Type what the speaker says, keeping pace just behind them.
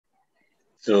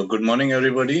So good morning,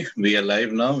 everybody. We are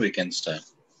live now. We can start.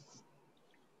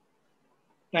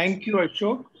 Thank you,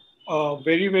 Ashok.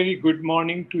 Very, very good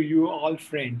morning to you all,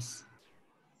 friends.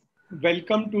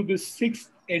 Welcome to the 6th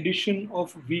edition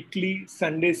of weekly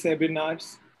Sunday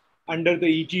seminars under the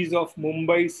aegis of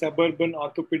Mumbai Suburban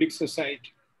Orthopaedic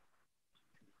Society.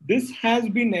 This has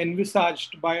been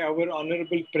envisaged by our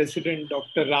Honorable President,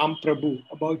 Dr. Ram Prabhu,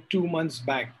 about 2 months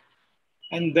back.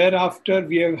 And thereafter,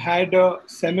 we have had a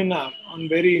seminar on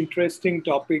very interesting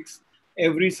topics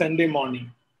every Sunday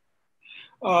morning.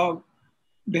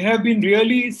 There have been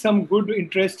really some good,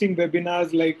 interesting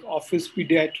webinars like office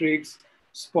pediatrics,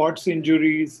 sports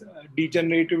injuries,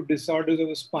 degenerative disorders of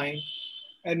the spine.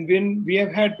 And when we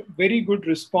have had very good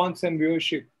response and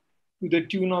viewership to the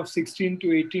tune of 16 to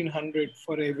 1800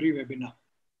 for every webinar.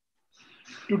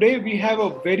 Today, we have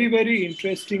a very, very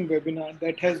interesting webinar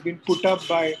that has been put up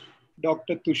by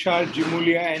Dr. Tushar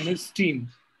Jimulia and his team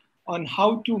on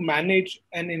how to manage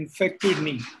an infected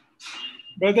knee.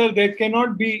 Brother, there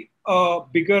cannot be a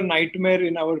bigger nightmare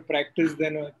in our practice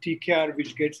than a TKR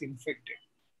which gets infected.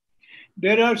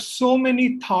 There are so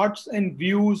many thoughts and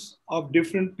views of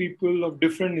different people, of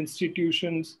different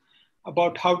institutions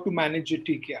about how to manage a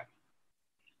TKR.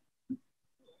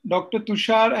 Dr.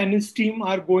 Tushar and his team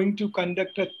are going to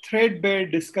conduct a threadbare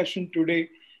discussion today,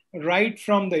 right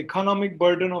from the economic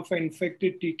burden of an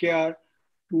infected TKR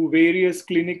to various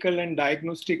clinical and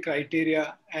diagnostic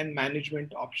criteria and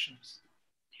management options.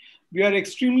 We are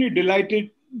extremely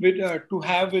delighted to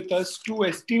have with us two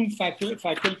esteemed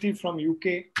faculty from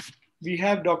UK. We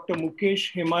have Dr.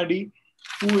 Mukesh Hemadi,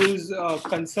 who is a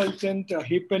consultant,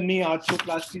 hip and knee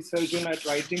arthroplasty surgeon at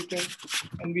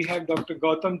Wrightington. And we have Dr.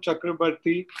 Gautam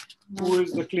Chakrabarti, who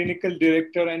is the clinical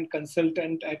director and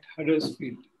consultant at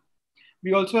Huddersfield.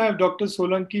 We also have Dr.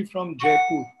 Solanki from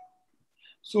Jaipur.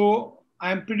 So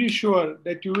I'm pretty sure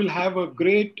that you will have a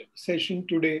great session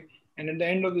today. And at the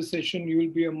end of the session, you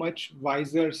will be a much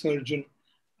wiser surgeon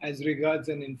as regards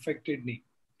an infected knee.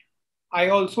 I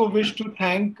also wish to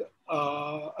thank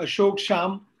Ashok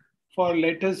Sham for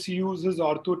letting us use his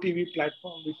OrthoTV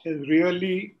platform, which has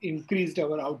really increased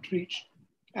our outreach.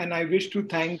 And I wish to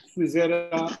thank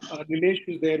Fizera, Nilesh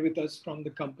is there with us from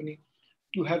the company,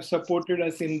 to have supported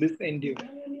us in this endeavor.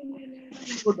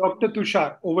 So Dr.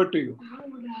 Tushar, over to you.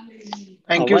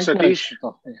 Thank you, Satish.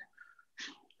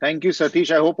 Thank you, Satish.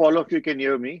 I hope all of you can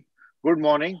hear me. Good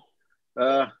morning.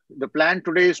 The plan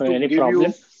today is to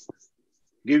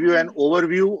give you an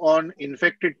overview on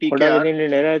infected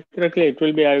TKR. It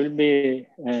will be, I will be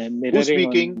Who's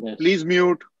speaking? Please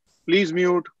mute. Please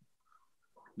mute.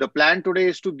 The plan today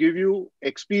is to give you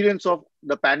experience of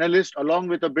the panelist along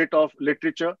with a bit of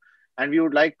literature. And we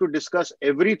would like to discuss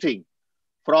everything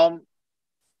from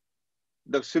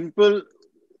the simple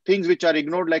things which are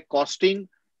ignored like costing,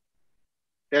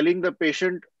 telling the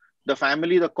patient, the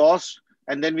family, the cost,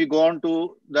 and then we go on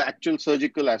to the actual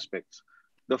surgical aspects.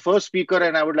 The first speaker,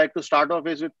 and I would like to start off,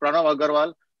 is with Pranav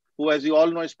Agarwal, who, as you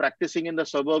all know, is practicing in the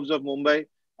suburbs of Mumbai.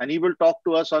 And he will talk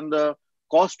to us on the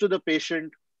cost to the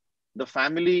patient, the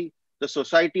family, the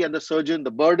society, and the surgeon,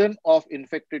 the burden of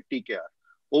infected TKR.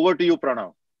 Over to you,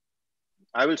 Pranav.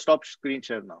 I will stop screen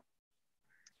share now.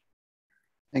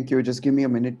 Thank you. Just give me a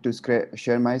minute to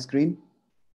share my screen.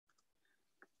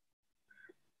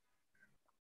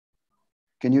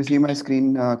 Can you see my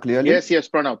screen clearly? Yes,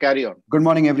 Pranav, carry on. Good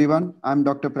morning, everyone. I'm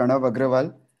Dr. Pranav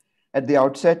Agrawal. At the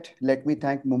outset, let me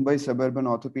thank Mumbai Suburban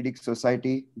Orthopaedic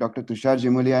Society, Dr. Tushar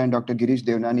Jimulia and Dr. Girish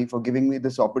Devnani for giving me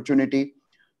this opportunity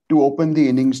to open the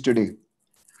innings today.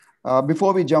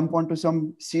 Before we jump onto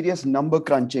some serious number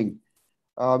crunching,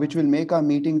 which will make our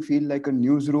meeting feel like a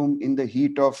newsroom in the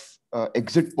heat of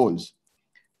exit polls,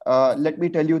 let me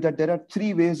tell you that there are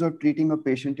 3 ways of treating a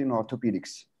patient in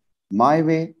orthopedics: my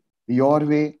way, your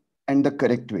way, and the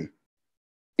correct way.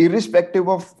 Irrespective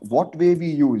of what way we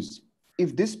use,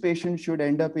 if this patient should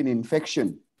end up in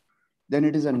infection, then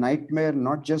it is a nightmare,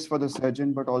 not just for the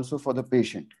surgeon, but also for the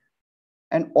patient.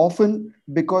 And often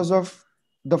because of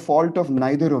the fault of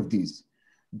neither of these.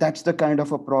 That's the kind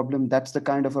of a problem, that's the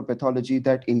kind of a pathology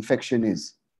that infection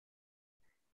is.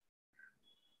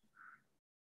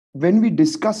 When we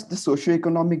discuss the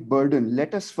socioeconomic burden,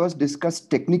 let us first discuss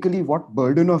technically what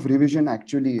burden of revision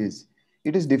actually is.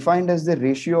 It is defined as the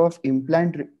ratio of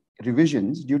implant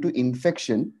revisions due to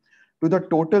infection to the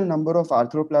total number of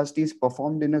arthroplasties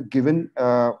performed in a given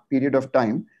period of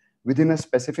time within a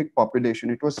specific population.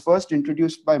 It was first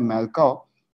introduced by Malkow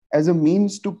as a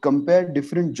means to compare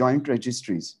different joint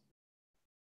registries.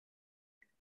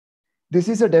 This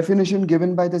is a definition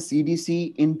given by the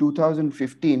CDC in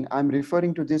 2015. I'm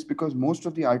referring to this because most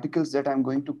of the articles that I'm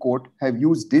going to quote have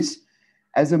used this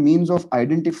as a means of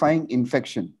identifying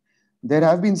infection. There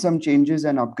have been some changes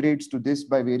and upgrades to this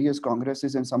by various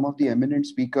congresses, and some of the eminent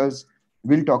speakers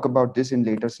will talk about this in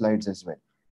later slides as well.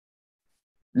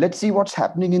 Let's see what's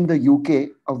happening in the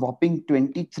UK. A whopping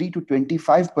 23 to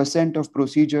 25% of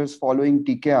procedures following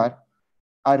TKR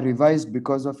are revised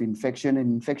because of infection,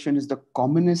 and infection is the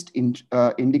commonest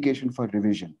indication for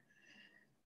revision.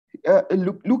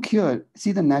 Look here.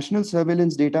 See, the national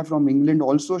surveillance data from England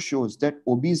also shows that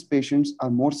obese patients are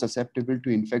more susceptible to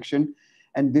infection.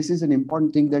 And this is an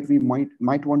important thing that we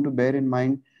might want to bear in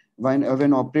mind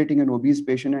when operating an obese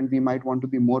patient, and we might want to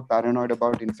be more paranoid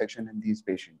about infection in these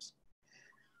patients.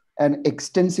 An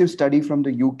extensive study from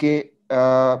the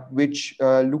UK, which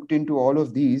looked into all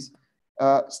of these,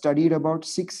 studied about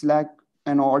 6 lakh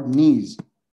and odd knees,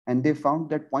 and they found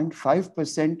that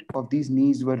 0.5% of these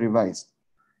knees were revised,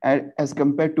 as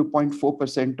compared to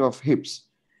 0.4% of hips.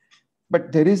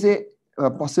 But there is a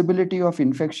possibility of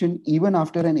infection even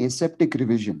after an aseptic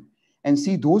revision. And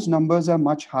see, those numbers are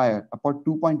much higher. About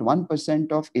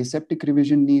 2.1% of aseptic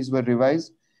revision knees were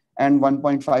revised and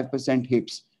 1.5%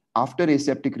 hips after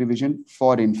aseptic revision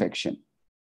for infection.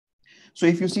 So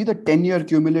if you see the 10-year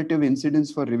cumulative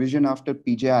incidence for revision after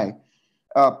PJI,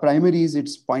 primaries,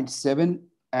 it's 0.7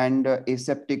 and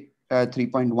aseptic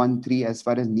 3.13 as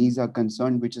far as knees are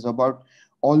concerned, which is about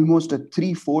almost a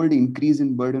 3-fold increase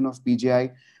in burden of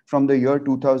PJI from the year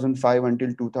 2005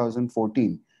 until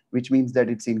 2014, which means that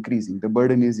it's increasing. The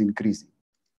burden is increasing.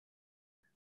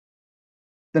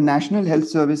 The National Health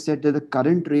Service said that the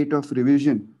current rate of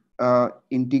revision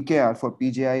in TKR for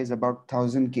PJI is about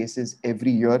 1,000 cases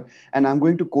every year. And I'm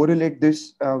going to correlate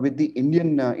this with the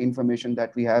Indian information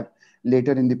that we have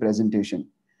later in the presentation.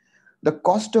 The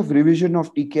cost of revision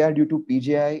of TKR due to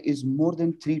PJI is more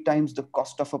than 3 times the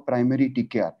cost of a primary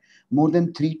TKR, more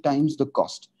than 3 times the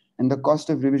cost. And the cost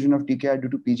of revision of TKR due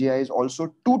to PJI is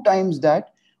also 2 times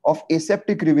that of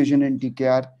aseptic revision in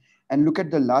TKR. And look at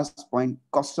the last point,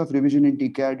 cost of revision in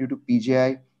TKR due to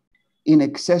PJI in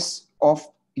excess of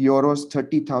euros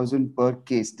 30,000 per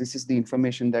case. This is the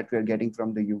information that we are getting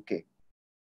from the UK.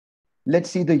 Let's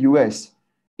see the US.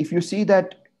 If you see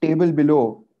that table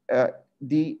below,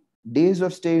 the days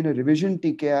of stay in a revision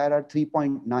TKR are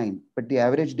 3.9, but the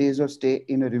average days of stay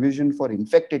in a revision for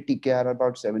infected TKR are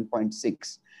about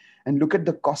 7.6. And look at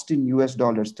the cost in US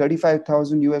dollars,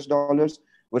 35,000 US dollars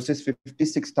versus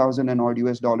 56,000 and odd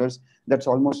US dollars. That's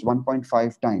almost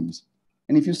 1.5 times.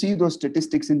 And if you see those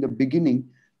statistics in the beginning,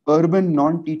 urban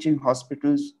non-teaching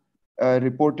hospitals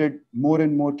reported more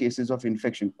and more cases of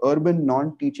infection. Urban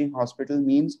non-teaching hospital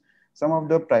means some of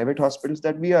the private hospitals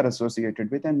that we are associated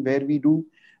with and where we do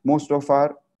most of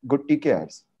our good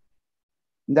TKRs.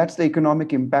 That's the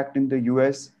economic impact in the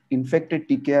US. Infected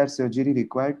TKR surgery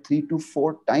required 3 to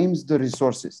 4 times the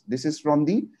resources. This is from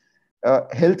the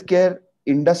healthcare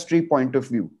industry point of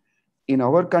view. In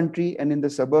our country and in the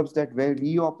suburbs that where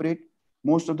we operate,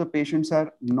 most of the patients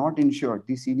are not insured.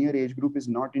 The senior age group is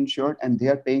not insured and they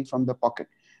are paying from the pocket.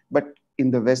 But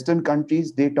in the Western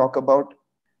countries, they talk about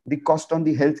the cost on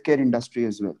the healthcare industry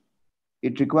as well.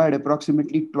 It required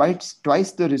approximately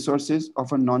twice the resources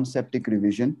of a non-septic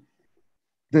revision.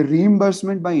 The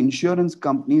reimbursement by insurance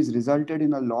companies resulted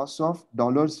in a loss of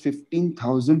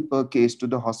 $15,000 per case to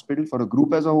the hospital for a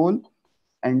group as a whole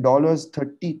and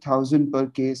 $30,000 per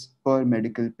case per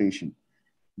medical patient.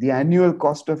 The annual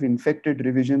cost of infected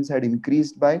revisions had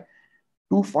increased by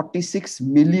 $246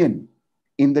 million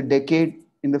in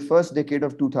the first decade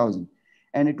of 2000,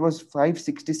 and it was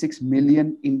 $566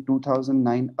 million in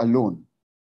 2009 alone.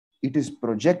 It is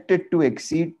projected to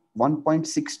exceed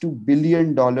 $1.62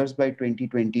 billion by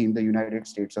 2020 in the United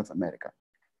States of America.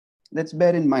 Let's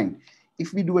bear in mind,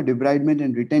 if we do a debridement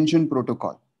and retention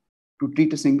protocol to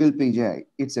treat a single PJI,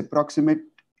 it's approximately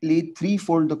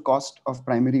 3-fold the cost of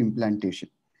primary implantation.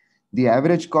 The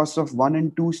average cost of 1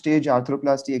 and 2 stage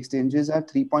arthroplasty exchanges are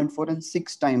 3.4 and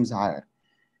 6 times higher.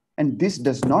 And this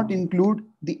does not include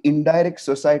the indirect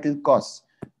societal costs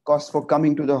for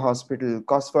coming to the hospital,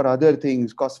 costs for other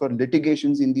things, costs for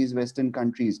litigations in these Western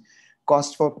countries,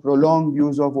 costs for prolonged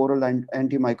use of oral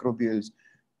antimicrobials,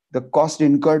 the cost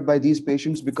incurred by these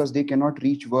patients because they cannot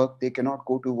reach work, they cannot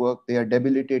go to work, they are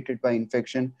debilitated by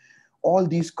infection. All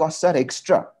these costs are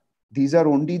extra. These are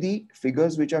only the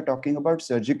figures which are talking about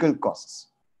surgical costs.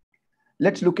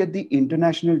 Let's look at the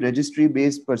international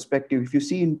registry-based perspective. If you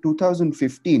see in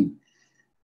 2015,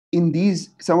 in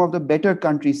some of the better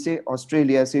countries, say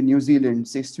Australia, say New Zealand,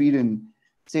 say Sweden,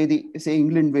 say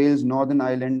England, Wales, Northern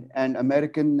Ireland, and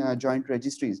American joint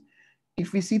registries,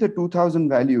 if we see the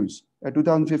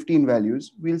 2015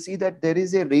 values, we'll see that there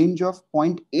is a range of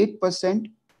 0.8%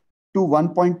 to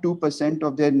 1.2%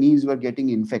 of their knees were getting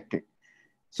infected.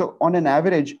 So on an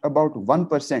average, about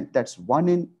 1%, that's 1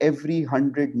 in every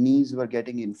 100 knees were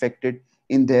getting infected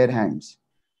in their hands.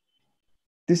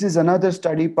 This is another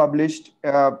study published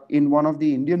in one of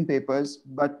the Indian papers,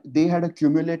 but they had a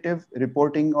cumulative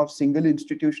reporting of single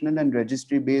institutional and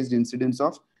registry-based incidence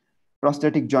of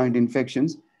prosthetic joint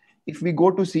infections. If we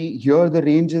go to see here, the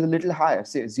range is a little higher,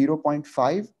 say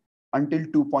 0.5 until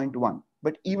 2.1.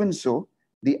 But even so,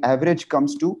 the average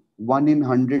comes to 1 in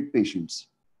 100 patients.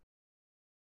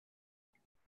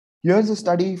 Here's a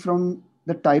study from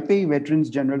the Taipei Veterans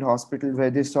General Hospital where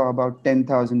they saw about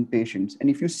 10,000 patients. And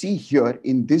if you see here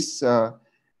in this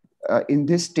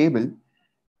table,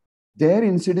 their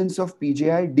incidence of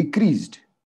PJI decreased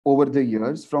over the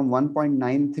years from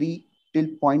 1.93 till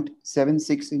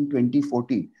 0.76 in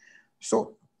 2014.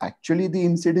 So actually the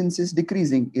incidence is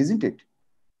decreasing, isn't it?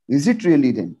 Is it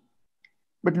really then?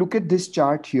 But look at this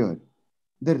chart here.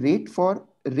 The rate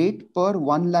per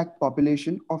 1 lakh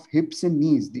population of hips and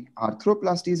knees, the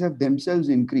arthroplasties have themselves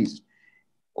increased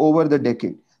over the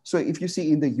decade. So if you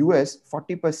see in the US,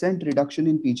 40% reduction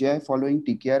in PJI following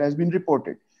TKR has been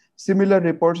reported. Similar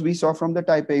reports we saw from the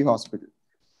Taipei hospital.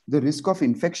 The risk of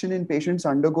infection in patients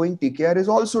undergoing TKR is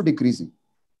also decreasing.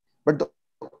 But the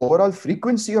overall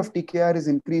frequency of TKR is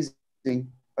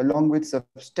increasing along with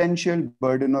substantial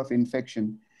burden of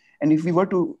infection. And if we were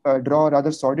to draw a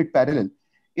rather sordid parallel,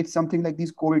 it's something like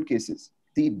these COVID cases.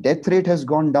 The death rate has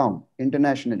gone down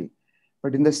internationally.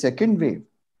 But in the second wave,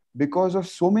 because of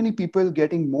so many people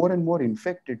getting more and more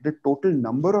infected, the total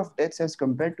number of deaths as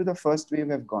compared to the first wave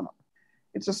have gone up.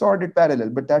 It's a sordid parallel,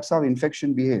 but that's how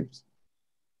infection behaves.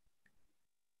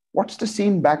 What's the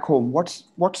scene back home?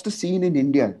 What's the scene in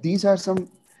India? These are some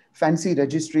fancy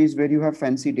registries where you have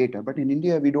fancy data, but in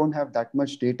India, we don't have that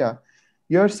much data.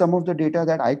 Here's some of the data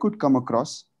that I could come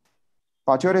across.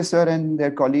 Pachore sir and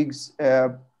their colleagues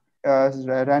ran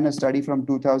a study from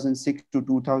 2006 to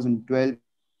 2012,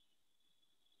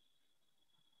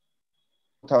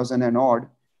 2000 and odd.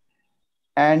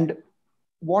 And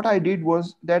what I did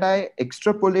was that I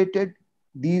extrapolated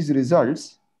these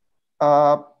results,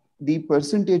 the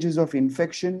percentages of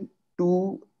infection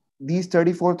to these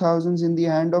 34,000 in the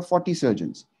hand of 40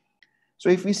 surgeons. So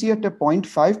if we see at a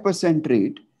 0.5%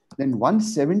 rate, then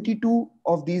 172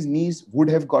 of these knees would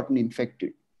have gotten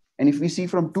infected. And if we see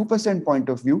from 2% point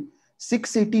of view,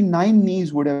 689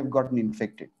 knees would have gotten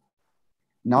infected.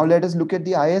 Now let us look at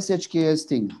the ISHKS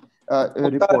thing,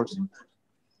 reports.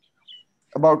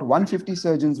 About 150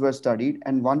 surgeons were studied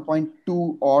and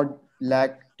 1.2 odd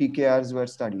lakh TKRs were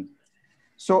studied.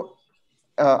 So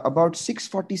about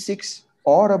 646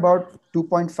 or about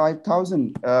 2.5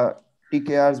 thousand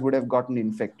TKRs would have gotten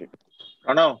infected.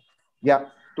 Pranav, yeah.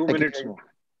 2 minutes more.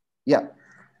 Yeah.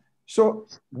 So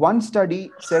one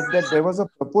study said that there was a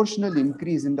proportional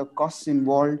increase in the costs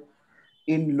involved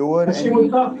in lower and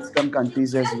middle income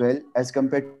countries as well as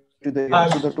compared to the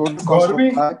US. So the total cost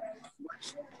was high.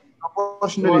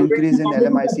 Proportional increase in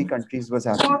LMIC countries was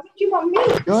happening. Here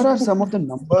are some of the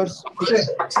numbers.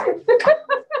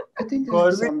 I think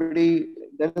there's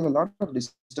a lot of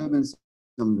disturbance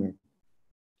somewhere.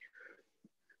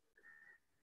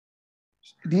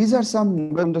 These are some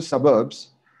numbers from the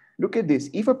suburbs. Look at this.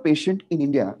 If a patient in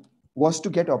India was to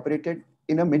get operated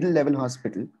in a middle-level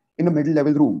hospital, in a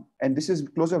middle-level room, and this is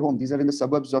closer home, these are in the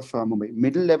suburbs of Mumbai,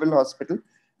 middle-level hospital,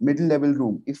 middle-level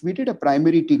room. If we did a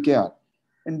primary TKR,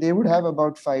 and they would have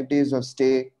about 5 days of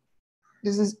stay.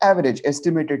 This is average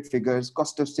estimated figures.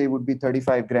 Cost of stay would be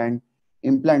 35 grand.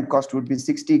 Implant cost would be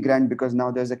 60 grand because now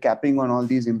there's a capping on all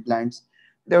these implants.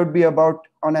 There would be about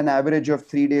on an average of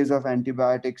 3 days of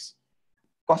antibiotics.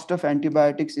 Cost of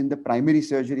antibiotics in the primary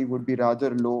surgery would be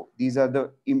rather low. These are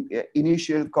the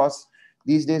initial costs.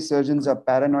 These days, surgeons are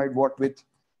paranoid what with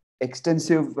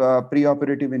extensive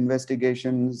preoperative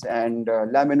investigations and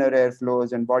laminar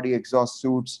airflows and body exhaust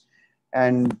suits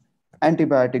and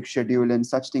antibiotic schedule and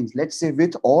such things. Let's say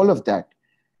with all of that,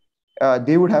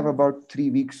 they would have about 3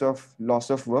 weeks of loss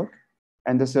of work,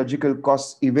 and the surgical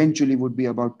costs eventually would be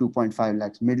about 2.5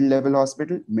 lakhs. Middle-level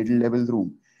hospital, middle-level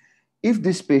room. If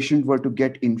this patient were to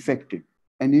get infected,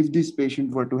 and if this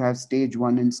patient were to have stage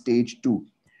 1 and stage 2,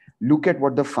 look at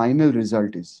what the final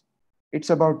result is.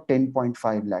 It's about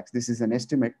 10.5 lakhs. This is an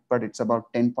estimate, but it's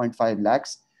about 10.5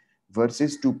 lakhs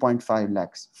versus 2.5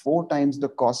 lakhs. 4 times the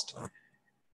cost,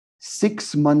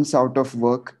 6 months out of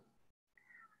work,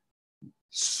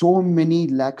 so many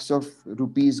lakhs of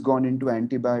rupees gone into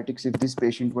antibiotics if this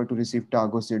patient were to receive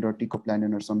Targocid or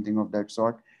Ticoplanin or something of that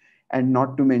sort, and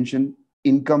not to mention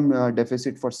income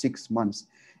deficit for 6 months.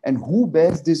 And who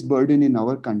bears this burden in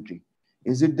our country?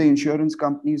 Is it the insurance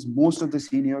companies? Most of the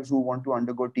seniors who want to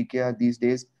undergo TKR these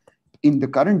days in the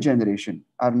current generation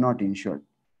are not insured.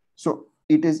 So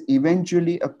it is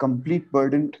eventually a complete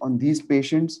burden on these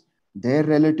patients, their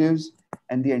relatives,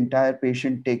 and the entire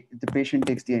patient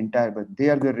takes the entire, but they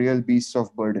are the real beasts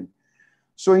of burden.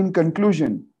 So in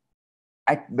conclusion,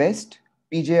 at best,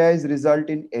 PJIs result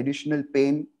in additional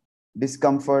pain,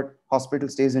 discomfort, hospital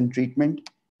stays and treatment.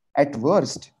 At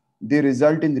worst, they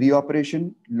result in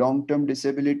reoperation, long-term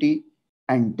disability,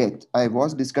 and death. I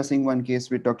was discussing one case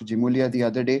with Dr. Jimulia the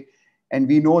other day, and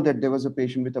we know that there was a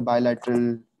patient with a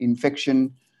bilateral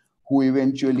infection who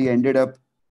eventually ended up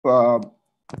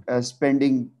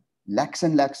spending lakhs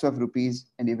and lakhs of rupees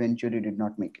and eventually did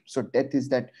not make it. So death is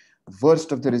that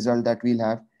worst of the result that we'll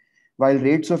have. While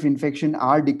rates of infection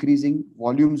are decreasing,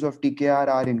 volumes of TKR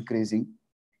are increasing.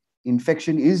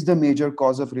 Infection is the major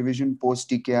cause of revision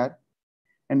post-TKR.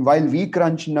 And while we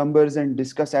crunch numbers and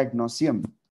discuss ad nauseum,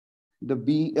 the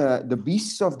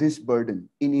beasts of this burden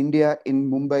in India, in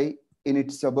Mumbai, in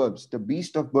its suburbs, the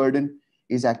beast of burden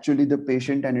is actually the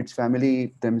patient and its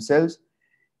family themselves,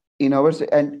 in ours,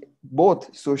 and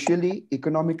both socially,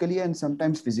 economically, and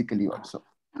sometimes physically also.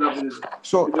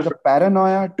 So the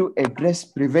paranoia to address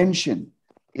prevention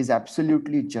is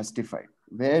absolutely justified.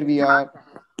 Where we are,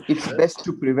 it's best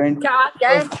to prevent.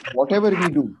 Whatever we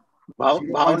do,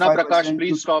 Bhavna Prakash,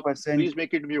 please stop. Please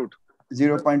make it mute.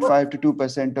 0.5 to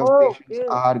 2% of patients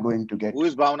are going to get. Who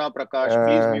is Bhavna Prakash?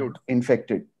 Please mute.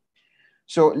 Infected.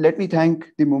 So let me thank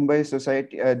the Mumbai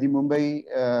Society, the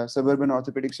Mumbai Suburban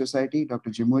Orthopaedic Society, Dr.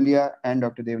 Jimulia and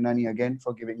Dr. Devnani again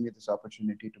for giving me this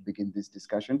opportunity to begin this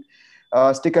discussion.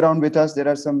 Stick around with us. There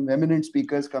are some eminent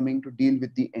speakers coming to deal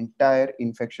with the entire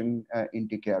infection in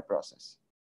TKR process.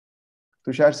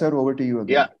 Tushar sir, over to you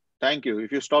again. Yeah, thank you.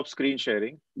 If you stop screen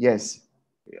sharing. Yes.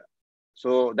 Yeah.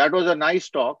 So that was a nice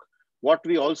talk. What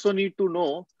we also need to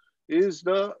know is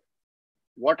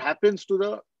what happens to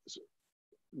the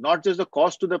not just the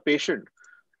cost to the patient,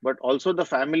 but also the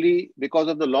family because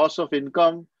of the loss of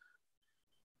income,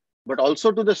 but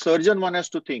also to the surgeon. One has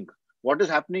to think what is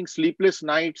happening, sleepless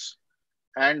nights,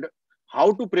 and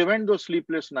how to prevent those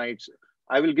sleepless nights.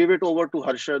 I will give it over to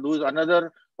Harshad, who is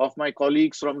another of my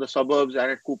colleagues from the suburbs and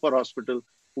at Cooper Hospital,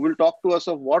 who will talk to us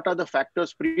of what are the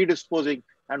factors predisposing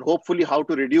and hopefully how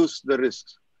to reduce the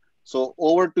risks. So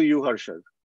over to you, Harshad.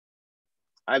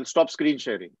 I'll stop screen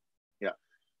sharing. Yeah.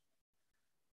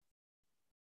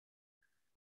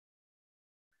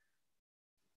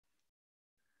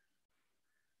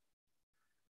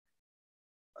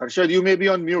 Harshad, you may be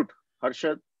on mute.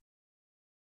 Harshad,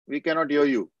 we cannot hear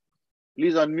you.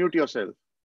 Please unmute yourself.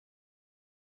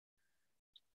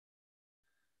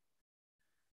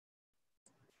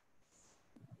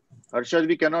 Harshad,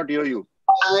 we cannot hear you.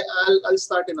 I'll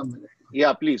start in a minute.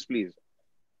 Yeah, please.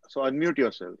 So unmute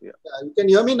yourself. Yeah. You can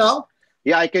hear me now?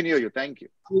 Yeah, I can hear you. Thank you.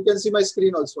 You can see my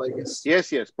screen also, I guess.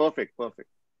 Yes. Perfect.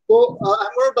 So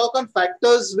I'm going to talk on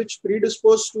factors which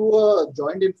predispose to a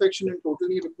joint infection and total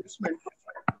knee replacement.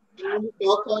 I'm going to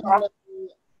talk on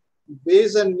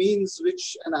ways and means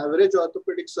which an average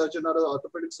orthopedic surgeon or an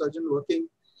orthopedic surgeon working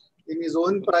in his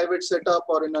own private setup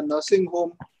or in a nursing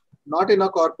home, not in a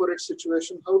corporate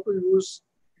situation, how to use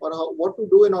or what to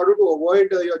do in order to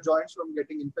avoid your joints from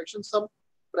getting infections. Some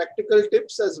practical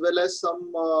tips as well as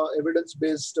some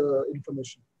evidence-based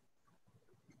information.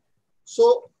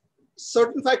 So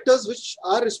certain factors which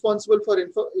are responsible for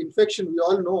infection, we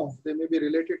all know they may be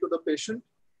related to the patient.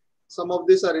 Some of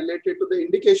these are related to the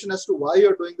indication as to why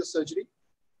you're doing the surgery.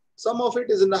 Some of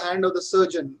it is in the hand of the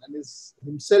surgeon and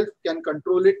himself can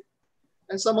control it.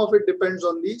 And some of it depends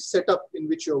on the setup in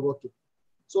which you're working.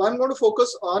 So I'm going to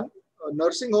focus on a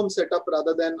nursing home setup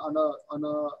rather than on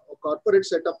a corporate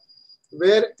setup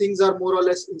where things are more or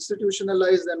less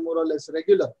institutionalized and more or less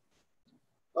regular.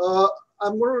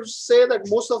 I'm going to say that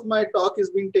most of my talk is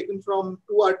being taken from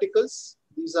two articles.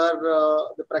 These are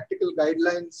the practical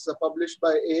guidelines published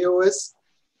by AOS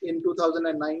in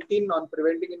 2019 on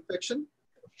preventing infection,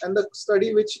 and the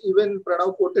study which even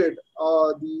Pranav quoted,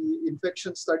 the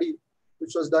infection study,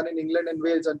 which was done in England and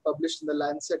Wales and published in the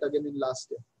Lancet again in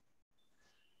last year.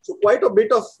 So quite a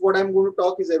bit of what I'm going to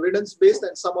talk is evidence-based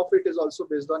and some of it is also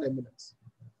based on eminence.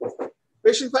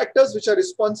 Patient factors which are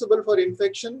responsible for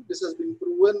infection. This has been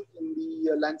proven in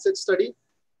the Lancet study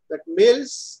that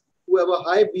males who have a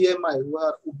high BMI, who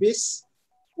are obese,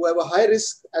 who have a high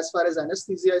risk as far as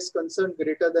anesthesia is concerned,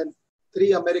 greater than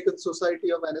 3 American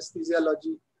Society of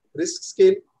Anesthesiology risk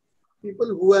scale, people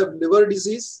who have liver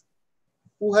disease,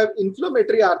 who have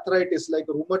inflammatory arthritis like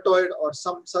rheumatoid or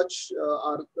some such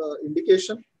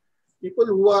indication, people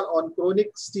who are on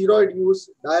chronic steroid use,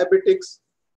 diabetics,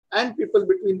 and people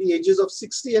between the ages of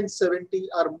 60 and 70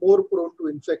 are more prone to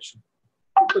infection.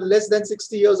 People less than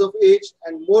 60 years of age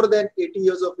and more than 80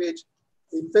 years of age,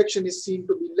 the infection is seen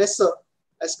to be lesser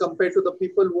as compared to the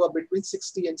people who are between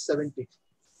 60 and 70.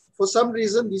 For some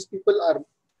reason, these people are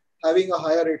having a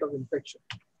higher rate of infection.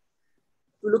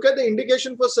 If you look at the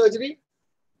indication for surgery,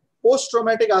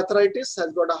 post-traumatic arthritis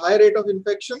has got a high rate of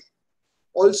infection.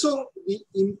 Also, the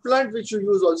implant which you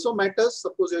use also matters.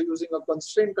 Suppose you're using a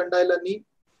constrained condylar knee,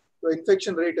 the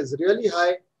infection rate is really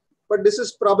high, but this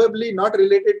is probably not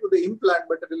related to the implant,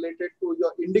 but related to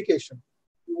your indication.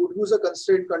 You would use a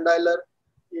constrained condylar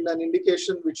in an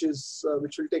indication which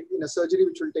will take in a surgery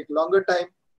which will take longer time,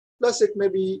 plus it may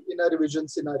be in a revision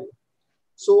scenario.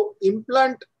 So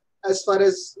implant, as far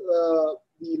as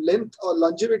the length or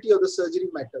longevity of the surgery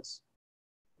matters.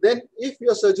 Then if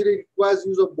your surgery requires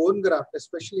use of bone graft,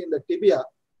 especially in the tibia,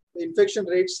 the infection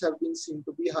rates have been seen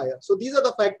to be higher. So these are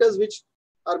the factors which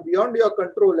are beyond your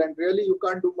control, and really you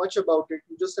can't do much about it.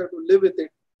 You just have to live with it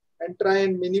and try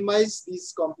and minimize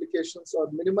these complications or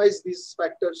minimize these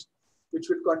factors which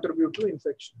will contribute to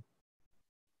infection.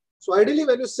 So ideally,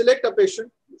 when you select a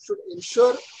patient, you should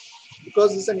ensure,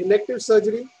 because it's an elective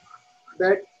surgery,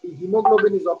 that the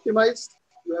hemoglobin is optimized,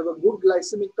 you have a good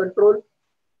glycemic control,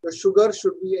 the sugar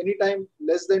should be anytime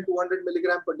less than 200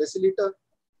 milligram per deciliter.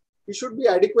 He should be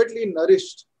adequately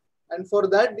nourished. And for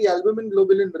that, the albumin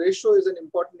globulin ratio is an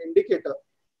important indicator.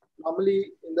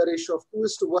 Normally in the ratio of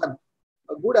 2:1,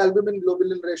 a good albumin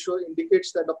globulin ratio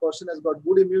indicates that a person has got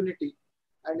good immunity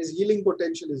and his healing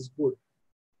potential is good.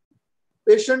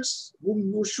 Patients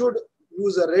whom you should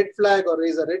use a red flag or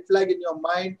raise a red flag in your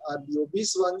mind are the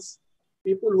obese ones,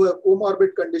 people who have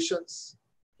comorbid conditions,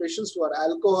 patients who are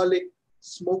alcoholic,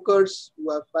 smokers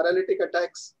who have paralytic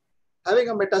attacks, having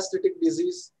a metastatic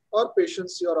disease, or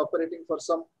patients who are operating for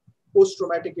some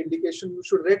post-traumatic indication. You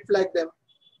should red flag them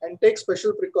and take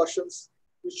special precautions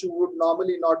which you would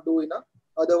normally not do in a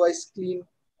otherwise clean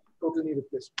total knee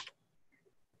replacement.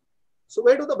 So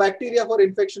where do the bacteria for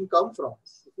infection come from?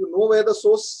 If you know where the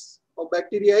source of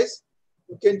bacteria is,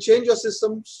 you can change your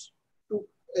systems to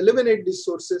eliminate these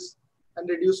sources and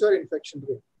reduce your infection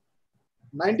rate.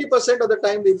 90% of the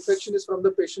time, the infection is from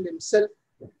the patient himself.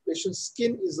 Patient's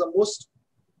skin is the most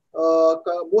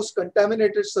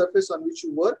contaminated surface on which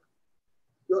you work.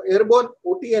 Your airborne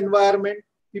OT environment,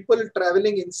 people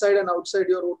traveling inside and outside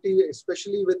your OT,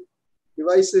 especially with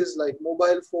devices like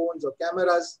mobile phones or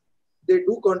cameras, they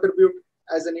do contribute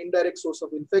as an indirect source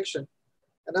of infection.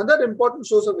 Another important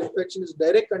source of infection is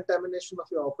direct contamination of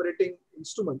your operating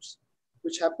instruments,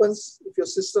 which happens if your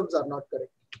systems are not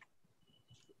correct.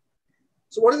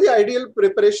 So what is the ideal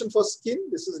preparation for skin?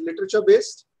 This is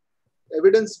literature-based,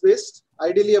 evidence-based.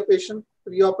 Ideally, a patient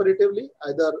preoperatively,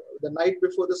 either the night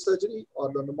before the surgery or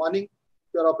in the morning,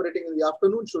 if you are operating in the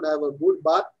afternoon, should have a good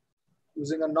bath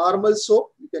using a normal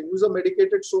soap. You can use a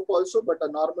medicated soap also, but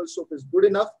a normal soap is good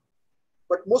enough.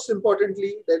 But most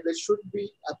importantly, that there should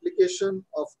be application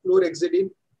of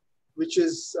chlorhexidine, which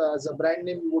is, as a brand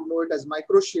name, you would know it as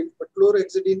MicroShield. But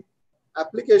chlorhexidine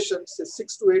application, say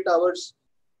 6 to 8 hours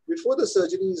before the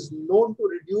surgery, is known to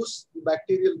reduce the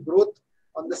bacterial growth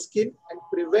on the skin and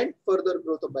prevent further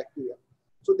growth of bacteria.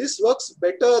 So this works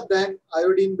better than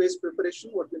iodine-based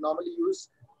preparation, what we normally use,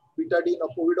 betadine or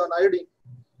povidone iodine.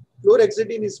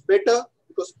 Chlorhexidine is better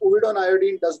because povidone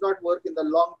iodine does not work in the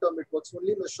long term, it works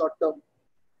only in the short term.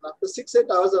 After 6 to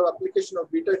 8 hours of application of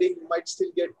betadine, you might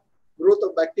still get growth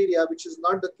of bacteria, which is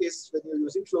not the case when you're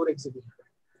using chlorhexidine.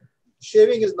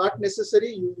 Shaving is not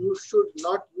necessary. You should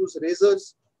not use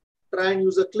razors. Try and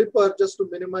use a clipper just to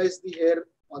minimize the hair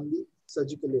on the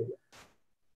surgical area.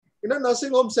 In a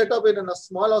nursing home setup, in a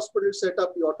small hospital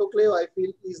setup, the autoclave, I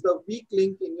feel, is the weak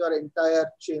link in your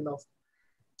entire chain of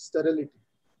sterility.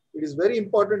 It is very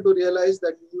important to realize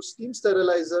that you use steam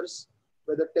sterilizers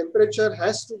where the temperature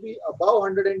has to be above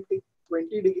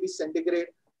 120 degrees centigrade,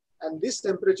 and this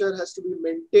temperature has to be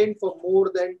maintained for more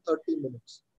than 30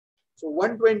 minutes. So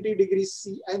 120 degrees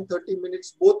C and 30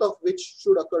 minutes, both of which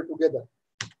should occur together.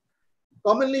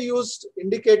 Commonly used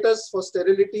indicators for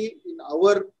sterility in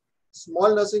our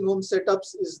small nursing home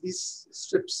setups is these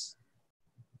strips.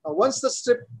 Now, once the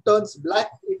strip turns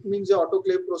black, it means your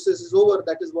autoclave process is over.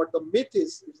 That is what the myth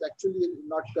is. It's actually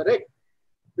not correct,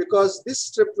 because this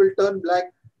strip will turn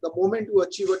black the moment you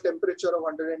achieve a temperature of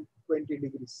 120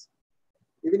 degrees.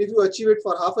 Even if you achieve it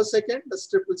for half a second, the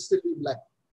strip will still be black.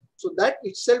 So that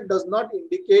itself does not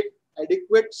indicate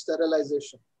adequate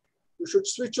sterilization. You should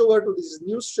switch over to these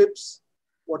new strips.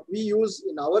 What we use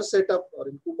in our setup or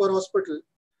in Cooper Hospital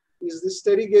is the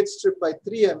Sterigate strip by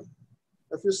 3M.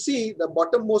 If you see the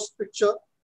bottommost picture,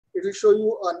 it will show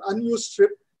you an unused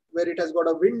strip. where it has got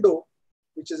a window,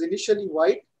 which is initially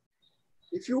white.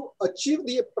 If you achieve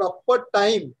the proper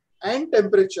time and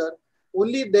temperature,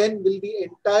 only then will the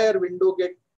entire window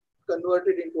get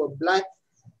converted into a black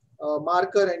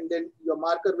marker, and then your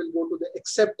marker will go to the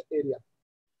accept area.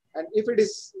 And if it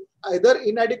is either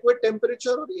inadequate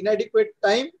temperature or inadequate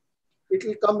time, it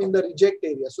will come in the reject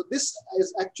area. So this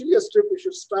is actually a strip we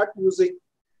should start using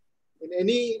in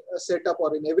any setup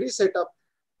or in every setup.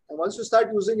 And once you start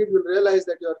using it, you'll realize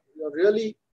that you're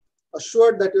really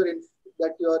assured that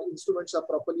your instruments are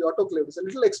properly autoclaved. It's a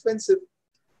little expensive,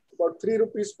 about 3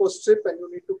 rupees per strip, and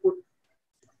you need to put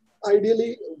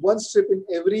ideally 1 strip in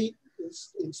every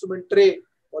instrument tray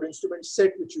or instrument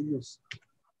set which you use.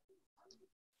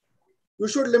 You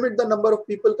should limit the number of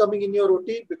people coming in your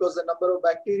OT, because the number of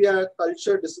bacteria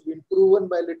cultured, this has been proven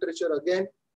by literature again.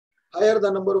 Higher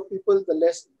the number of people,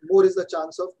 the more is the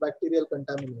chance of bacterial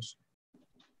contamination.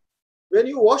 When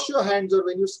you wash your hands or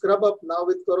when you scrub up, now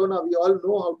with Corona, we all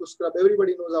know how to scrub.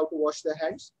 Everybody knows how to wash their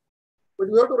hands. But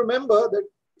you have to remember that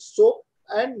soap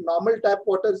and normal tap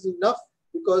water is enough,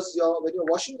 because when you're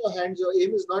washing your hands, your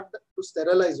aim is not to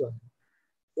sterilize your hand.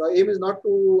 Your aim is not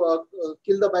to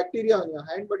kill the bacteria on your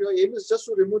hand, but your aim is just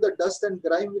to remove the dust and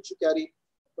grime which you carry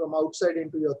from outside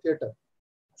into your theatre.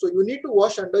 So you need to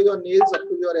wash under your nails up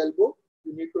to your elbow.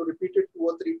 You need to repeat it 2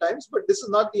 or 3 times, but this is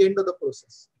not the end of the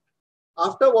process.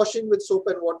 After washing with soap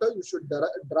and water, you should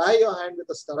dry your hand with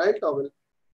a sterile towel.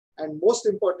 And most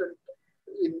important,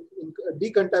 in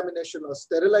decontamination or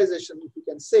sterilization, if you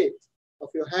can say, of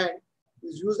your hand,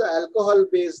 is use the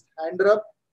alcohol-based hand rub.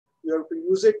 You have to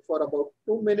use it for about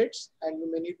 2 minutes, and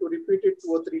you may need to repeat it 2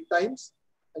 or 3 times.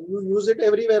 And you use it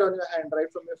everywhere on your hand,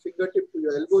 right from your fingertip to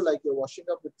your elbow, like you're washing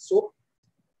up with soap.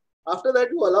 After that,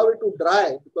 you allow it to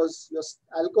dry, because your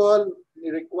alcohol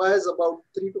requires about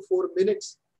 3 to 4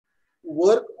 minutes to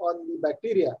work on the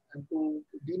bacteria and to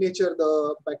denature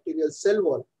the bacterial cell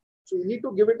wall. So you need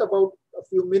to give it about a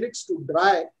few minutes to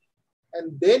dry,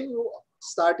 and then you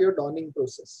start your donning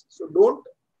process. So don't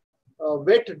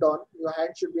wet don. Your hand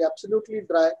should be absolutely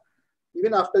dry.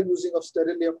 Even after using of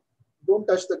sterilium, don't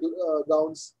touch the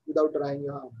gowns without drying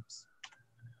your hands.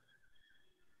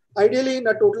 Ideally, in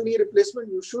a total knee replacement,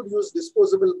 you should use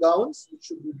disposable gowns, which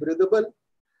should be breathable,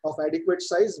 of adequate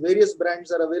size. Various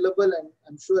brands are available, and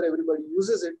I'm sure everybody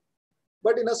uses it.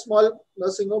 But in a small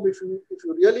nursing home, if you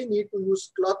really need to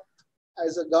use cloth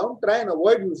as a gown, try and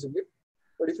avoid using it.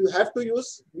 But if you have to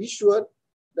use, be sure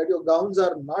that your gowns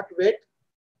are not wet,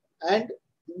 and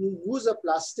you use a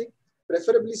plastic,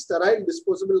 preferably sterile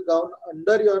disposable gown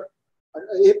under your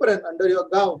apron, under your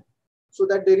gown, so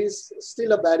that there is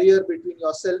still a barrier between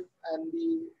yourself and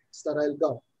the sterile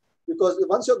gown. Because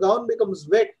once your gown becomes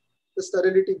wet, the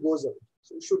sterility goes away.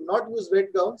 So you should not use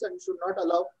wet gowns, and you should not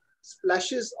allow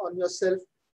splashes on yourself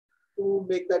to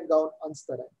make that gown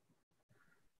unsterile.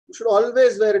 You should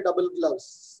always wear double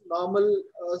gloves. Normal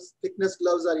thickness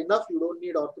gloves are enough. You don't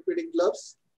need orthopedic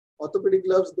gloves. Orthopedic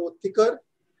gloves, though thicker,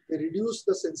 they reduce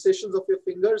the sensations of your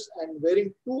fingers, and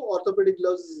wearing 2 orthopedic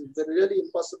gloves is really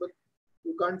impossible.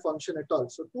 You can't function at all.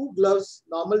 So 2 gloves,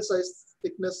 normal size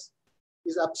thickness,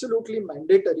 is absolutely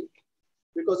mandatory,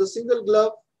 because a single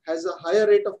glove has a higher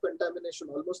rate of contamination.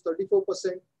 Almost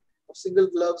 34% of single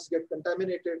gloves get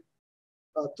contaminated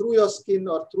through your skin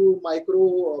or through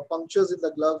micro punctures in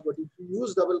the gloves. But if you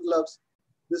use double gloves,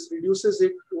 this reduces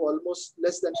it to almost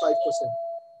less than 5%.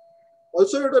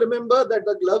 Also, you have to remember that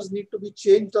the gloves need to be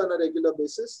changed on a regular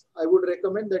basis. I would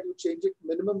recommend that you change it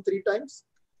minimum 3 times.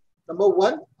 Number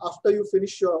 1, after you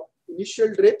finish your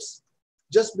initial drapes,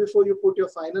 just before you put your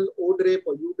final O drape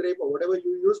or U drape or whatever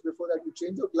you use, before that you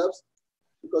change your gloves,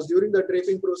 because during the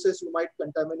draping process, you might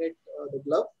contaminate the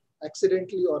glove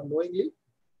accidentally or knowingly.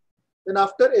 Then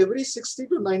after every 60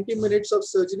 to 90 minutes of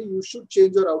surgery, you should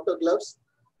change your outer gloves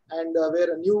and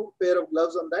wear a new pair of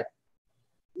gloves on that.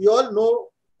 We all know,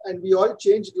 and we all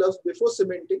change gloves before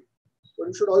cementing, but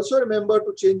you should also remember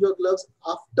to change your gloves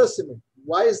after cement.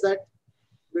 Why is that?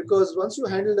 Because once you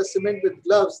handle the cement with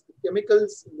gloves, the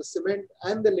chemicals in the cement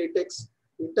and the latex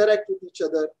interact with each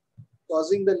other,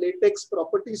 causing the latex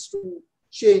properties to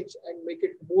change and make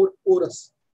it more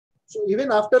porous. So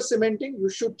even after cementing, you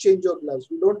should change your gloves.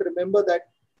 We don't remember that,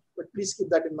 but please keep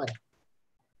that in mind.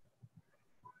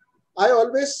 I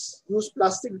always use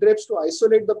plastic drapes to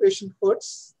isolate the patient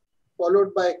first,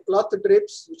 followed by cloth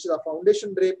drapes, which is a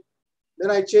foundation drape. Then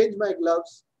I change my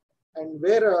gloves and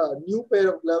wear a new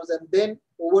pair of gloves, and then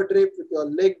over drape with your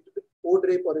leg O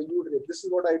drape or a U drape. This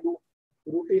is what I do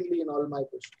routinely in all my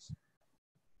patients.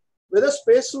 Whether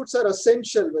spacesuits are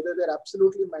essential, whether they're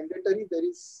absolutely mandatory, there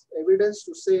is evidence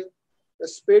to say the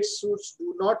spacesuits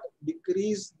do not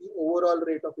decrease the overall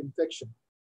rate of infection.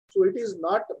 So it is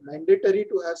not mandatory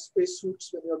to have space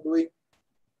suits when you're doing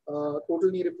total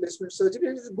knee replacement surgery.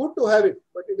 It is good to have it,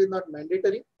 but it is not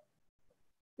mandatory.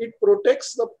 It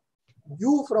protects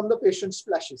you from the patient's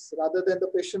splashes rather than the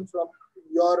patient from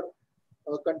your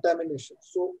contamination.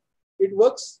 So it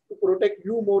works to protect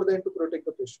you more than to protect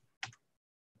the patient.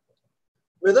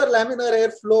 Whether laminar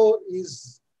airflow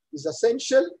is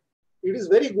essential, it is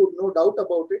very good, no doubt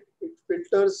about it. It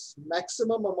filters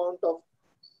maximum amount of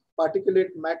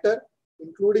particulate matter,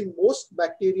 including most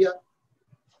bacteria.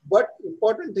 But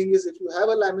important thing is, if you have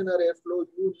a laminar airflow,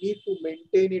 you need to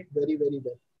maintain it very, very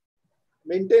well.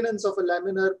 Maintenance of a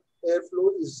laminar airflow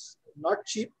is not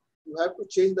cheap. You have to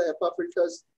change the HEPA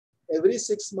filters every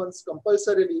 6 months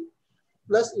compulsorily.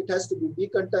 Plus, it has to be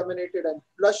decontaminated and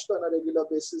flushed on a regular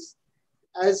basis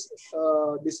as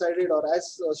decided or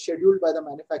as scheduled by the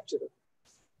manufacturer.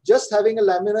 Just having a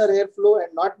laminar airflow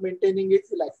and not maintaining it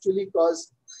will actually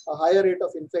cause a higher rate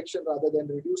of infection rather than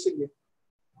reducing it.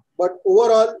 But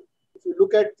overall, if you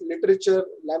look at literature,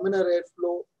 laminar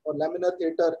airflow or laminar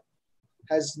theater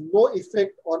has no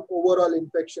effect on overall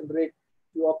infection rate.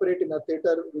 If you operate in a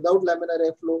theater without laminar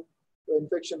airflow, the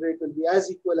infection rate will be as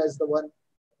equal as the one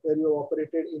where you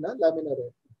operated in a laminar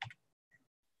airflow.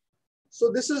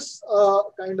 So this is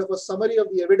kind of a summary of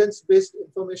the evidence-based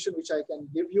information which I can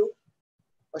give you.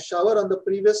 A shower on the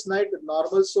previous night with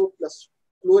normal soap plus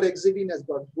chlorhexidine has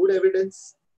got good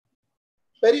evidence.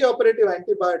 Perioperative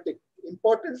antibiotic,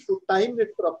 important to time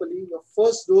it properly. Your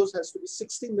first dose has to be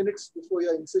 60 minutes before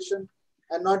your incision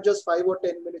and not just 5 or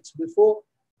 10 minutes before,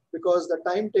 because the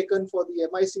time taken for the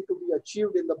MIC to be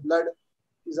achieved in the blood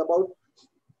is about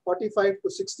 45 to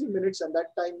 60 minutes, and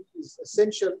that time is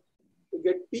essential to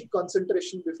get peak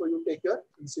concentration before you take your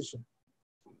incision.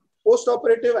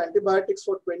 Post-operative antibiotics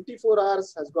for 24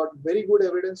 hours has got very good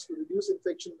evidence to reduce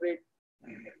infection rate.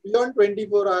 Beyond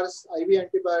 24 hours, IV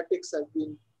antibiotics have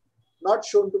been not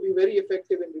shown to be very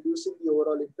effective in reducing the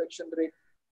overall infection rate.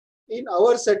 In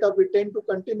our setup, we tend to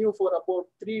continue for about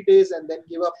 3 days and then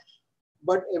give up.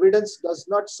 But evidence does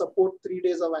not support 3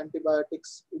 days of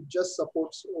antibiotics. It just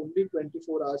supports only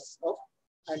 24 hours of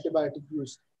antibiotic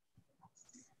use.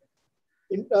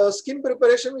 In skin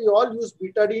preparation, we all use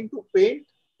betadine to paint,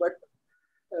 but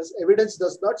as evidence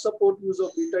does not support use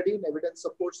of betadine, evidence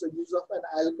supports the use of an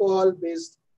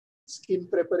alcohol-based skin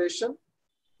preparation.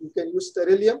 You can use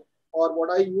sterilium, or what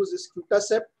I use is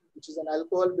Cutacept, which is an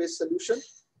alcohol-based solution.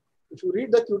 If you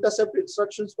read the Cutacept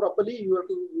instructions properly,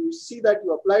 you see that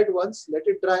you apply it once, let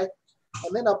it dry,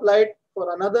 and then apply it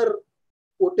for another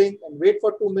coating and wait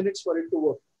for 2 minutes for it to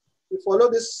work. If you follow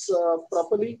this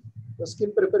properly, the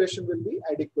skin preparation will be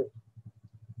adequate.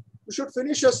 You should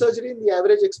finish your surgery in the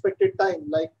average expected time.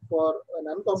 Like for an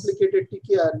uncomplicated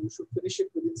TKR, you should finish it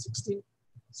within 60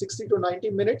 to 90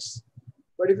 minutes.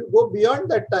 But if you go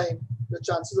beyond that time, the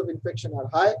chances of infection are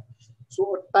high.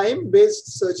 So a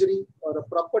time-based surgery or a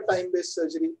proper time-based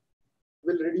surgery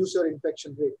will reduce your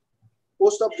infection rate.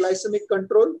 Post-op glycemic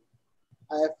control,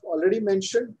 I have already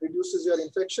mentioned, reduces your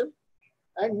infection.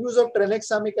 And use of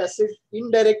tranexamic acid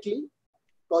indirectly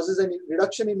causes a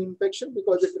reduction in infection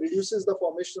because it reduces the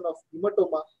formation of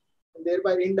hematoma and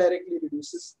thereby indirectly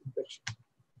reduces infection.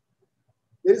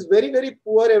 There is very, very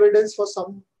poor evidence for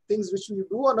some things which we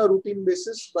do on a routine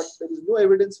basis, but there is no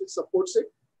evidence which supports it.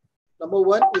 Number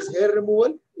one is hair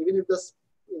removal. Even if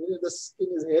the skin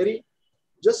is hairy,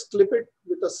 just clip it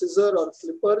with a scissor or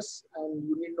clippers and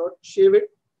you need not shave it.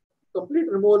 Complete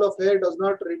removal of hair does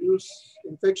not reduce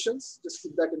infections. Just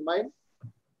keep that in mind.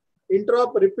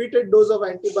 Intra-op repeated dose of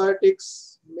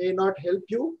antibiotics may not help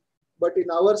you, but in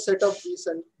our setup, we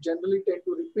generally tend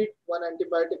to repeat one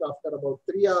antibiotic after about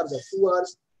 3 hours or 2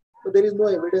 hours, but there is no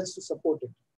evidence to support it.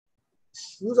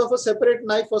 Use of a separate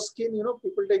knife for skin,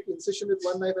 people take incision with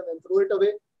one knife and then throw it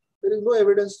away. There is no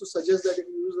evidence to suggest that if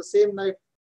you use the same knife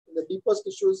in the deepest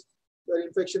tissues, your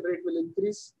infection rate will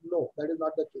increase. No, that is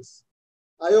not the case.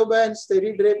 Ioban,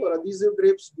 steri drape or adhesive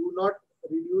drapes do not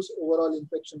reduce overall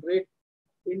infection rate.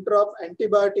 Intra-op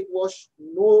antibiotic wash,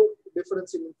 no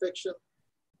difference in infection.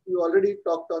 We already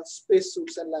talked on space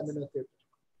suits and laminar theater.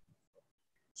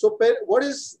 So what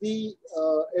is the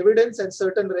evidence and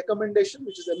certain recommendation,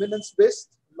 which is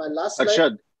eminence-based? My last slide.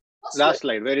 Arshad, last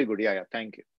slide. Very good. Yeah,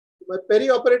 thank you. My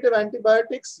perioperative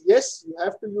antibiotics, yes, you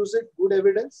have to use it. Good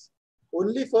evidence.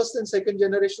 Only first and second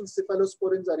generation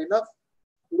cephalosporins are enough.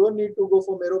 You don't need to go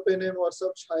for meropenem or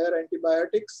such higher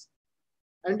antibiotics.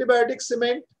 Antibiotic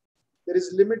cement, there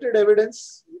is limited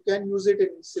evidence. You can use it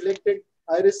in selected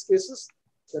high-risk cases.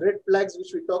 The red flags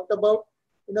which we talked about.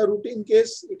 In a routine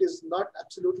case, it is not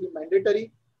absolutely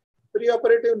mandatory.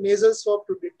 Preoperative nasal swab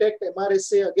to detect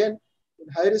MRSA, again, in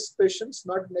high-risk patients,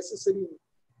 not necessary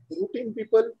in routine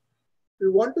people, if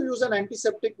you want to use an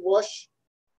antiseptic wash,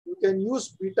 you can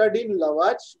use betadine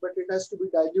lavage, but it has to be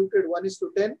diluted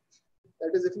 1:10.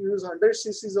 That is, if you use 100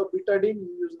 cc's of betadine,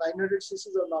 you use 900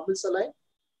 cc's of normal saline.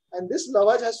 And this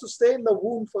lavage has to stay in the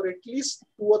wound for at least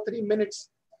 2 or 3 minutes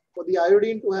for the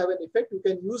iodine to have an effect. You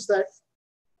can use that.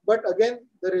 But again,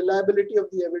 the reliability of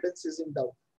the evidence is in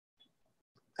doubt.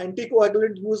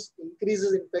 Anticoagulant use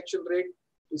increases infection rate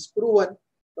is proven,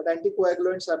 but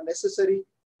anticoagulants are necessary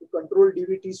to control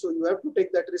DVT. So you have to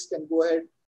take that risk and go ahead.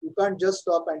 You can't just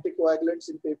stop anticoagulants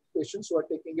in patients who are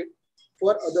taking it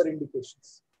for other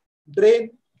indications.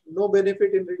 Drain, no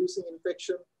benefit in reducing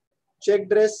infection. Check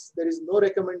dress, there is no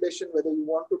recommendation whether you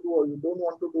want to do or you don't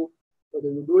want to do. Whether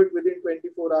you do it within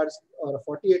 24 hours or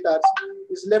 48 hours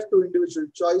is left to individual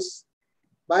choice.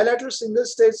 Bilateral single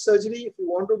stage surgery, if you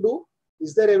want to do,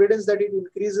 is there evidence that it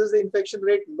increases the infection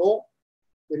rate? No.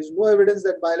 There is no evidence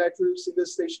that bilateral single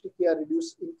stage TKR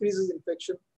increases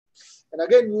infection. And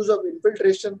again, use of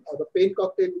infiltration or the pain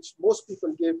cocktail, which most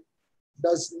people give,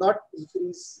 does not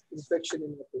increase infection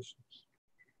in the patient.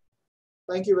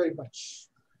 Thank you very much.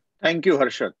 Thank you,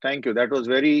 Harshad. Thank you. That was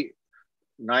very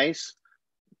nice.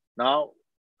 Now,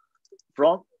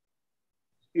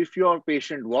 if your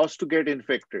patient was to get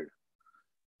infected,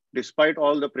 despite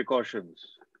all the precautions,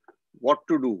 what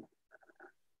to do?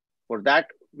 For that,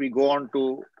 we go on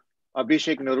to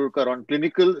Abhishek Narurkar on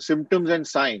clinical symptoms and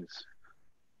signs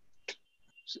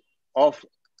of.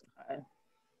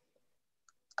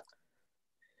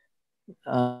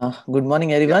 Good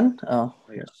morning, everyone.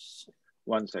 Yes.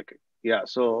 1 second. Yeah.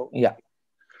 So yeah,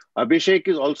 Abhishek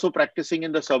is also practicing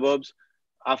in the suburbs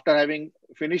after having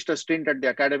finished a stint at the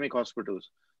academic hospitals.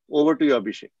 Over to you,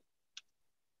 Abhishek.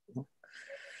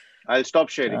 I'll stop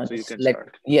sharing so you can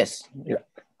start. Yes. Yeah.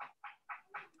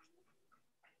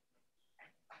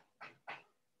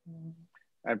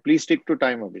 And please stick to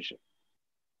time, Abhishek.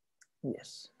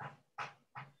 Yes.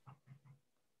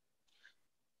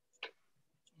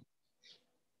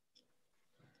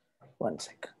 One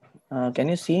sec. Can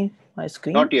you see my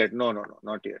screen? Not yet. No,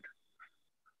 not yet.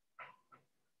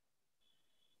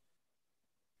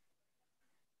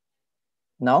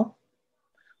 Now?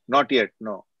 Not yet.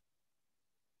 No.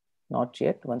 Not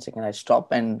yet. 1 second. I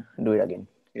stop and do it again.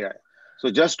 Yeah. So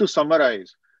just to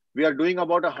summarize, we are doing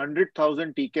about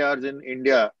 100,000 TKRs in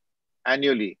India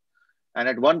annually. And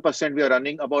at 1%, we are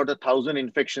running about 1,000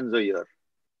 infections a year.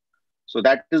 So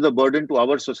that is the burden to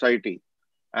our society.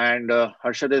 And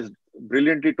Harshad has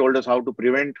brilliantly told us how to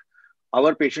prevent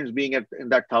our patients being in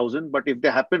that 1,000. But if they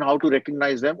happen, how to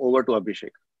recognize them? Over to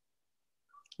Abhishek.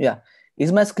 Yeah.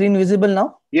 Is my screen visible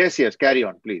now? Yes. Carry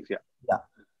on, please. Yeah. Yeah.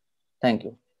 Thank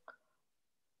you.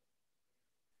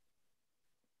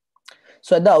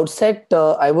 So at the outset,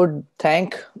 I would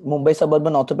thank Mumbai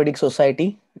Suburban Orthopaedic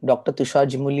Society, Dr. Tushar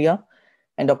Jimulia,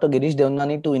 and Dr. Girish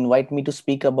Devnani to invite me to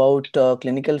speak about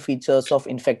clinical features of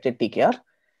infected TKR.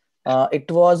 It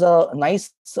was a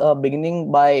nice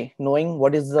beginning by knowing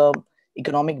what is the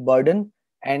economic burden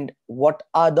and what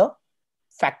are the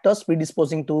factors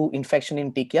predisposing to infection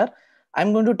in TKR.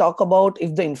 I'm going to talk about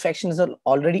if the infection is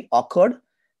already occurred,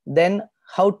 then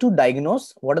how to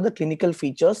diagnose, what are the clinical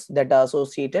features that are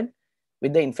associated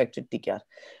with the infected TKR.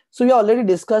 So we already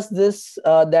discussed this,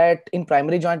 that in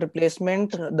primary joint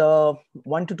replacement, the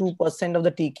 1 to 2% of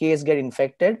the TKs get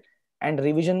infected and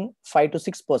revision 5 to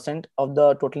 6% of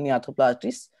the total knee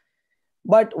arthroplasties.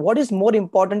 But what is more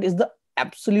important is the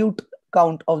absolute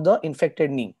count of the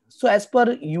infected knee. So as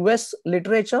per US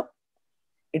literature,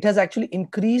 it has actually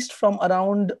increased from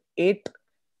around 8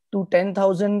 to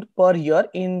 10,000 per year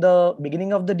in the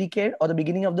beginning of the decade or the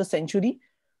beginning of the century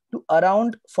to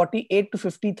around 48 to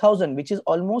 50,000, which is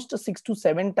almost a 6 to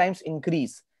 7 times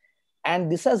increase.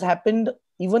 And this has happened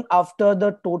even after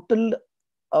the total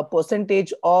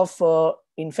percentage of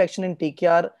infection in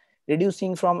TKR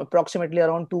reducing from approximately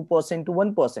around 2% to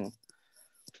 1%.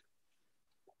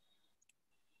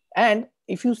 And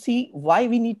if you see why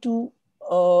we need to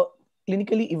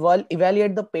clinically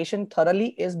evaluate the patient thoroughly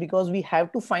is because we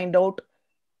have to find out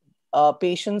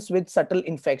patients with subtle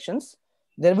infections.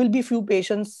 There will be few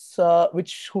patients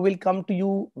who will come to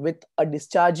you with a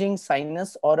discharging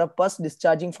sinus or a pus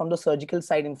discharging from the surgical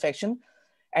site infection.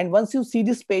 And once you see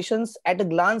these patients at a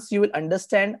glance, you will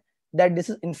understand that this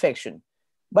is infection.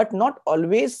 But not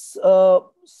always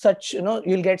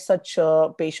you'll get such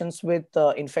patients with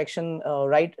infection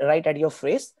right at your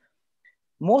face.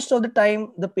 Most of the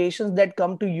time, the patients that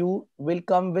come to you will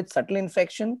come with subtle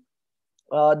infection.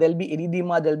 There'll be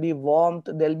erythema, there'll be warmth,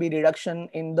 there'll be reduction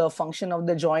in the function of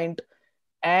the joint.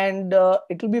 And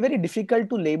it will be very difficult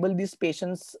to label these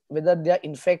patients whether they are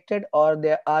infected or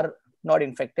they are not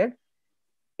infected.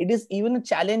 It is even a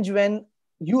challenge when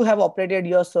you have operated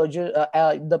your surgery,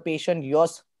 the patient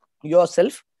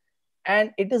yourself,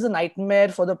 and it is a nightmare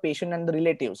for the patient and the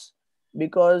relatives,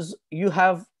 because you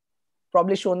have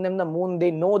probably shown them the moon.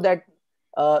 They know that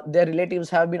their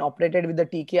relatives have been operated with the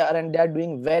TKR and they are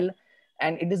doing well,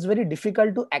 and it is very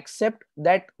difficult to accept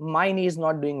that my knee is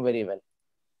not doing very well.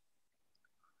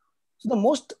 So the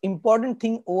most important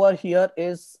thing over here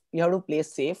is you have to play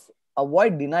safe,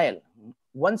 avoid denial.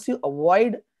 Once you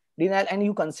avoid denial and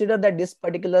you consider that this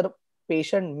particular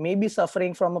patient may be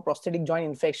suffering from a prosthetic joint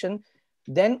infection,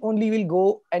 then only you will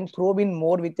go and probe in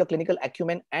more with your clinical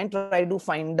acumen and try to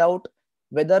find out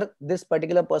whether this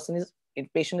particular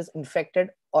patient is infected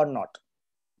or not.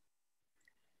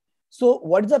 So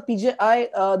what is the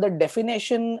PJI? The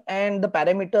definition and the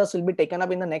parameters will be taken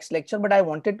up in the next lecture, but I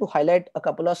wanted to highlight a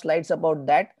couple of slides about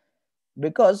that,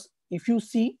 because if you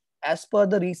see, as per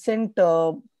the recent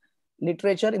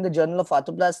literature in the Journal of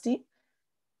Arthroplasty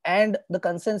and the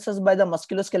consensus by the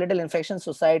Musculoskeletal Infection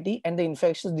Society and the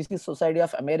Infectious Disease Society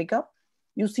of America,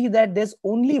 you see that there's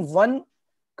only one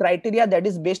criteria that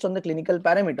is based on the clinical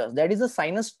parameters. That is a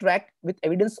sinus tract with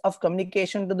evidence of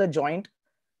communication to the joint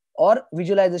or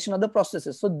visualization of the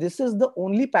processes. So this is the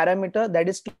only parameter that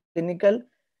is clinical,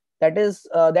 that is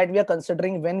that we are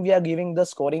considering when we are giving the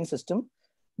scoring system.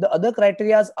 The other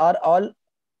criteria are all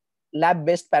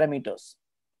lab-based parameters.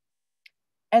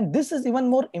 And this is even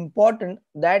more important,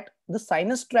 that the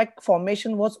sinus tract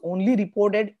formation was only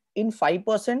reported in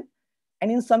 5%,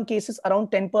 and in some cases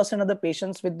around 10% of the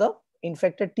patients with the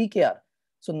infected TKR.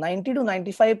 So 90 to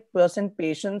 95%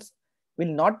 patients will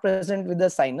not present with the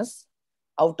sinus.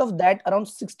 Out of that, around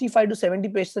 65 to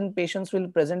 70% patients will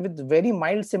present with very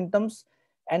mild symptoms.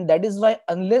 And that is why,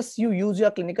 unless you use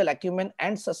your clinical acumen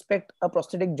and suspect a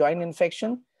prosthetic joint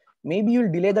infection, maybe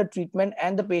you'll delay the treatment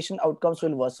and the patient outcomes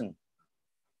will worsen.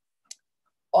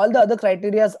 All the other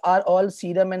criteria are all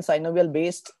serum and synovial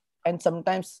based, and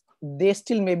sometimes they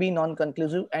still may be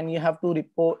non-conclusive, and you have to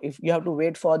report if you have to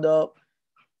wait for the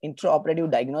intraoperative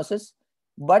diagnosis.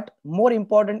 But more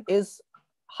important is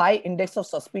high index of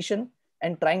suspicion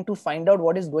and trying to find out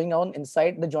what is going on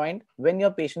inside the joint when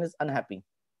your patient is unhappy.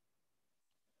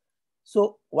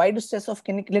 So wide stress of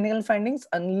clinical findings,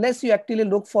 unless you actually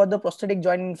look for the prosthetic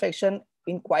joint infection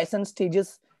in quiescent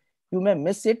stages, you may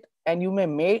miss it, and you may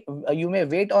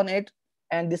wait on it,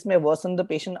 and this may worsen the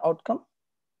patient outcome.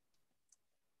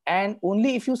 And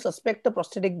only if you suspect a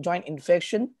prosthetic joint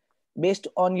infection based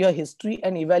on your history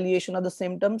and evaluation of the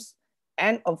symptoms,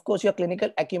 and of course your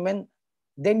clinical acumen,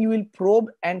 then you will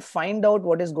probe and find out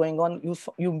what is going on.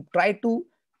 You try to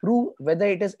prove whether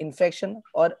it is infection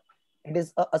or it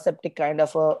is a aseptic kind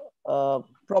of a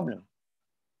problem.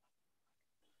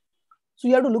 So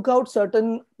you have to look out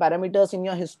certain parameters in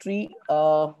your history.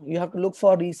 You have to look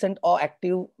for recent or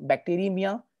active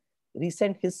bacteremia,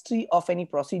 recent history of any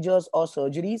procedures or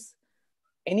surgeries,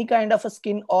 any kind of a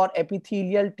skin or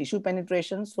epithelial tissue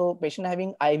penetration. So patient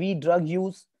having IV drug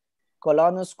use,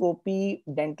 colonoscopy,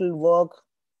 dental work,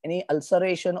 any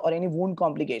ulceration or any wound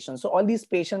complications. So all these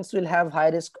patients will have high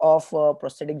risk of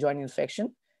prosthetic joint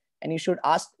infection. And you should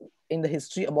ask in the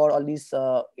history about all these,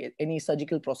 any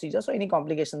surgical procedures or any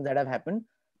complications that have happened.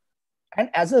 And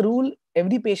as a rule,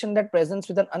 every patient that presents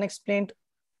with an unexplained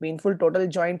painful total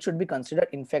joint should be considered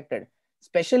infected,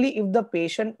 especially if the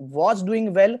patient was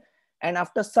doing well and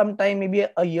after some time, maybe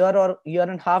a year or year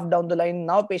and a half down the line,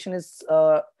 now patient is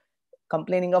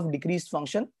complaining of decreased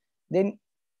function, then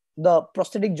the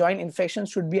prosthetic joint infection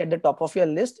should be at the top of your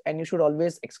list and you should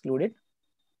always exclude it.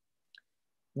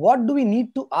 What do we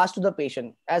need to ask to the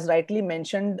patient? As rightly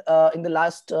mentioned in the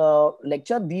last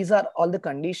lecture, these are all the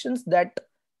conditions that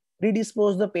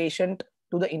predispose the patient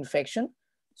to the infection.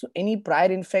 So any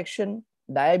prior infection,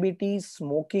 diabetes,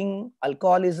 smoking,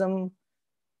 alcoholism,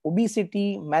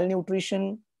 obesity,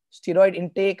 malnutrition, steroid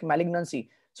intake, malignancy.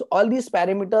 So all these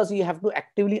parameters you have to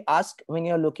actively ask when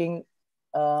you're looking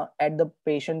at the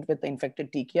patient with the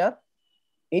infected TKR.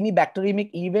 Any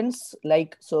bacteremic events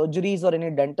like surgeries or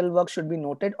any dental work should be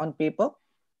noted on paper.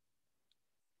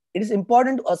 It is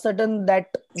important to ascertain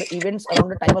that the events around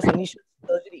the time of initial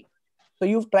surgery. So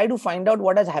you try to find out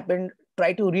what has happened,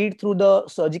 try to read through the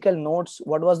surgical notes,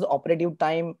 what was the operative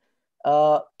time,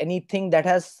 anything that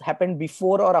has happened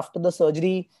before or after the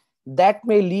surgery that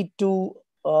may lead to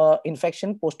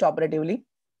infection post-operatively.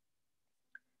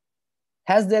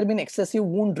 Has there been excessive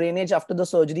wound drainage after the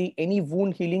surgery, any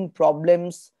wound healing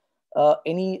problems,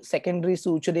 any secondary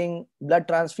suturing, blood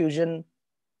transfusion,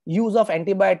 use of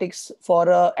antibiotics for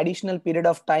an additional period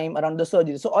of time around the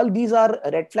surgery. So all these are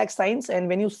red flag signs. And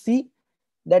when you see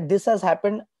that this has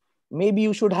happened, maybe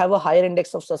you should have a higher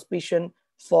index of suspicion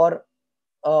for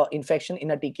infection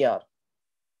in a TKR.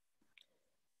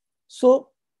 So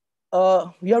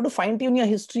you have to fine tune your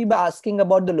history by asking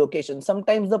about the location.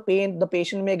 Sometimes the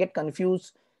patient may get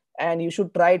confused, and you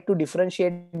should try to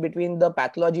differentiate between the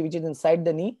pathology which is inside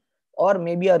the knee or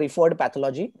maybe a referred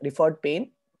pathology, referred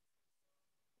pain.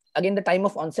 Again, the time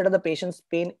of onset of the patient's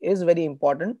pain is very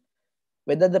important.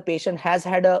 Whether the patient has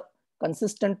had a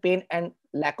consistent pain and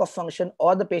lack of function,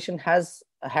 or the patient has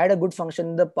had a good function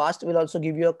in the past, will also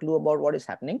give you a clue about what is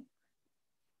happening.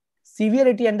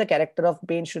 Severity and the character of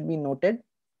pain should be noted.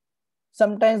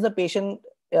 Sometimes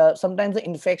sometimes the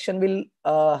infection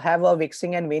will have a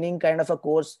waxing and waning kind of a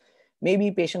course.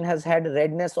 Maybe patient has had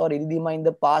redness or erythema in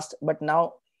the past, but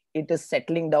now it is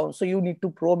settling down. So you need to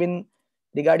probe in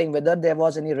regarding whether there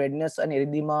was any redness and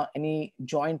erythema, any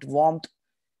joint warmth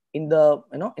in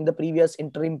the previous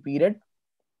interim period,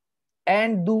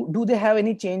 and do they have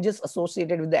any changes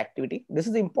associated with the activity. This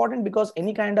is important because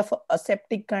any kind of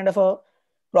aseptic kind of a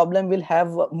problem will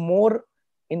have more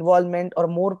involvement or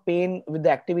more pain with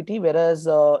the activity, whereas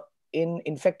in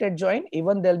infected joint,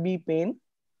 even there'll be pain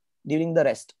during the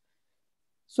rest.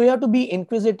 So you have to be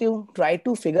inquisitive, try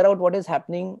to figure out what is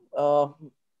happening,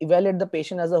 evaluate the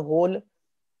patient as a whole,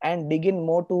 and dig in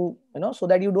more to, so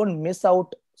that you don't miss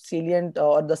out salient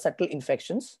or the subtle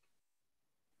infections.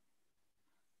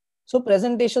 So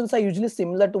presentations are usually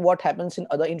similar to what happens in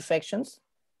other infections.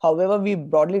 However, we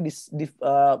broadly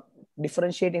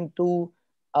differentiate into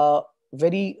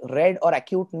very red or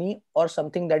acute knee or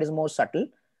something that is more subtle.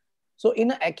 So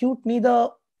in an acute knee,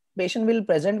 the patient will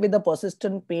present with a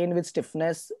persistent pain with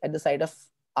stiffness at the site of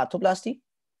arthroplasty,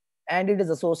 and it is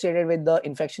associated with the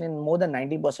infection in more than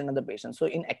 90% of the patients. So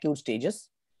in acute stages,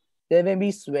 there may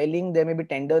be swelling, there may be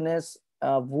tenderness,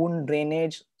 wound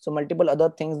drainage, so multiple other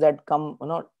things that come,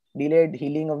 delayed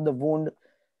healing of the wound,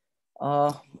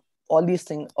 all these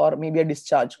things, or maybe a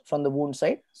discharge from the wound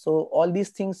site. So all these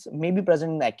things may be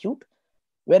present in the acute.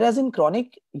 Whereas in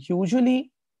chronic,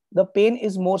 usually the pain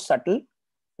is more subtle.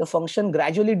 The function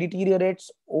gradually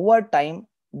deteriorates over time.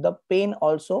 The pain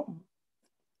also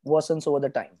worsens over the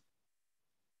time.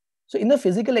 So in the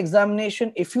physical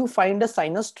examination, if you find a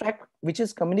sinus tract which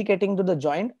is communicating to the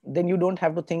joint, then you don't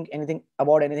have to think anything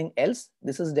about anything else.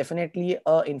 This is definitely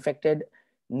an infected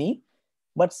knee.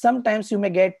 But sometimes you may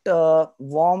get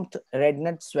warmth,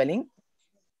 redness, swelling.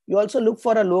 You also look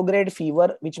for a low-grade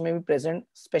fever, which may be present,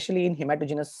 especially in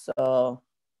hematogenous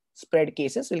spread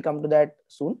cases. We'll come to that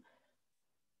soon.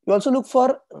 You also look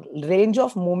for range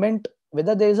of movement,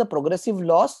 whether there is a progressive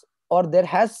loss or there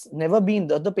has never been,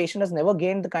 the patient has never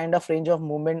gained the kind of range of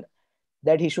movement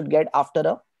that he should get after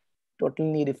a total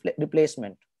knee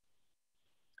replacement.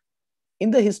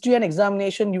 In the history and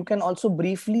examination, you can also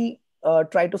briefly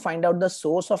try to find out the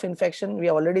source of infection. We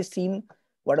have already seen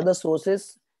what are the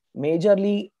sources.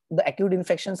 Majorly, the acute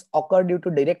infections occur due to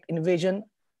direct invasion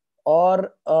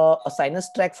or a sinus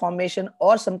tract formation,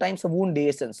 or sometimes a wound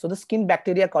dehiscence. So the skin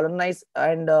bacteria colonize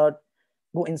and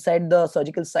go inside the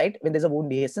surgical site when there's a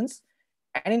wound dehiscence.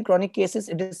 And in chronic cases,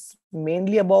 it is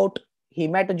mainly about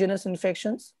hematogenous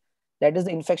infections. That is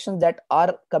the infections that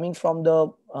are coming from the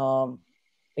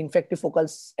infective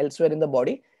focals elsewhere in the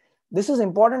body. This is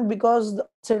important because the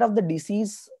onset of the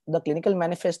disease, the clinical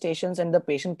manifestations, and the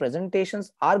patient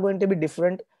presentations are going to be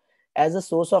different as the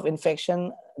source of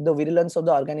infection, the virulence of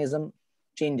the organism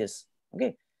changes.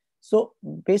 Okay, so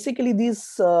basically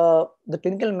these the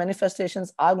clinical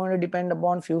manifestations are going to depend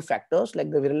upon few factors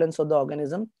like the virulence of the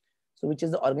organism, so which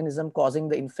is the organism causing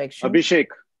the infection. Abhishek.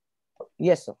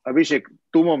 Yes, sir. Abhishek,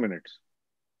 2 more minutes.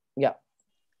 Yeah,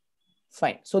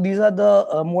 fine. So these are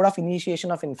the mode of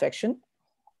initiation of infection,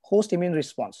 host immune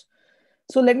response.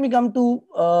 So let me come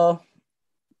to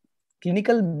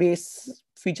clinical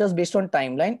features based on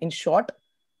timeline. In short,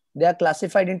 they are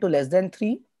classified into less than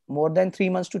 3, more than 3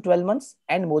 months to 12 months,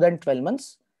 and more than 12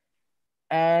 months.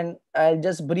 And I'll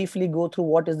just briefly go through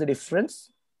what is the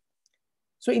difference.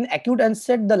 So in acute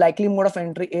onset, the likely mode of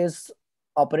entry is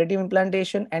operative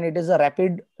implantation, and it is a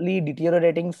rapidly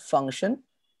deteriorating function.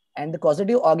 And the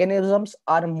causative organisms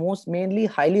are mainly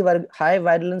high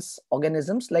virulence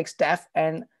organisms like staph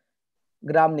and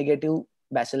gram-negative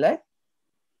bacilli.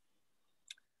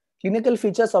 Clinical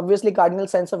features, obviously cardinal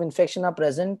signs of infection are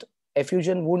present,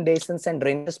 effusion, wound dehiscence, and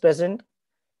drainage is present.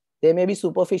 There may be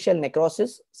superficial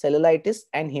necrosis, cellulitis,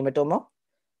 and hematoma.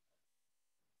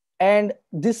 And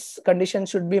this condition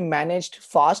should be managed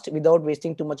fast without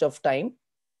wasting too much of time.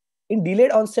 In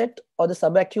delayed onset or the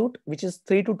subacute, which is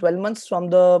 3 to 12 months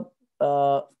from the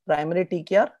primary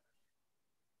TKR,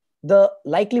 the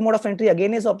likely mode of entry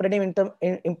again is operative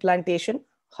implantation.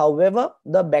 However,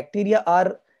 the bacteria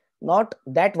are not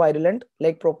that virulent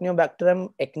like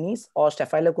Propionibacterium acnes or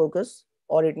Staphylococcus,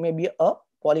 or it may be a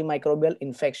polymicrobial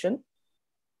infection.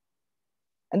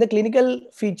 And the clinical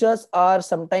features are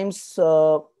sometimes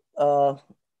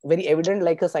very evident,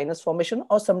 like a sinus formation,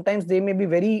 or sometimes they may be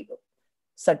very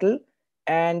subtle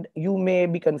and you may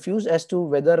be confused as to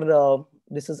whether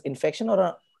this is infection or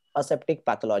a aseptic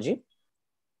pathology.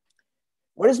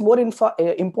 What is more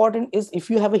important is if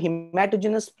you have a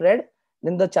hematogenous spread,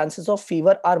 then the chances of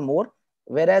fever are more,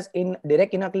 whereas in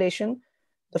direct inoculation,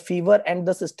 the fever and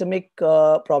the systemic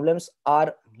problems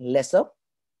are lesser.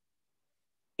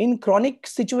 In chronic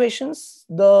situations,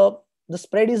 the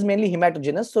spread is mainly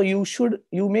hematogenous, so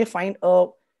you may find a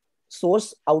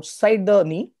source outside the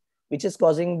knee which is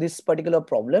causing this particular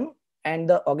problem, and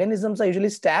the organisms are usually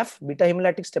staph, beta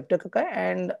hemolytic streptococci,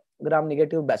 and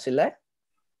gram-negative bacilli.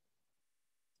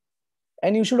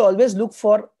 And you should always look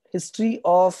for history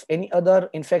of any other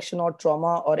infection or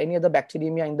trauma or any other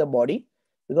bacteremia in the body,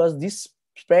 because this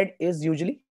spread is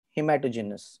usually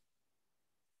hematogenous.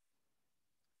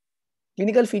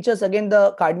 Clinical features, again,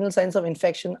 the cardinal signs of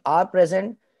infection are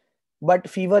present, but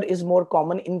fever is more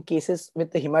common in cases with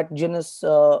the hematogenous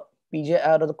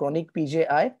PJI or the chronic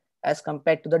PJI as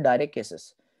compared to the direct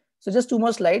cases. So just 2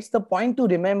 more slides. The point to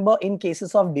remember in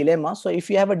cases of dilemma. So if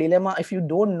you have a dilemma, if you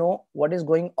don't know what is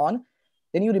going on,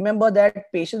 then you remember that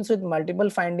patients with multiple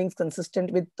findings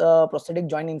consistent with prosthetic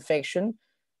joint infection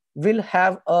will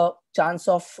have a chance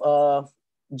of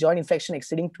joint infection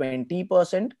exceeding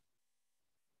 20%.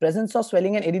 Presence of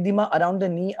swelling and erythema around the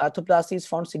knee arthroplasty is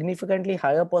found significantly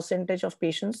higher percentage of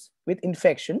patients with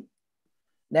infection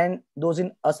than those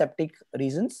in aseptic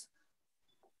regions.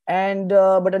 And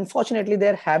but unfortunately,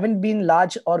 there haven't been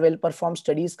large or well-performed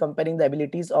studies comparing the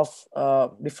abilities of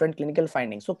different clinical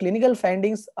findings. So clinical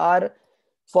findings are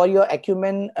for your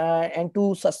acumen and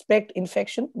to suspect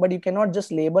infection, but you cannot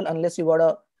just label unless you got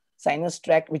a sinus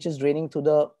tract which is draining through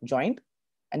the joint.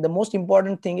 And the most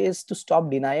important thing is to stop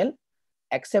denial,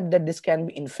 accept that this can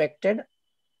be infected,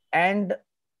 and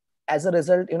as a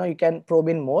result, you can probe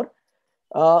in more.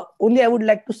 Only I would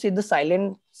like to say the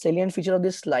salient feature of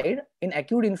this slide. In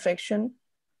acute infection,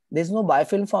 there's no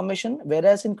biofilm formation,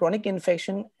 whereas in chronic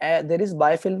infection, there is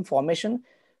biofilm formation.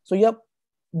 So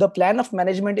the plan of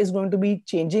management is going to be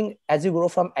changing as you grow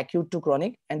from acute to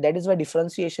chronic, and that is why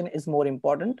differentiation is more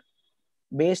important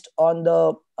based on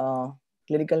the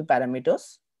clinical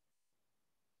parameters.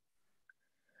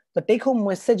 The take-home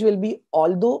message will be,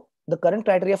 although the current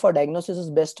criteria for diagnosis is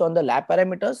based on the lab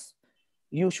parameters,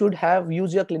 you should have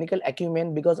used your clinical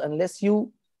acumen, because unless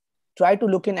you try to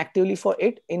look in actively for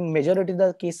it, in majority of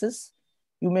the cases,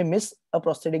 you may miss a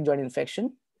prosthetic joint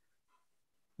infection.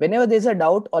 Whenever there's a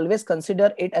doubt, always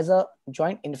consider it as a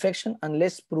joint infection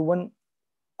unless proven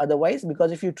otherwise,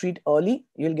 because if you treat early,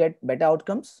 you'll get better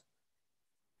outcomes.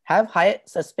 Have high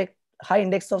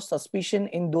index of suspicion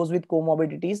in those with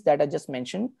comorbidities that I just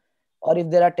mentioned, or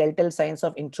if there are telltale signs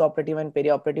of intraoperative and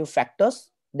perioperative factors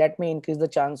that may increase the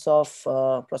chance of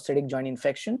prosthetic joint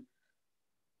infection.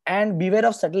 And beware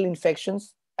of subtle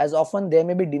infections, as often there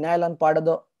may be denial on part of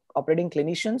the operating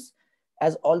clinicians,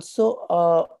 as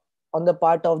also on the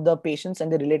part of the patients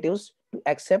and the relatives to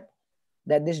accept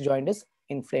that this joint is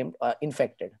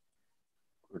infected.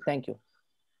 Thank you.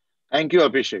 Thank you,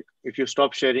 Abhishek. If you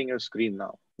stop sharing your screen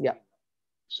now. Yeah.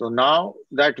 So now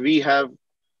that we have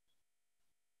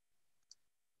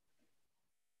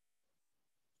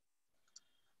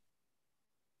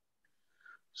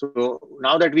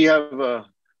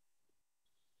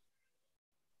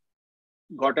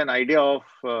got an idea of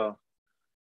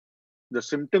the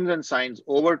symptoms and signs,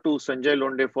 over to Sanjay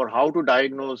Londe for how to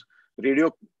diagnose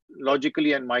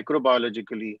radiologically and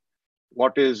microbiologically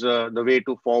what is the way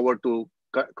to forward to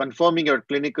confirming your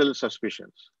clinical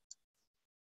suspicions.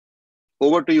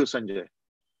 Over to you, Sanjay.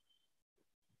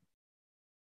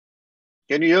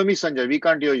 Can you hear me, Sanjay? We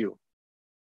can't hear you.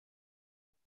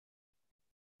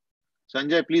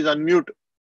 Sanjay, please unmute.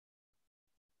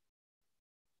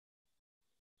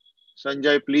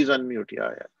 Sanjay, please unmute.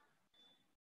 Yeah.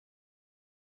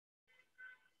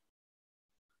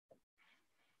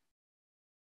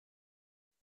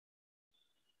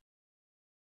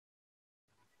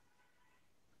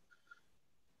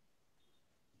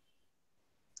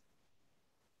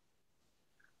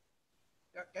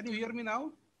 Can you hear me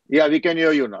now? Yeah, we can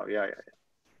hear you now. Yeah.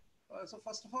 So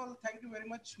first of all, thank you very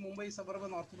much, Mumbai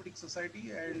Suburban Orthopaedic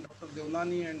Society and Dr.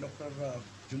 Devnani and Dr.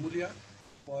 Jimulia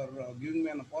for giving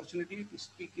me an opportunity to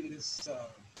speak in this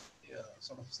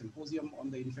sort of symposium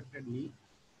on the infected knee.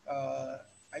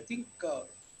 I think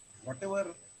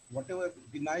whatever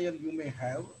denial you may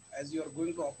have, as you are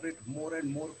going to operate more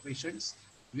and more patients,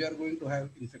 we are going to have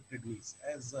infected knees.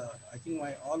 As I think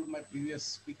all my previous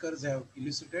speakers have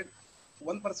elicited,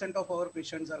 1% of our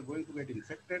patients are going to get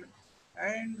infected.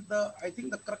 And I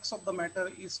think the crux of the matter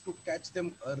is to catch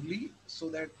them early so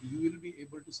that you will be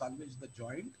able to salvage the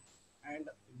joint and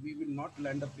we will not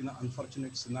land up in an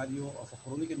unfortunate scenario of a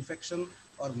chronic infection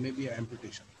or maybe an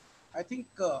amputation. I think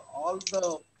all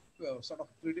the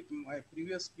my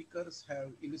previous speakers have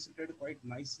elicited quite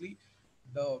nicely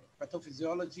the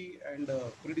pathophysiology and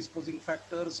predisposing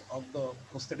factors of the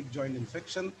prosthetic joint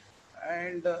infection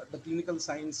and the clinical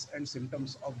signs and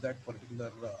symptoms of that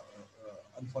particular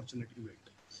unfortunate event.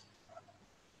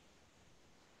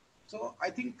 So I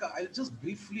think I'll just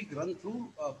briefly run through.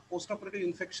 Post-operative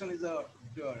infection is a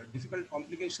difficult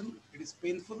complication. It is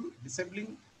painful,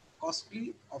 disabling,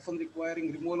 costly, often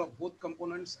requiring removal of both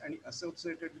components and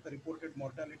associated with a reported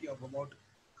mortality of about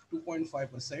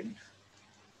 2.5%.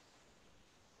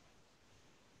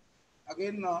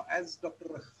 Again, as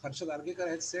Dr. Harshad Argekar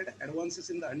has said, advances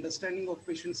in the understanding of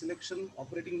patient selection,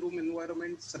 operating room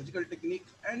environment, surgical technique,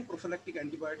 and prophylactic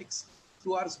antibiotics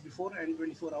 2 hours before and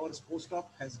 24 hours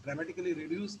post-op has dramatically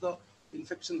reduced the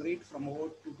infection rate from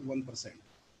about 2 to 1%.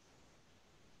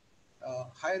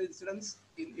 Higher incidence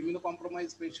in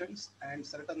immunocompromised patients and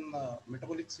certain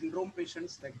metabolic syndrome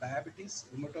patients like diabetes,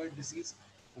 rheumatoid disease,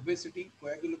 obesity,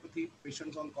 coagulopathy,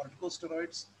 patients on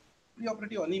corticosteroids,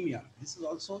 preoperative anemia. This is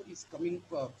also coming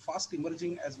fast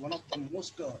emerging as one of the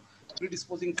most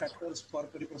predisposing factors for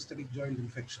periprosthetic joint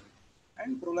infection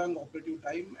and prolonged operative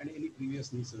time and any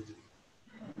previous knee surgery.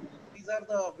 These are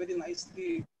the very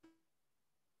nicely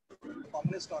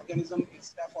commonest organism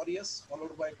is Staph aureus,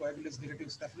 followed by coagulus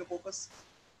negative staphylococcus,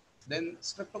 then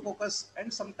streptococcus,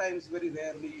 and sometimes very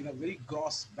rarely in a very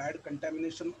gross bad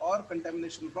contamination or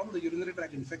contamination from the urinary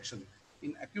tract infection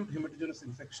in acute hematogenous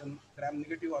infection,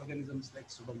 gram-negative organisms like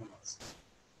Pseudomonas.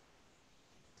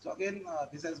 So again,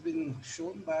 this has been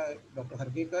shown by Dr.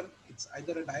 Hargekar. It's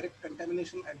either a direct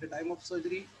contamination at the time of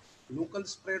surgery, local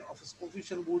spread of a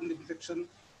superficial wound infection.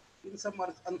 In some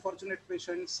unfortunate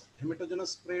patients, hematogenous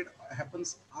spread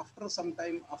happens after some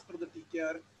time after the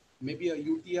TKR, maybe a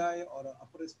UTI or an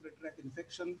upper respiratory tract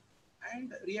infection,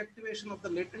 and reactivation of the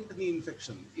latent knee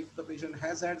infection if the patient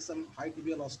has had some high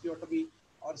tibial osteotomy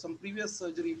or some previous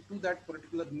surgery to that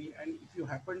particular knee, and if you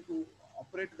happen to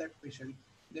operate that patient,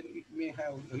 then it may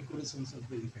have recrudescence of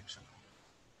the infection.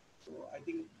 So I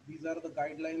think these are the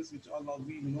guidelines which all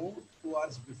we know: 2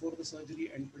 hours before the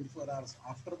surgery and 24 hours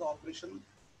after the operation,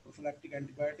 prophylactic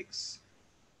antibiotics.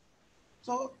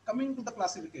 So coming to the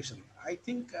classification, I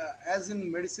think as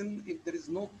in medicine, if there is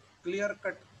no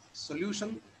clear-cut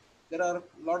solution, there are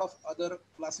a lot of other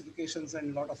classifications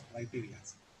and a lot of criteria.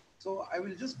 So I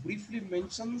will just briefly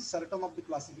mention certain of the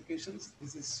classifications.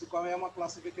 This is Sukayama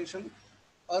classification.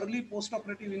 Early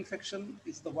postoperative infection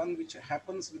is the one which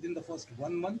happens within the first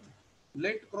 1 month.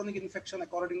 Late chronic infection,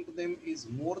 according to them, is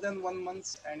more than 1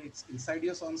 month and it's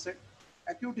insidious onset.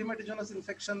 Acute hematogenous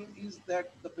infection is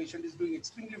that the patient is doing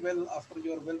extremely well after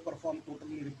your well-performed total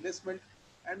knee replacement,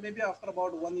 and maybe after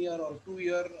about 1 year or 2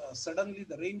 years, suddenly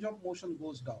the range of motion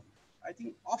goes down. I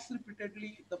think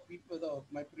repeatedly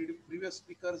my previous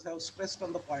speakers have stressed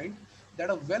on the point that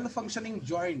a well-functioning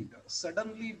joint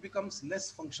suddenly becomes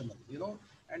less functional,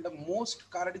 and the most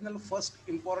cardinal first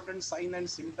important sign and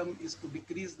symptom is to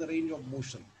decrease the range of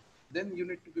motion. Then you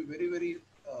need to be very, very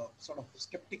sort of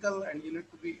skeptical, and you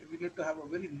need to have a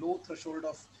very low threshold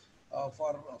of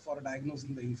for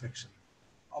diagnosing the infection.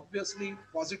 Obviously,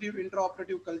 positive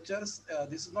intraoperative cultures,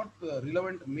 this is not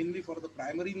relevant mainly for the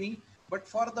primary knee, but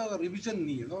for the revision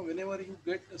knee. Whenever you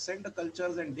send the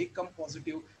cultures and they come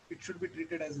positive, it should be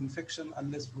treated as infection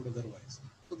unless proved otherwise.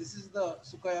 So this is the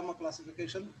Sukayama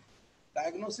classification.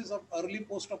 Diagnosis of early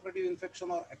postoperative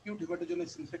infection or acute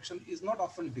hematogenous infection is not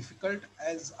often difficult.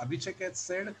 As Abhishek has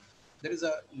said, there is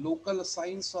a local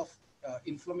signs of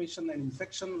inflammation and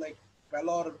infection like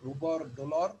pallor, rubor,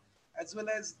 dolor, as well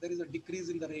as there is a decrease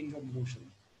in the range of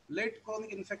motion. Late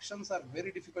chronic infections are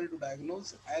very difficult to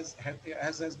diagnose, as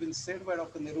has been said by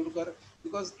Dr. Nerurkar,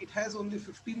 because it has only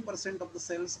 15% of the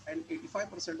cells and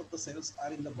 85% of the cells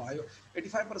are in the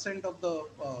 85% of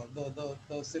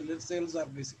the cells are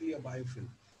basically a biofilm.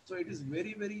 So it is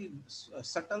very, very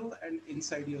subtle and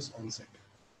insidious onset.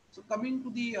 So coming to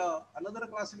the another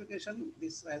classification,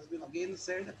 this has been again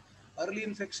said, early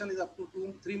infection is up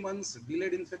to 3 months,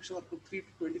 delayed infection up to 3 to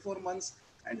 24 months,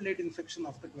 and late infection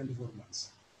after 24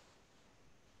 months.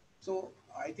 So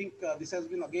I think this has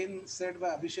been again said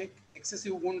by Abhishek,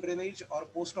 excessive wound drainage or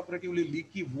post-operatively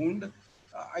leaky wound.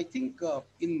 I think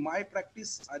in my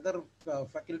practice, other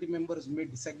faculty members may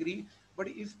disagree, But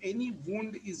if any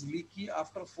wound is leaky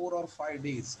after 4 or 5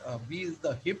 days, be it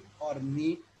the hip or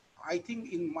knee, I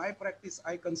think in my practice,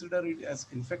 I consider it as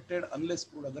infected unless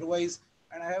proved otherwise.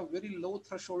 And I have very low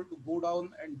threshold to go down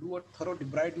and do a thorough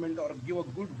debridement or give a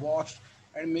good wash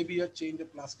and maybe a change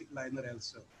of plastic liner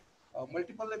also.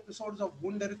 Multiple episodes of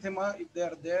wound erythema, if they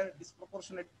are there,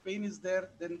 disproportionate pain is there,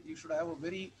 then you should have a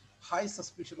very high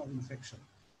suspicion of infection.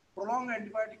 Prolonged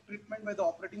antibiotic treatment by the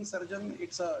operating surgeon,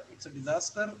 it's a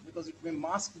disaster because it may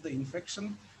mask the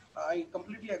infection. I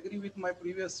completely agree with my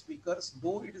previous speakers,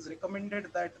 though it is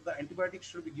recommended that the antibiotics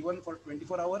should be given for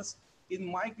 24 hours. In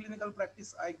my clinical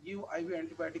practice, I give IV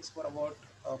antibiotics for about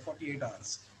 48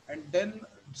 hours and then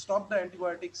stop the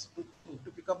antibiotics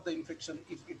to pick up the infection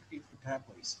if it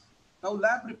happens. Now,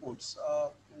 lab reports,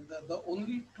 the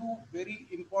only two very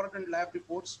important lab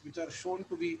reports which are shown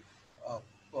to be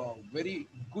very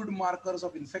good markers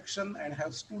of infection and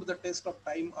have stood the test of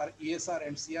time are ESR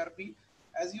and CRP.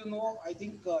 As you know, I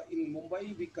think in Mumbai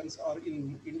or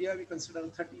in India, we consider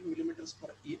 30 millimeters per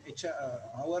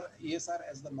hour ESR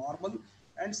as the normal,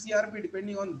 and CRP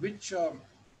depending on which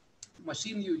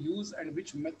machine you use and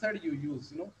which method you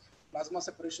use. Plasma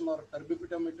separation or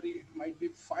turbidimetry, it might be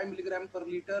 5 milligram per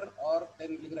liter or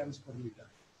 10 milligrams per liter.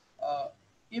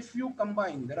 If you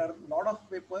combine, there are a lot of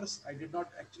papers. I did not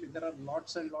actually, there are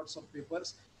lots and lots of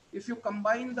papers. If you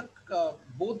combine the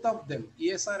both of them,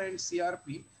 ESR and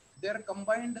CRP, their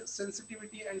combined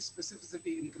sensitivity and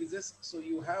specificity increases. So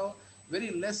you have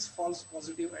very less false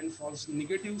positive and false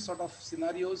negative sort of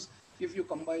scenarios if you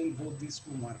combine both these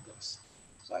two markers.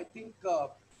 So I think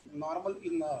normal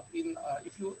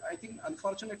I think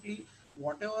unfortunately,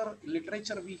 whatever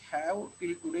literature we have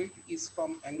till today is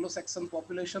from Anglo-Saxon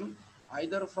population,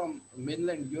 either from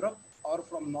mainland Europe or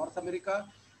from North America.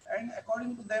 And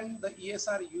according to them, the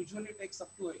ESR usually takes up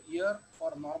to a year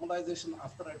for normalization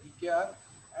after a TKR.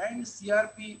 And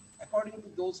CRP, according to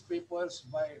those papers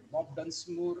by Bob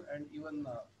Dunsmore and even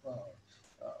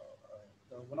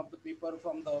one of the paper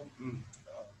from the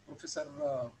Professor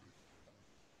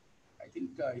I think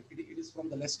it is from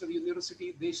the Leicester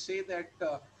University. They say that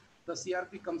the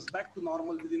CRP comes back to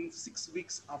normal within 6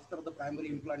 weeks after the primary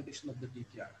implantation of the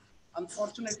TKR.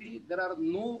 Unfortunately, there are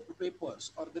no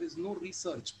papers or there is no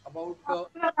research about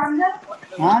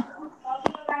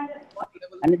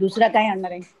आणि दुसरा काय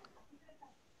आणणार आहे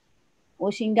ओ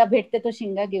शिंगा भेटते तो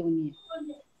शिंगा घेऊन ये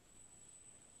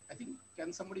I think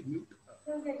can somebody mute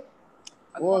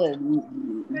ओ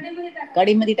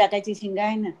कढीमध्ये टाकायची शिंगा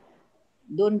आहे ना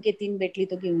 2 के 3 भेटली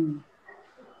तो घेऊन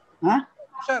ये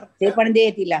हा ते पण दे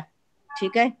तिला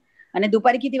ठीक आहे आणि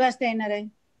दुपारी किती वाजता येणार आहे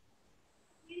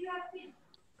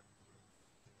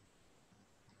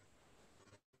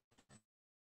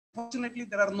Fortunately,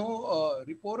 there are no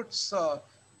reports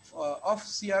of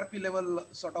CRP level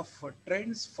sort of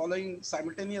trends following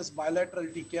simultaneous bilateral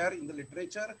TKR in the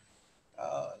literature.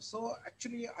 So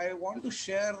actually, I want to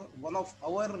share one of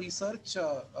our research,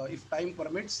 if time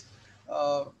permits,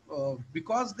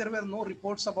 because there were no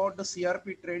reports about the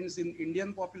CRP trends in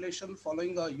Indian population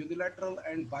following a unilateral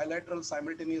and bilateral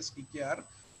simultaneous TKR.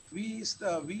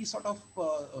 We sort of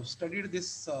studied this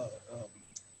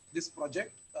this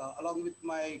project along with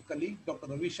my colleague, Dr.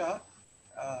 Ravi Shah,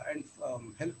 and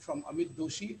help from Amit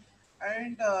Doshi.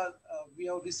 And we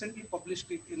have recently published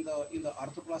it in the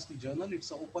Orthoplasty journal.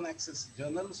 It's an open access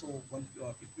journal. So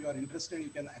if you are interested, you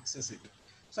can access it.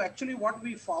 So actually what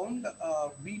we found,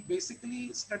 we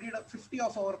basically studied 50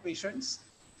 of our patients,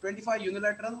 25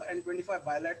 unilateral and 25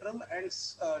 bilateral, and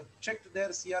checked their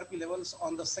CRP levels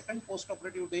on the second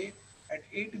postoperative day at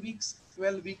 8 weeks,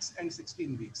 12 weeks, and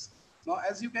 16 weeks. Now,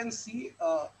 as you can see,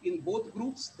 in both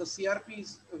groups, the CRP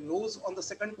rose on the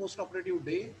second postoperative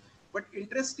day, but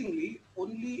interestingly,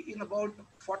 only in about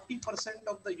 40%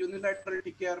 of the unilateral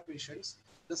TKR patients,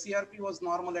 the CRP was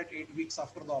normal at 8 weeks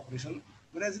after the operation,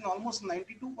 whereas in almost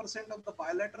 92% of the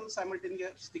bilateral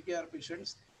simultaneous TKR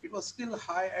patients, it was still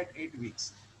high at 8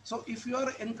 weeks. So if you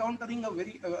are encountering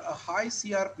a high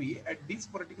CRP at these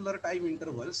particular time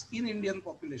intervals in Indian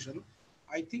population,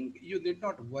 I think you need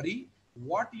not worry.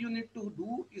 What you need to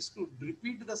do is to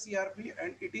repeat the CRP,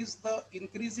 and it is the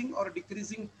increasing or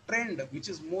decreasing trend which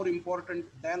is more important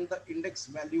than the index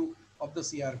value of the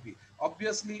CRP,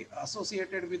 obviously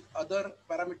associated with other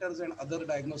parameters and other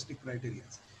diagnostic criteria.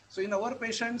 So in our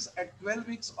patients at 12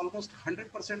 weeks, almost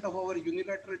 100% of our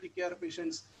unilateral TKR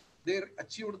patients, they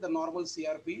achieved the normal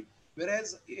CRP,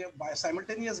 whereas by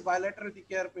simultaneous bilateral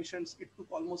TKR patients, it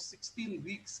took almost 16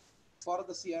 weeks for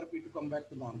the CRP to come back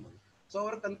to normal. So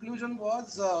our conclusion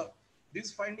was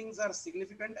these findings are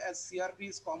significant as CRP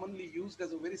is commonly used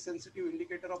as a very sensitive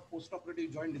indicator of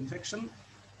postoperative joint infection.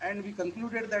 and we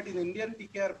concluded that in Indian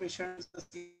TKR patients, the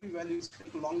CRP values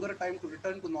take longer time to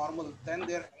return to normal than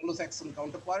their Anglo-Saxon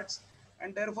counterparts,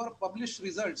 and therefore published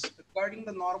results regarding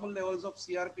the normal levels of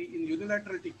CRP in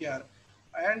unilateral TKR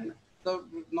and the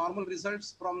normal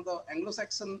results from the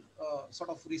Anglo-Saxon sort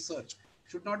of research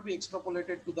should not be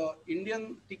extrapolated to the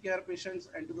Indian TKR patients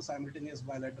and to the simultaneous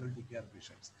bilateral TKR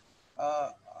patients.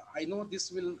 I know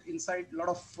this will incite a lot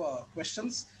of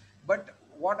questions, but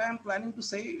what I am planning to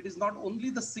say, it is not only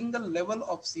the single level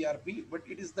of CRP, but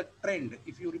it is the trend.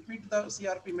 If you repeat the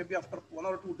CRP maybe after 1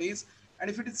 or 2 days, and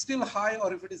if it is still high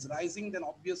or if it is rising, then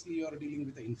obviously you are dealing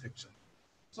with the infection.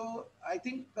 So I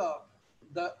think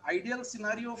the ideal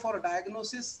scenario for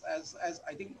diagnosis, as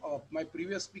I think my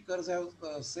previous speakers have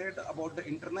said about the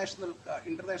international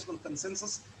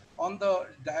consensus on the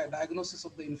diagnosis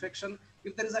of the infection.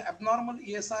 If there is an abnormal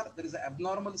ESR, there is an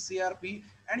abnormal CRP,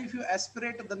 and if you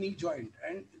aspirate the knee joint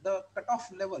and the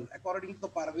cutoff level according to the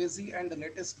Parvezi and the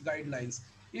latest guidelines,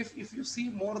 if you see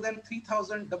more than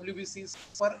 3000 WBCs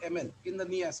per ml in the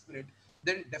knee aspirate,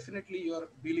 then definitely you are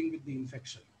dealing with the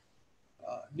infection.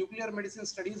 Nuclear medicine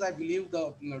studies, I believe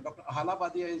Dr. Ahala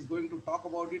Badia is going to talk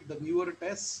about it, the newer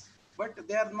tests, but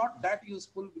they are not that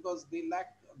useful because they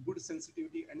lack good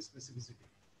sensitivity and specificity.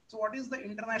 So what is the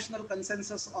international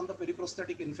consensus on the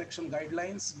periprosthetic infection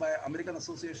guidelines by American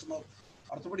Association of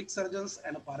Orthopaedic Surgeons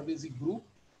and a Parvezi group?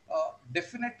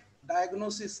 Definite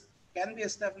diagnosis can be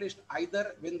established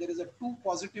either when there is a 2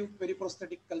 positive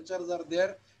periprosthetic cultures are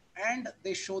there and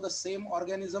they show the same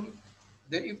organism.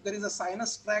 If there is a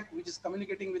sinus tract which is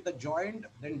communicating with the joint,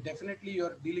 then definitely you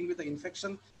are dealing with the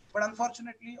infection. But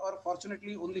unfortunately or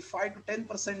fortunately, only 5 to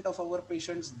 10% of our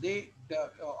patients,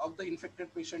 of the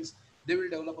infected patients, they will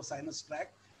develop a sinus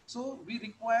tract. So we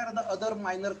require the other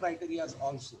minor criteria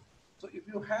also. So if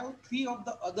you have 3 of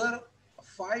the other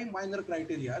 5 minor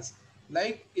criteria,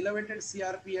 like elevated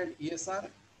CRP and ESR,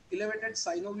 elevated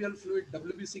synovial fluid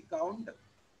WBC count,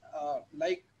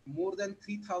 like more than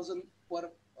 3000 per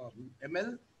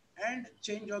ml, and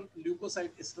change on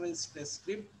leukocyte esterase test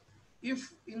strip.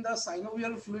 If in the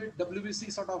synovial fluid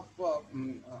WBC sort of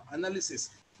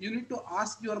analysis, you need to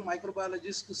ask your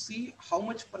microbiologist to see how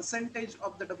much percentage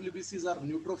of the WBCs are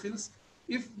neutrophils.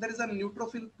 If there is a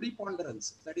neutrophil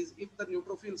preponderance, that is, if the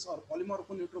neutrophils or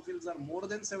polymorphoneutrophils are more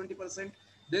than 70%,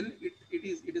 then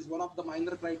it is one of the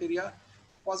minor criteria.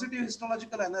 Positive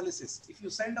histological analysis. If you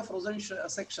send a frozen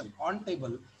section on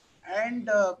table, and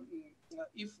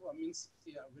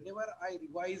whenever I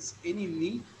revise any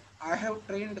knee, I have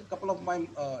trained a couple of my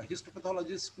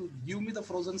histopathologists to give me the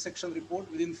frozen section report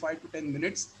within 5 to 10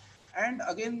 minutes. And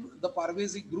again, the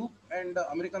Parvezi group and the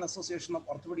American Association of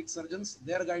Orthopaedic Surgeons,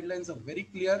 their guidelines are very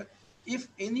clear. If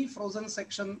any frozen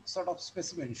section sort of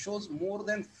specimen shows more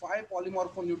than 5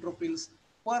 polymorphoneutrophils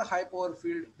per high power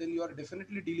field, then you are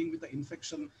definitely dealing with the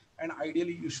infection, and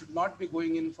ideally you should not be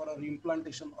going in for a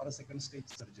reimplantation or a second stage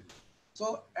surgery.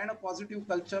 So, and a positive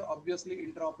culture, obviously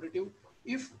intraoperative.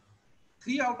 If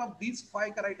 3 out of these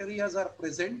 5 criteria are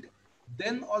present,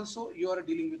 then also you are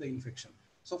dealing with the infection.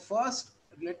 So first,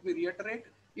 let me reiterate,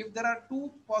 if there are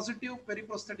 2 positive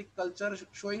periprosthetic cultures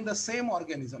showing the same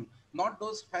organism, not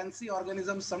those fancy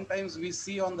organisms sometimes we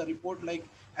see on the report like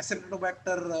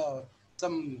Acinetobacter,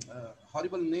 some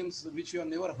horrible names which you have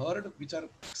never heard, which are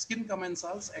skin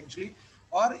commensals actually,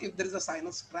 or if there is a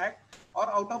sinus tract, or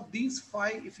out of these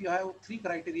 5, if you have 3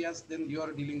 criteria, then you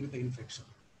are dealing with the infection.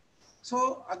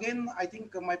 So again, I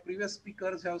think my previous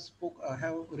speakers have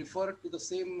referred to the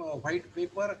same white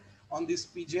paper on this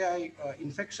PJI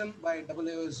infection by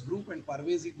AAOS group and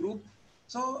Parvezi group.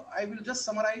 So I will just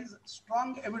summarize.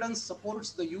 Strong evidence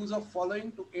supports the use of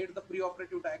following to aid the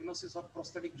preoperative diagnosis of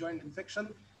prosthetic joint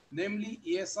infection, namely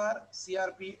ESR,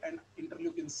 CRP, and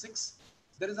interleukin 6.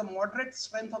 There is a moderate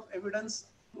strength of evidence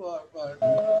does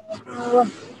not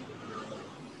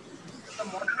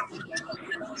support the clinical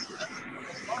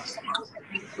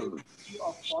utility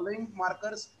of following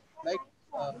markers like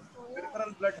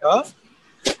peripheral blood.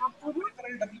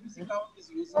 Peripheral WBC count is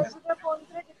useless.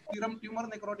 Serum tumor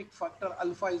necrotic factor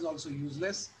alpha is also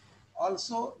useless.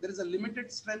 Also, there is a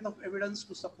limited strength of evidence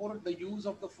to support the use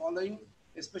of the following,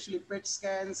 especially PET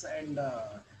scans and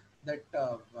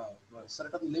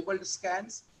certain labeled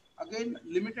scans. Again,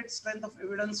 limited strength of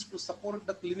evidence to support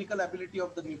the clinical ability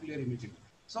of the nuclear imaging.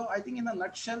 So I think in a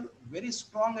nutshell, very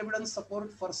strong evidence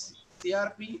support for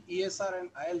CRP, ESR, and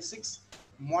IL-6,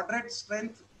 moderate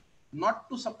strength not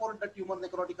to support the tumor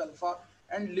necrotic alpha,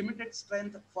 and limited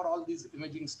strength for all these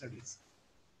imaging studies.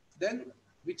 Then,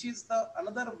 which is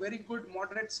another very good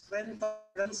moderate strength of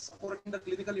evidence supporting the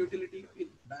clinical utility in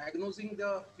diagnosing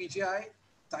the PJI,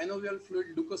 synovial fluid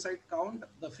leukocyte count,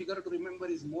 the figure to remember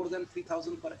is more than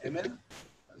 3000 per ml.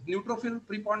 Neutrophil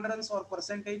preponderance or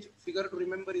percentage, figure to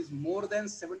remember is more than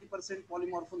 70%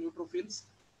 polymorpho-neutrophils.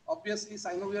 Obviously,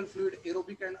 synovial fluid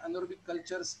aerobic and anaerobic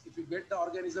cultures, if you get the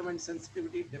organism and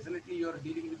sensitivity, definitely you are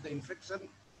dealing with the infection.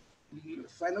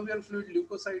 Synovial fluid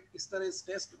leukocyte esterase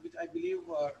test, which I believe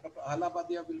Dr.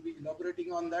 Ahalabadia will be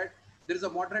elaborating on that. There is a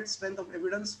moderate strength of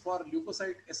evidence for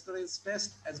leukocyte esterase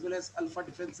test as well as alpha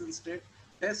defensin state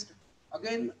test.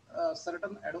 Again,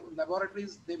 certain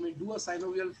laboratories, they may do a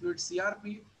synovial fluid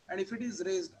CRP, and if it is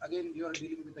raised, again, you are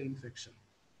dealing with the infection.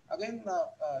 Again,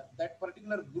 that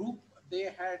particular group, they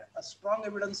had a strong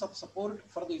evidence of support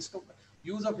for the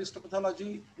use of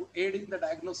histopathology to aid in the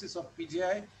diagnosis of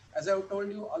PGI. As I have told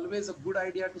you, always a good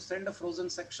idea to send a frozen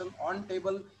section on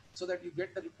table so that you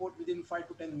get the report within 5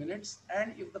 to 10 minutes.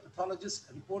 And if the pathologist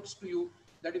reports to you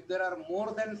that if there are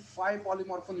more than 5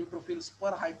 polymorpho-neutrophils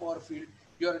per high power field,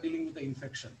 you are dealing with the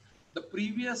infection. The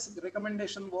previous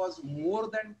recommendation was more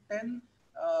than 10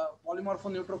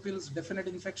 polymorpho-neutrophils, definite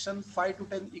infection, 5 to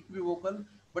 10 equivocal.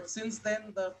 But since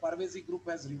then, the Parvezi group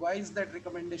has revised that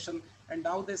recommendation, and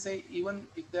now they say even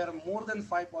if there are more than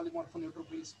 5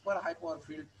 polymorpho-neutrophils per high power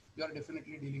field, you are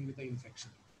definitely dealing with the infection.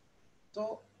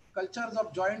 So cultures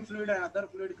of joint fluid and other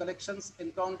fluid collections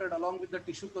encountered along with the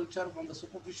tissue culture from the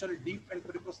superficial, deep and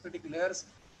periprosthetic layers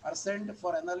are sent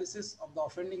for analysis of the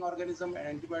offending organism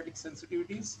and antibiotic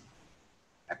sensitivities.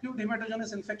 Acute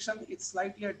hematogenous infection, it's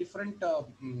slightly a different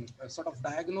sort of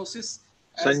diagnosis.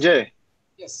 Sanjay.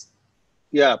 Yes.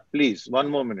 Yeah, please, one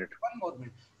more minute. One more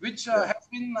minute, which has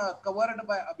been covered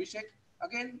by Abhishek.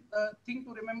 Again, the thing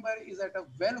to remember is that a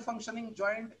well-functioning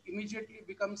joint immediately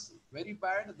becomes very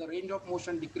bad. The range of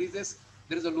motion decreases.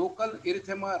 There is a local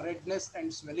erythema, redness,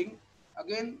 and swelling.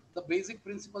 Again, the basic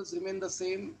principles remain the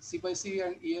same. C/C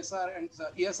and ESR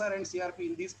and CRP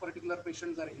in these particular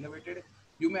patients are elevated.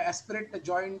 You may aspirate the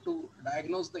joint to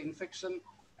diagnose the infection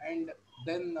and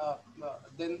then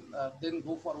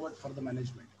go forward for the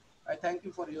management. I thank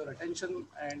you for your attention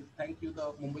and thank you,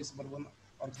 the Mumbai Suburban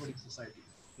Orthopaedic Society.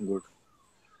 Good.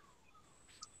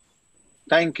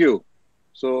 Thank you.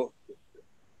 So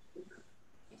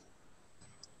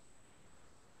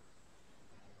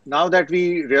now that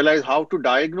we realize how to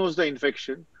diagnose the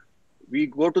infection, we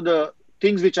go to the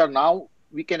things which are now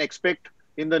we can expect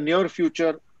in the near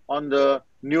future on the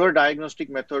newer diagnostic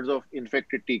methods of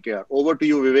infected TKR. Over to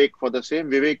you, Vivek, for the same.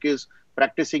 Vivek is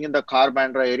practicing in the Khar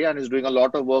Bandra area and is doing a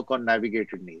lot of work on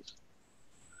navigated knees.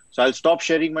 So I'll stop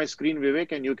sharing my screen,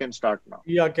 Vivek, and you can start now.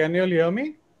 Yeah, can you all hear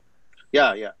me?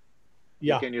 Yeah. We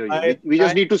can hear you. We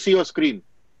just need to see your screen.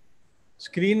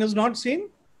 Screen is not seen?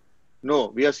 No,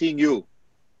 we are seeing you.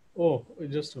 Oh,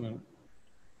 just a minute.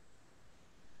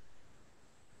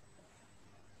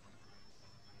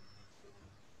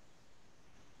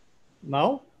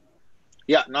 Now?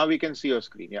 Yeah, now we can see your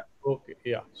screen. Yeah. Okay,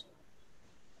 yeah.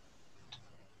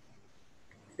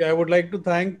 I would like to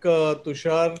thank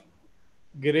Tushar,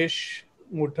 Girish,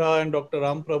 Mutha, and Dr.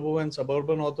 Ram Prabhu and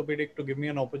Suburban Orthopaedic to give me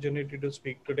an opportunity to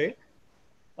speak today.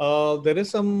 There is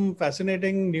some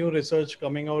fascinating new research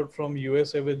coming out from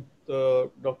USA with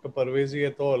Dr. Parvezi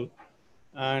et al.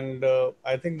 And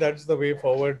I think that's the way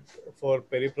forward for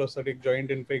periprosthetic joint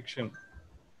infection.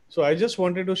 So I just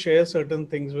wanted to share certain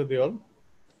things with you all.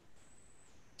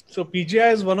 So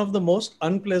PGI is one of the most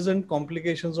unpleasant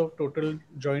complications of total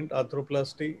joint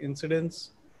arthroplasty.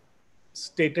 Incidence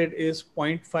stated is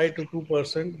 0.5 to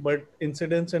 2%, but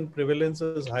incidence and prevalence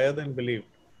is higher than believed.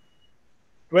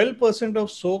 12%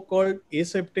 of so-called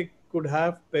aseptic could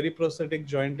have periprosthetic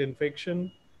joint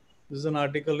infection. This is an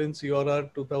article in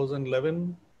CRR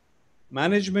 2011.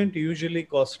 Management usually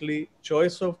costly.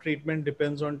 Choice of treatment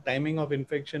depends on timing of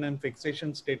infection and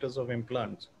fixation status of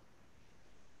implants.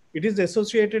 It is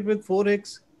associated with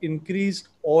 4x increased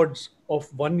odds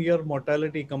of 1-year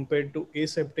mortality compared to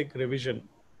aseptic revision.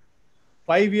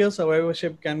 5-year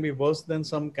survivorship can be worse than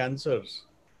some cancers.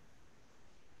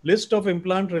 List of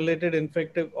implant-related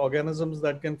infective organisms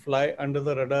that can fly under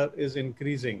the radar is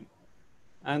increasing.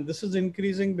 And this is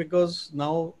increasing because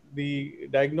now the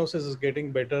diagnosis is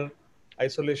getting better.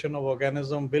 Isolation of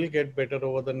organism will get better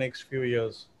over the next few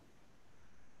years.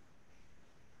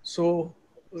 So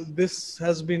this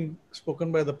has been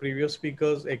spoken by the previous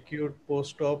speakers: acute,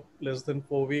 post-op, less than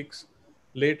 4 weeks,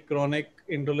 late chronic,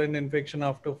 indolent infection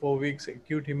after 4 weeks,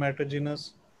 acute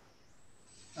hematogenous,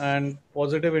 and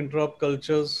positive intraop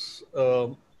cultures,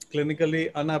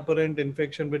 clinically unapparent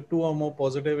infection with 2 or more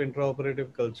positive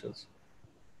intraoperative cultures.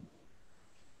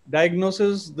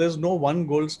 Diagnosis, there's no one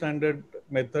gold standard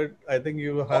method. I think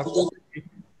you have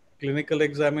clinical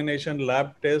examination,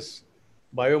 lab tests,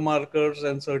 biomarkers,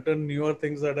 and certain newer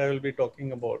things that I will be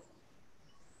talking about.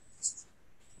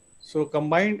 So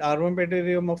combined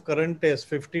armamentarium of current tests,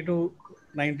 50 to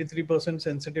 93%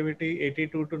 sensitivity,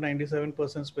 82 to 97%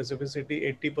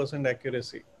 specificity, 80%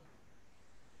 accuracy.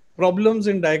 Problems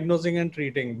in diagnosing and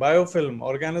treating. Biofilm,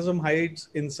 organism hides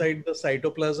inside the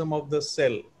cytoplasm of the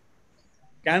cell,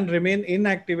 can remain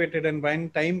inactivated, and when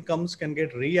time comes can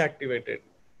get reactivated.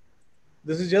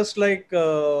 This is just like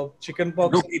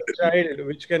chickenpox in the child,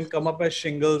 which can come up as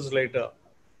shingles later.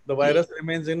 The virus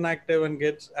remains inactive and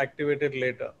gets activated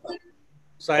later.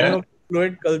 Cyanovial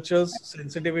fluid cultures,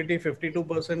 sensitivity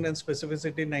 52% and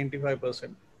specificity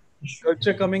 95%.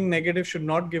 Culture coming negative should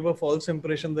not give a false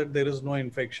impression that there is no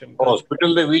infection.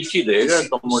 Hospital de which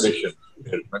accommodation.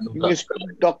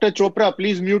 Dr. Chopra,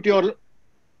 please mute your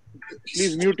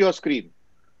screen.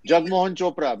 Jagmohan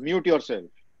Chopra, mute yourself.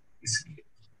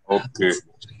 Okay.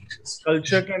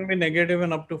 Culture can be negative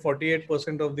in up to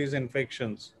 48% of these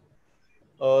infections.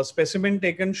 Specimen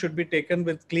taken should be taken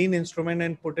with clean instrument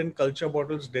and put in culture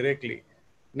bottles directly.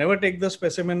 Never take the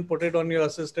specimen, put it on your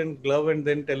assistant glove and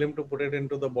then tell him to put it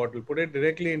into the bottle. Put it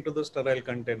directly into the sterile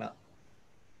container.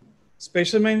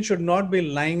 Specimen should not be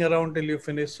lying around till you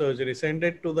finish surgery. Send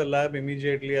it to the lab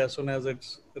immediately as soon as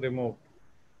it's removed.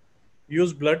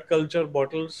 Use blood culture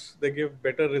bottles. They give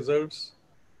better results.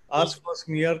 Ask for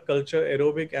smear culture,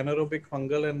 aerobic, anaerobic,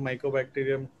 fungal and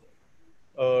mycobacterium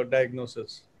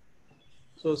diagnosis.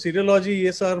 So serology,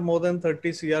 ESR more than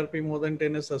 30, CRP more than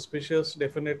 10 is suspicious,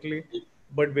 definitely.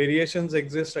 But variations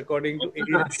exist according to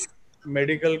age,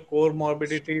 medical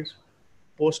comorbidities,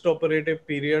 post-operative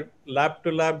period, lab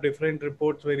to lab, different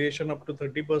reports, variation up to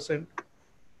 30%.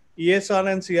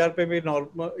 ESR and CRP may,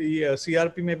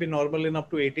 CRP may be normal in up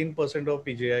to 18% of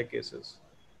PJI cases.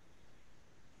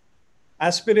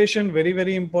 Aspiration, very,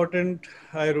 very important.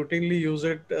 I routinely use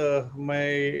it,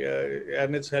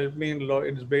 and it's helped me in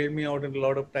it's bailed me out in a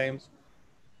lot of times.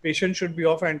 Patient should be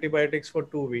off antibiotics for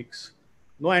 2 weeks.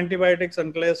 No antibiotics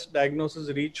unless diagnosis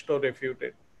reached or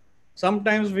refuted.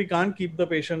 Sometimes we can't keep the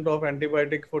patient off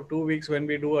antibiotic for 2 weeks when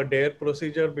we do a DARE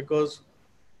procedure because,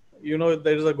 you know,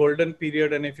 there is a golden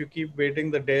period, and if you keep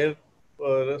waiting, the DARE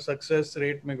success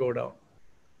rate may go down.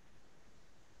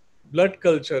 Blood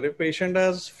culture. If patient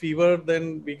has fever,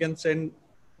 then we can send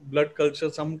blood culture.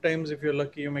 Sometimes, if you're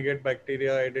lucky, you may get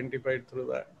bacteria identified through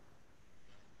that.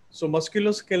 So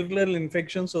Musculoskeletal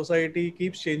Infection Society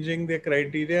keeps changing their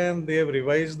criteria, and they have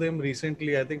revised them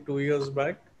recently, I think 2 years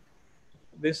back.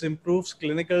 This improves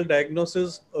clinical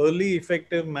diagnosis, early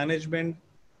effective management,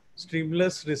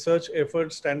 streamless research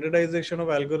efforts, standardization of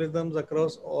algorithms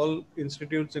across all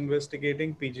institutes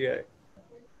investigating PGI.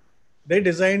 They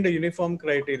designed a uniform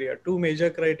criteria. 2 major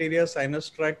criteria: sinus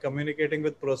tract communicating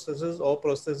with prosthesis, or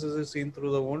prosthesis is seen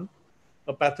through the wound.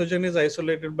 A pathogen is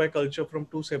isolated by culture from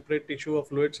 2 separate tissue or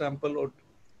fluid sample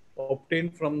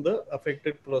obtained from the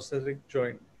affected prosthetic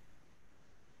joint.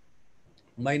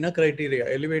 Minor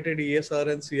criteria: elevated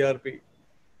ESR and CRP,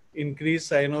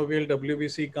 increased synovial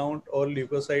WBC count or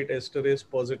leukocyte esterase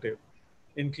positive,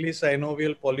 increased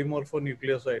synovial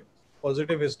polymorphonucleoside,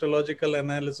 positive histological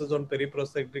analysis on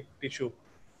periprosthetic tissue,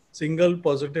 single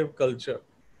positive culture.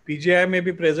 PGI may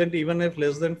be present even if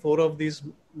less than 4 of these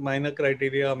minor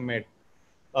criteria are met.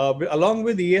 Along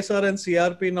with ESR and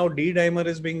CRP, now D-dimer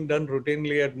is being done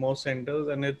routinely at most centers,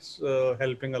 and it's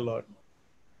helping a lot.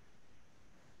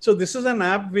 So this is an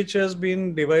app which has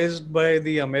been devised by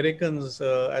the Americans.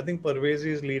 I think Parvezi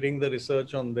is leading the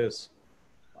research on this.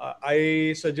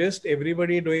 I suggest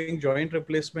everybody doing joint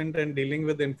replacement and dealing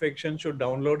with infection should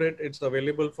download it. It's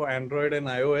available for Android and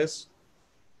iOS.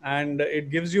 And it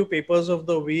gives you papers of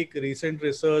the week, recent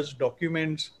research,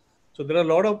 documents. So there are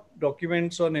a lot of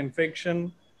documents on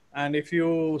infection. And if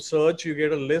you search, you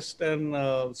get a list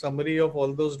and summary of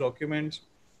all those documents.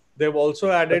 They've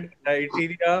also added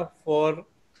criteria for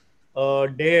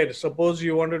DARE. Suppose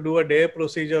you want to do a DARE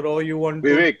procedure, or you want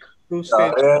Vivek, to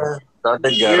stage.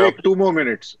 Vivek, 2 more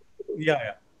minutes.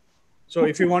 Yeah. So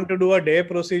if you want to do a DARE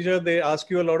procedure, they ask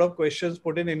you a lot of questions,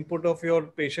 put in input of your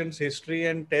patient's history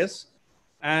and tests,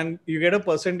 and you get a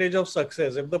percentage of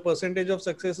success. If the percentage of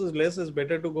success is less, it's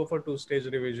better to go for 2-stage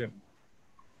revision.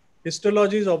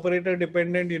 Histology is operator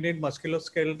dependent. You need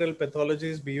musculoskeletal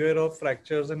pathologies. Beware of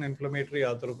fractures and inflammatory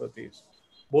arthropathies.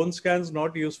 Bone scans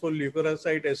not useful.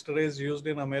 Leukocyte esterase used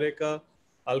in America.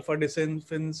 Alpha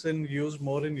disinfencin used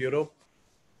more in Europe.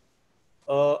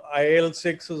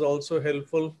 IL-6 is also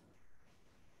helpful.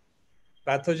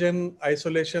 Pathogen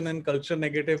isolation and culture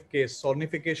negative case.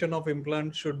 Sonification of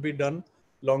implants should be done.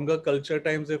 Longer culture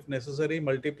times if necessary.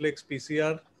 Multiplex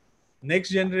PCR. Next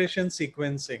generation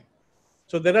sequencing.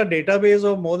 So there are database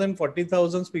of more than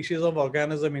 40,000 species of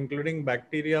organism, including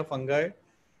bacteria, fungi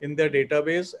in their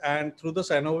database. And through the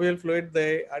synovial fluid,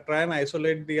 they try and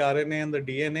isolate the RNA and the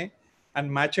DNA and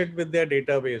match it with their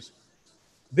database.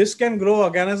 This can grow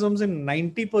organisms in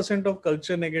 90% of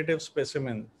culture negative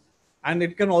specimens. And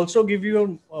it can also give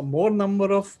you a more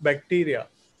number of bacteria.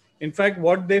 In fact,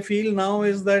 what they feel now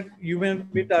is that you may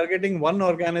be targeting one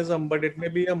organism, but it may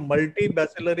be a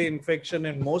multi-bacillary infection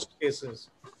in most cases.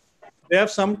 They have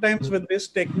sometimes with this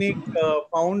technique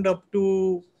found up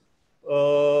to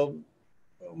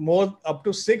up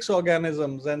to 6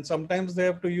 organisms, and sometimes they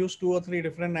have to use 2 or 3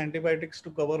 different antibiotics to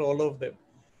cover all of them.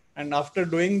 And after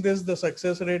doing this, the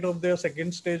success rate of their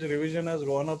second stage revision has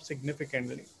gone up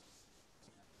significantly.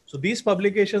 So these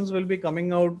publications will be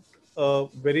coming out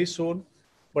very soon,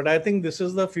 but I think this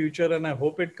is the future, and I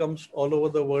hope it comes all over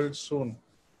the world soon.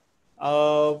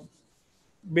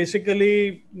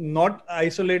 Basically, not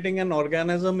isolating an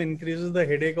organism increases the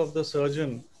headache of the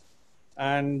surgeon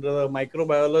and the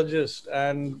microbiologist,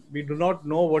 and we do not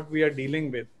know what we are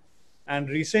dealing with. And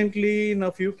recently, in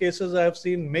a few cases, I have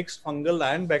seen mixed fungal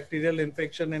and bacterial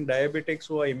infection in diabetics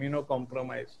who are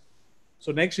immunocompromised.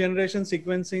 So next generation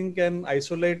sequencing can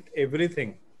isolate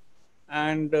everything.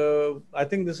 And I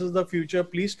think this is the future.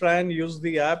 Please try and use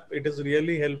the app. It is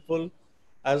really helpful.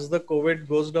 As the COVID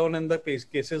goes down and the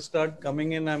cases start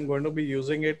coming in, I'm going to be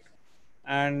using it.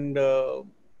 And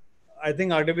I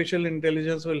think artificial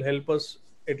intelligence will help us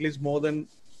at least more than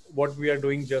what we are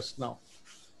doing just now.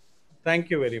 Thank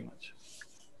you very much.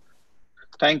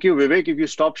 Thank you, Vivek. If you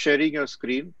stop sharing your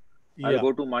screen, I'll Yeah.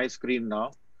 go to my screen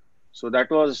now. So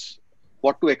that was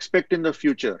what to expect in the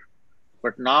future.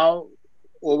 But now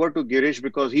over to Girish,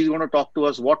 because he's going to talk to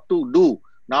us what to do.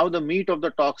 Now the meat of the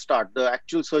talk start, the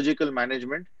actual surgical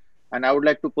management. And I would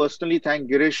like to personally thank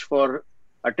Girish for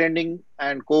attending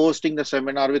and co-hosting the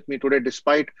seminar with me today,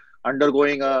 despite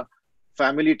undergoing a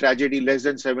family tragedy less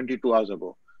than 72 hours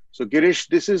ago. So Girish,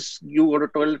 this is, you want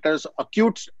to tell us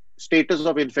acute status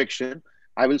of infection.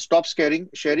 I will stop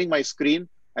sharing my screen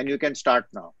and you can start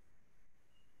now.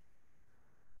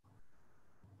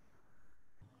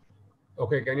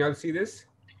 Okay, can you all see this?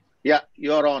 Yeah,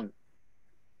 you're on.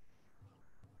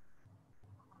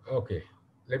 Okay,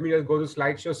 let me just go to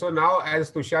slideshow. So now, as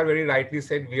Tushar very rightly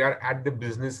said, we are at the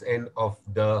business end of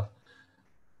the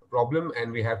problem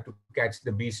and we have to catch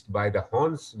the beast by the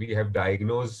horns. We have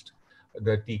diagnosed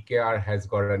the TKR has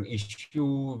got an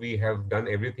issue. We have done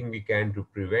everything we can to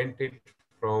prevent it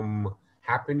from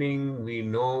happening. We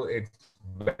know it's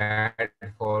bad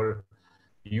for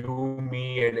you,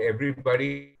 me, and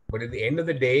everybody. But at the end of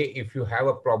the day, if you have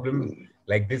a problem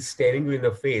like this staring you in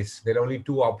the face, there are only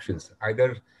 2 options.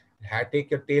 Either take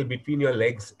your tail between your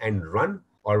legs and run,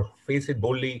 or face it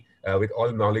boldly with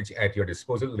all knowledge at your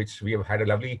disposal, which we have had a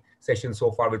lovely session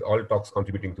so far with all talks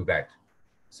contributing to that.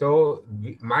 So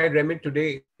my remit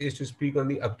today is to speak on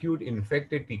the acute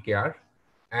infected TKR.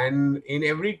 And in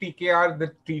every TKR,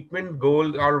 the treatment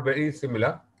goals are very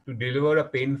similar: to deliver a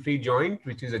pain-free joint,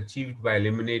 which is achieved by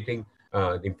eliminating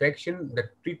the infection. The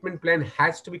treatment plan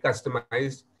has to be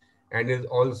customized and is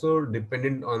also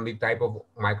dependent on the type of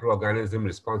microorganism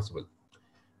responsible.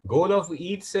 Goal of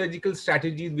each surgical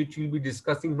strategy, which we'll be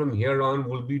discussing from here on,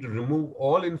 will be to remove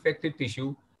all infected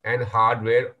tissue and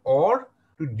hardware, or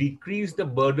to decrease the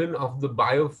burden of the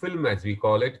biofilm, as we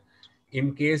call it,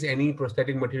 in case any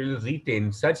prosthetic material is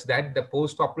retained, such that the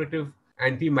post-operative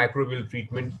antimicrobial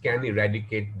treatment can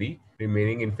eradicate the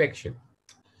remaining infection.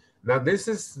 Now, this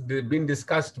has been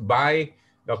discussed by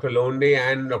Dr. Londe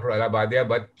and Dr. Alabadia,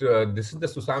 but this is the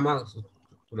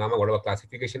Tsunama whatever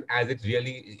classification as it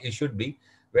really should be,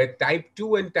 where type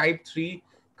 2 and type 3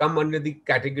 come under the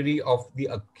category of the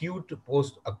acute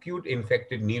post-acute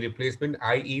infected knee replacement,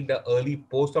 i.e. the early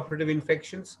post-operative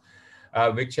infections,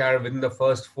 which are within the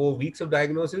first 4 weeks of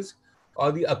diagnosis,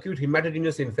 or the acute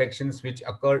hematogenous infections, which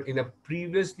occur in a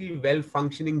previously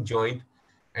well-functioning joint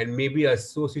and may be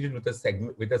associated with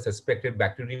a suspected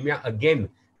bacteremia, again,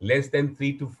 less than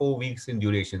 3 to 4 weeks in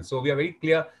duration. So we are very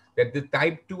clear that the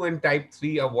type 2 and type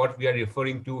 3 are what we are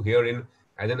referring to herein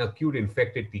as an acute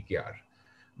infected TKR.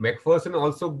 McPherson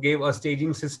also gave a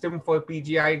staging system for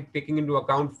PGI, taking into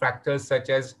account factors such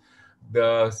as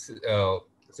the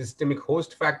systemic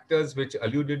host factors, which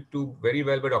alluded to very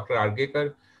well by Dr.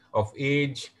 Argekar, of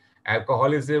age,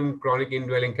 alcoholism, chronic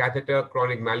indwelling catheter,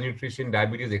 chronic malnutrition,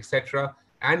 diabetes, etc.,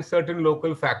 and certain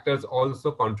local factors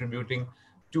also contributing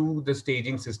to the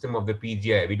staging system of the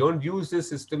PGI. We don't use this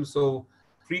system so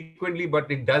frequently,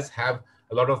 but it does have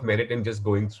a lot of merit in just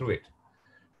going through it.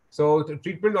 So the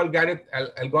treatment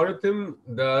algorithm,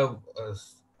 the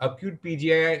acute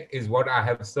PGI is what I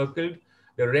have circled.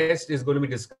 The rest is going to be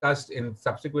discussed in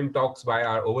subsequent talks by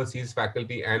our overseas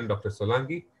faculty and Dr.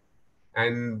 Solanki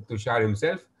and Tushar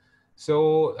himself.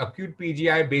 So acute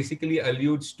PGI basically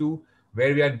alludes to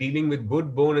where we are dealing with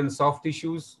good bone and soft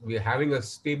tissues, we are having a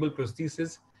stable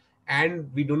prosthesis, and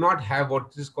we do not have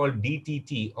what is called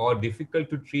DTT, or difficult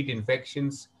to treat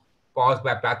infections caused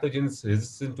by pathogens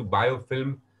resistant to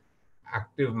biofilm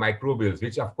active microbials,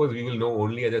 which of course we will know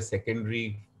only as a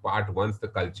secondary part once the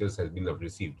cultures has been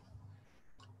received.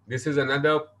 This is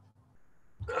another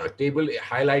table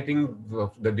highlighting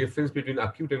the difference between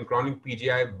acute and chronic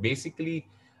PGI, basically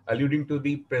alluding to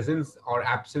the presence or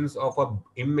absence of a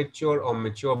immature or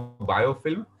mature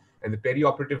biofilm, and the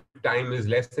perioperative time is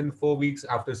less than 4 weeks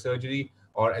after surgery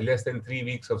or less than 3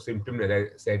 weeks of symptom, as I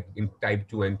said, in type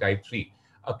 2 and type 3.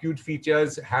 Acute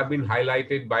features have been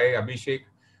highlighted by Abhishek.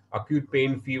 Acute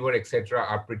pain, fever, etc.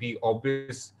 are pretty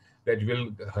obvious that will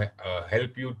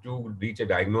help you to reach a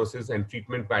diagnosis, and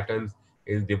treatment patterns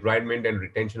is debridement and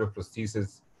retention of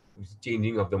prosthesis,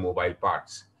 changing of the mobile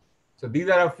parts. So these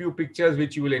are a few pictures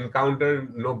which you will encounter,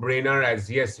 no brainer, as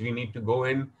yes, we need to go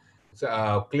in.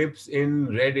 So, clips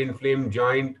in red inflamed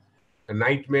joint, a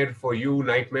nightmare for you,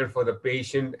 nightmare for the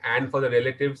patient and for the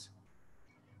relatives,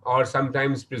 or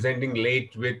sometimes presenting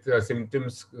late with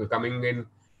symptoms coming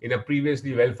in a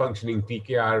previously well-functioning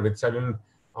TKR with sudden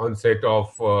onset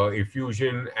of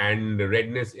effusion and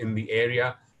redness in the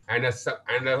area, and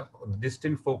a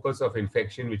distant focus of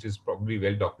infection, which is probably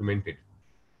well documented.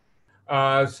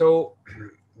 So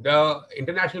the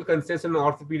international consensus on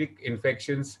orthopedic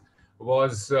infections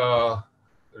was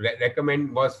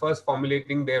first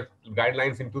formulating their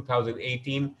guidelines in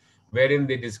 2018, wherein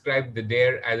they described the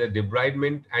DARE as a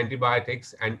debridement,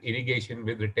 antibiotics, and irrigation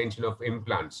with retention of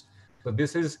implants. So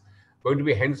this is going to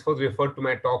be henceforth referred to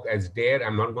my talk as DARE.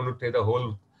 I'm not going to take the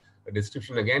whole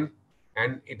description again.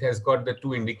 And it has got the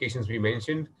two indications we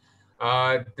mentioned.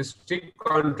 The strict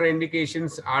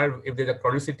contraindications are if there's a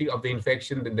chronicity of the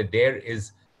infection, then the DARE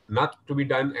is not to be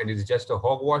done and is just a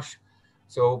hogwash.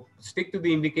 So stick to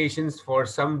the indications for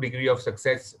some degree of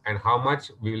success, and how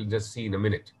much we will just see in a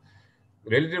minute.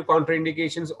 Relative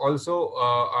contraindications also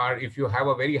are if you have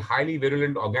a very highly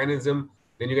virulent organism,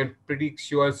 then you can pretty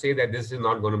sure say that this is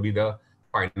not going to be the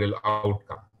final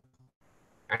outcome.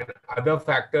 And other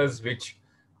factors which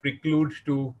preclude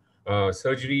to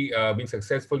surgery being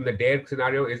successful in the DARE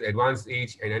scenario is advanced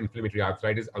age and inflammatory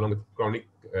arthritis along with chronic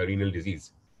renal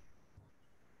disease.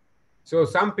 So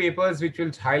some papers which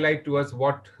will highlight to us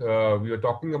what we were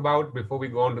talking about before we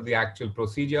go on to the actual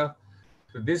procedure.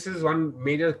 So this is one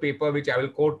major paper which I will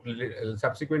quote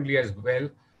subsequently as well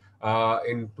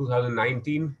in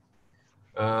 2019.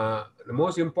 The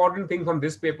most important thing from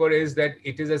this paper is that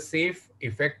it is a safe,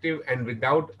 effective, and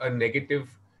without a negative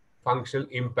functional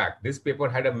impact. This paper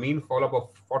had a mean follow-up of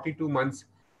 42 months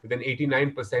with an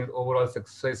 89% overall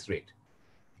success rate.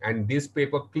 And this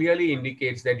paper clearly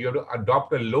indicates that you have to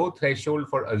adopt a low threshold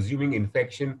for assuming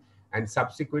infection, and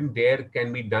subsequent DARE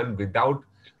can be done without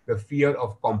the fear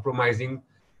of compromising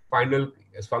final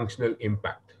functional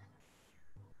impact.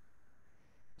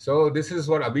 So this is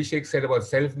what Abhishek said about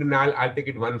self-denial. I'll take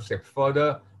it one step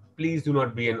further. Please do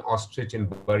not be an ostrich and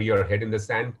bury your head in the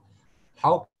sand.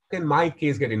 How can my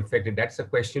case get infected? That's a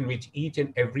question which each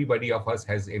and everybody of us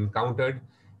has encountered.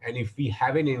 And if we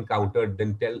haven't encountered,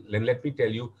 then let me tell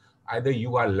you, either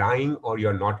you are lying or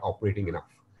you're not operating enough.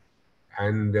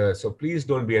 And so please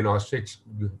don't be an ostrich.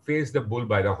 Face the bull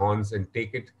by the horns and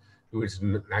take it to its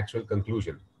natural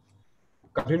conclusion.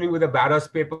 Continuing with the Barros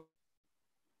paper,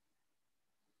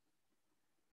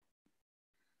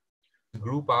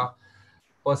 group are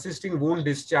persisting wound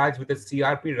discharge with a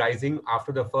CRP rising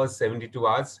after the first 72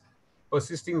 hours,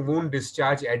 persisting wound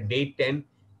discharge at day 10,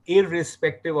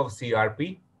 irrespective of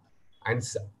CRP. And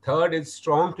third is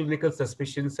strong clinical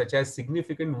suspicions such as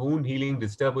significant wound healing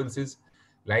disturbances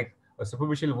like a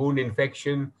superficial wound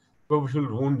infection, superficial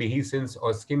wound dehiscence,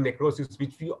 or skin necrosis,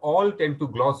 which we all tend to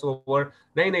gloss over.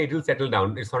 No, it will settle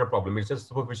down. It's not a problem. It's just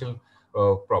superficial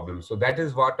problem. So that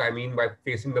is what I mean by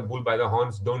facing the bull by the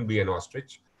horns. Don't be an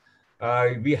ostrich.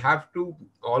 We have to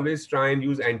always try and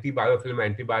use anti-biofilm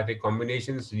antibiotic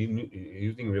combinations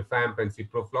using Rifamp and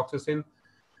ciprofloxacin.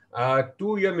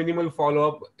 2-year minimal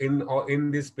follow-up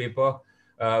in this paper,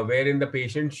 wherein the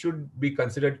patient should be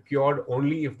considered cured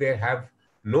only if they have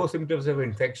no symptoms of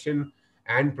infection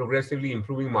and progressively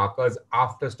improving markers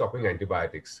after stopping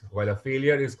antibiotics, while a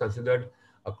failure is considered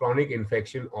a chronic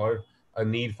infection or a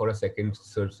need for a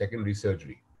secondary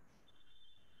surgery.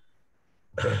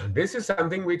 This is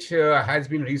something which has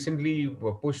been recently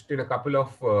pushed in a couple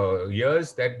of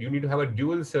years, that you need to have a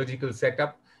dual surgical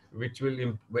setup, which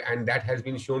will, and that has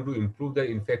been shown to improve the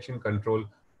infection control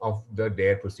of the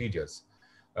DARE procedures.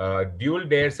 Dual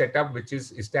DARE setup, which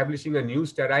is establishing a new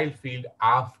sterile field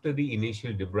after the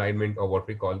initial debridement, or what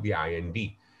we call the IND.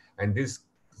 And this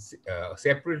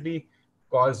separately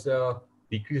cause a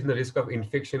decrease in the risk of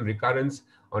infection recurrence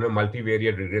on a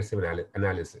multivariate regressive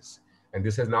analysis. And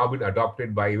this has now been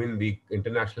adopted by even the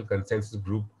international consensus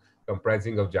group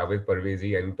comprising of Javed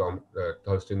Parvezi and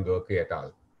Thorsten Gerke et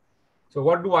al. So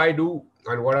what do I do,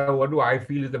 and what do I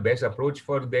feel is the best approach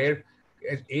for there?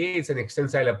 It's an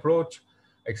extensile approach.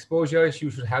 Exposure, you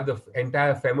should have the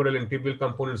entire femoral and tibial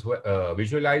components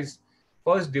visualized.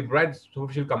 First, debride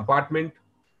superficial compartment,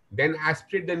 then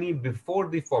aspirate the knee before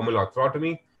the formal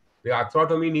arthrotomy. The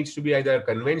arthrotomy needs to be either a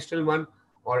conventional one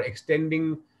or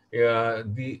extending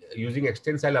using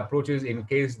extensile approaches in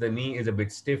case the knee is a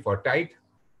bit stiff or tight.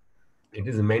 It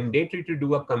is mandatory to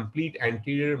do a complete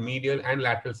anterior, medial, and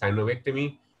lateral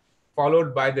synovectomy,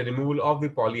 followed by the removal of the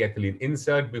polyethylene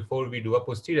insert before we do a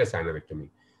posterior synovectomy.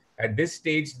 At this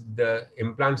stage, the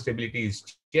implant stability is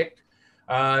checked.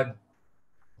 The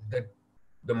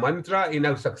mantra in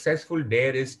a successful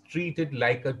DARE is treat it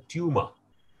like a tumor.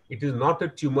 It is not a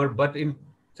tumor, but in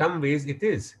some ways it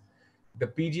is. The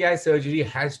PGI surgery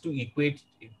has to equate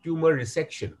tumor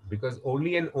resection, because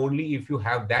only and only if you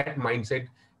have that mindset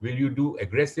will you do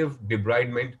aggressive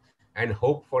debridement and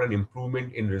hope for an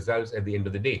improvement in results at the end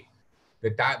of the day.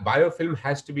 The biofilm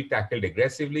has to be tackled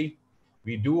aggressively.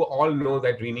 We do all know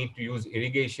that we need to use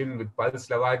irrigation with pulse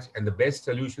lavage, and the best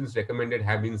solutions recommended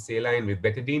have been saline with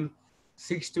betadine,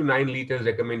 6 to 9 liters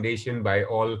recommendation by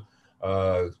all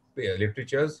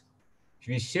literatures.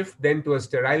 We shift then to a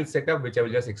sterile setup, which I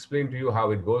will just explain to you how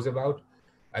it goes about.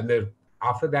 And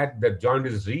after that, the joint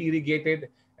is re-irrigated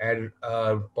and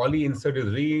poly insert is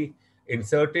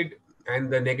re-inserted,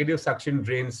 and the negative suction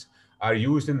drains are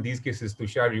used in these cases.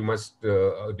 Tushar, you must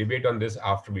debate on this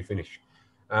after we finish.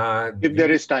 If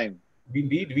there is time.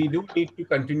 We do need to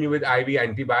continue with IV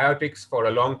antibiotics for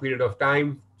a long period of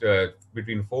time,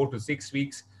 between 4 to 6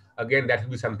 weeks. Again, that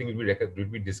will be something that will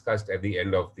be discussed at the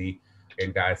end of the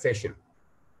entire session.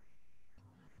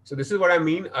 So this is what I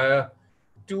mean.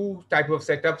 Two type of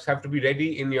setups have to be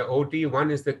ready in your OT.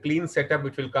 One is the clean setup,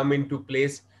 which will come into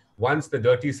place once the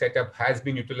dirty setup has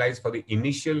been utilized for the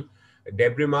initial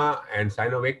debrima and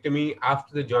synovectomy.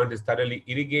 After the joint is thoroughly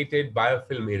irrigated,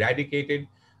 biofilm eradicated,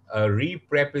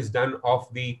 re-prep is done of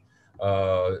the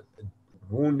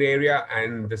wound area,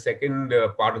 and the second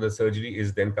part of the surgery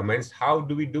is then commenced. How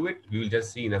do we do it? We will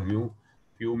just see in a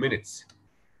few minutes.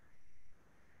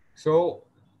 So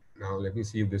now let me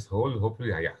see if this whole, hopefully,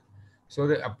 yeah. So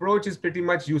the approach is pretty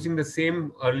much using the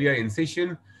same earlier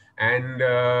incision, and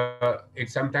it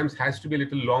sometimes has to be a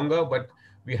little longer, but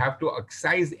we have to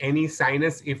excise any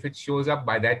sinus if it shows up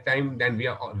by that time. Then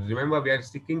remember, we are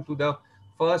sticking to the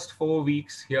first 4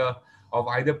 weeks here of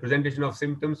either presentation of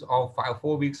symptoms or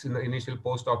 4 weeks in the initial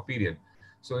post-op period.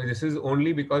 So this is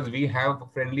only because we have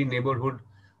friendly neighborhood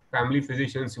family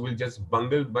physicians who will just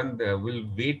will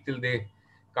wait till they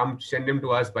come send them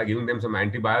to us by giving them some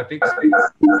antibiotics.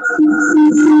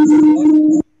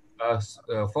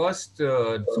 First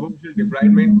superficial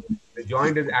debridement, the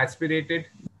joint is aspirated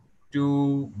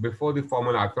before the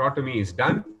formal arthrotomy is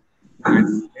done.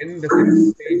 And then the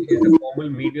second stage is the formal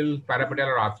medial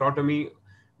parapatellar arthrotomy,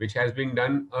 which has been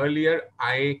done earlier.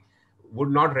 I would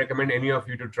not recommend any of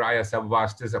you to try a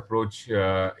subvastus approach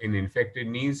in infected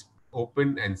knees.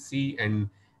 Open and see and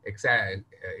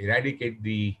eradicate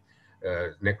the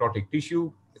necrotic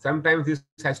tissue. Sometimes this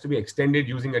has to be extended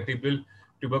using a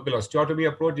tubercle osteotomy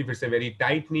approach if it's a very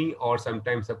tight knee, or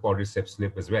sometimes a quadriceps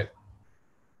snip as well.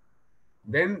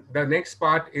 Then the next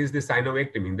part is the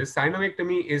synovectomy. This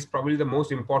synovectomy is probably the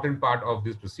most important part of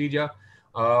this procedure.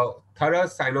 Thorough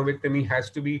synovectomy has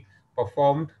to be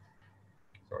performed.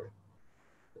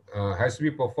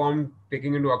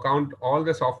 Taking into account all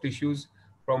the soft tissues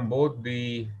from both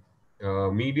the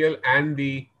medial and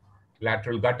the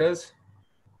lateral gutters.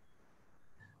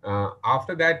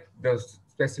 After that, the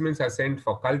specimens are sent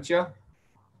for culture,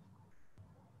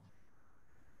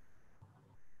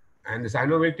 and the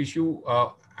synovial tissue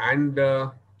and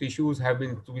the tissues have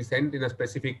been to be sent in a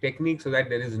specific technique so that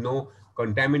there is no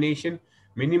contamination,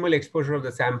 minimal exposure of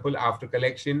the sample after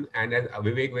collection, and as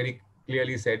Vivek very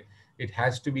clearly said, it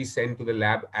has to be sent to the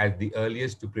lab at the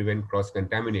earliest to prevent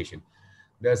cross-contamination.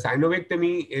 The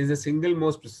synovectomy is the single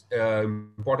most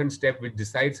important step which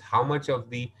decides how much of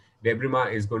the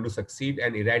debrima is going to succeed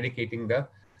in eradicating the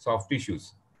soft tissue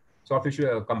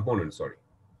components. Sorry.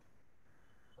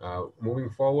 Moving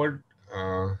forward,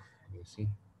 let's see.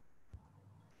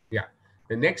 Yeah,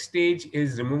 the next stage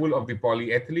is removal of the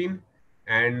polyethylene,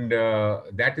 and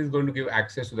that is going to give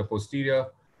access to the posterior,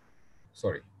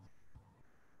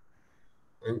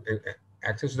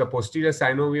 access to the posterior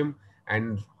synovium,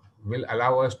 and will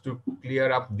allow us to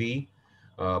clear up the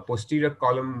posterior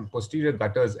column, posterior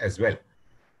gutters as well.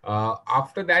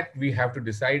 After that, we have to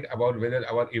decide about whether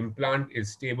our implant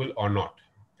is stable or not.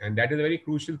 And that is a very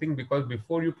crucial thing, because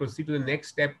before you proceed to the next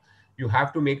step, you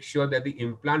have to make sure that the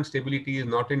implant stability is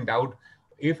not in doubt.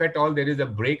 If at all there is a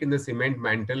break in the cement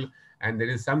mantle and there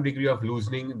is some degree of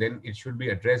loosening, then it should be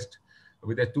addressed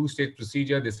with a two-stage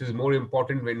procedure. This is more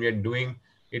important when we are doing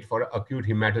it for acute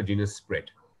hematogenous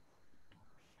spread.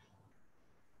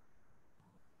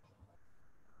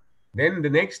 Then the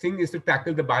next thing is to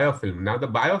tackle the biofilm. Now the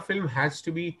biofilm has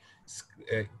to be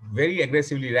very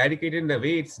aggressively eradicated. The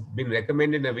way it's been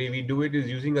recommended, the way we do it, is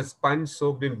using a sponge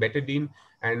soaked in betadine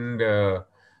and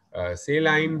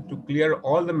saline to clear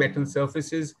all the metal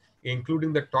surfaces,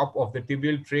 including the top of the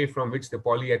tibial tray from which the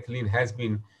polyethylene has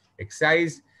been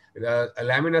excised. A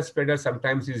laminar spreader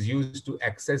sometimes is used to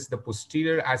access the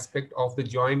posterior aspect of the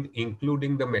joint,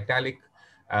 including the metallic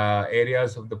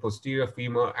areas of the posterior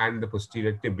femur and the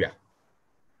posterior tibia.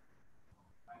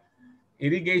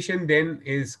 Irrigation then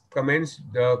is commenced.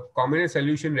 The commonest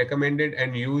solution recommended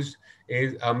and used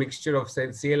is a mixture of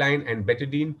saline and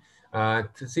betadine.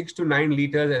 6 to 9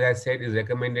 liters, as I said, is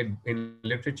recommended in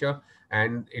literature,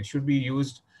 and it should be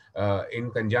used in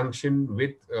conjunction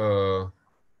with a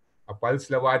pulse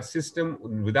lavage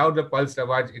system. Without the pulse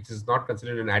lavage, it is not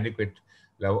considered an adequate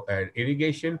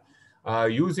irrigation.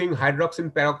 Using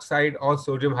hydroxyl peroxide or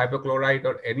sodium hypochlorite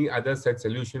or any other such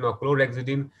solution, or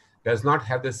chlorhexidine, does not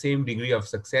have the same degree of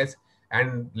success,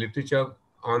 and literature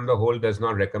on the whole does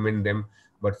not recommend them.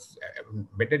 But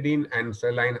betadine and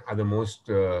saline are the most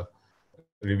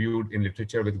reviewed in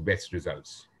literature with best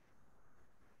results.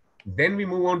 Then we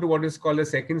move on to what is called a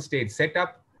second stage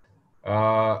setup.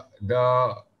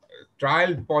 The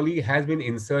trial poly has been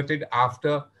inserted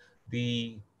after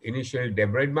the initial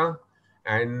debridement,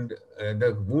 and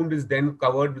the wound is then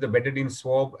covered with a betadine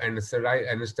swab, and a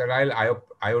sterile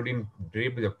iodine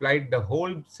drape is applied. The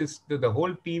whole system, the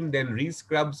whole team then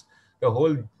rescrubs. The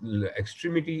whole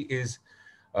extremity is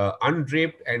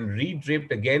undraped and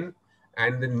redraped again,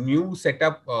 and the new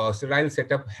setup, sterile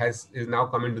setup, is now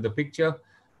come into the picture.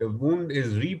 The wound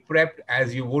is re-prepped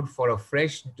as you would for a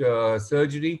fresh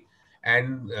surgery,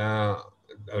 and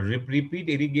repeat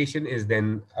irrigation is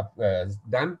then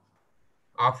done.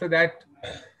 After that,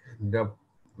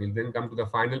 we'll then come to the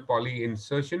final poly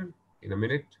insertion in a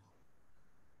minute.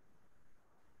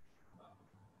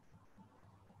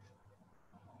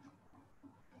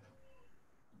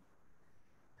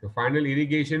 The final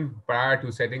irrigation prior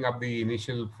to setting up the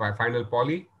initial final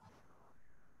poly.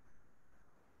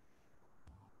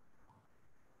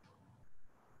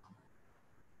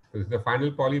 So the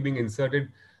final poly being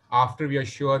inserted after we are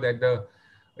sure that the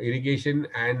irrigation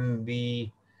and the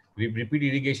repeat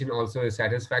irrigation also is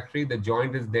satisfactory. The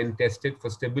joint is then tested for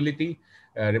stability.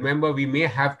 Remember, we may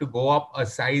have to go up a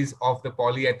size of the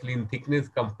polyethylene thickness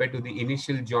compared to the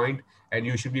initial joint, and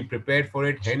you should be prepared for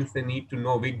it. Hence the need to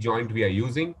know which joint we are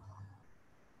using.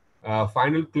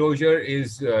 Final closure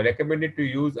is recommended to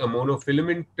use a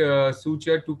monofilament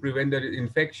suture to prevent the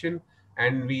infection,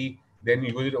 and we then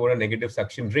use it over a negative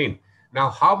suction drain. Now,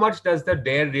 how much does the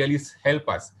DARE really help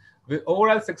us? The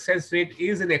overall success rate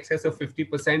is in excess of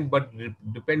 50%, but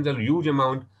depends a huge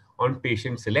amount on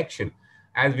patient selection.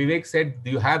 As Vivek said,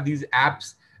 you have these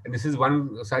apps, and this is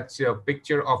one such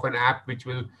picture of an app which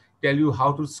will tell you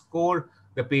how to score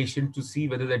the patient to see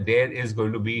whether the DARE is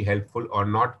going to be helpful or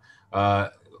not,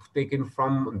 taken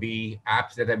from the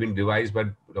apps that have been devised by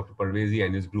Dr. Parvezi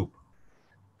and his group.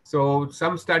 So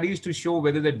some studies to show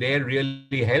whether the DARE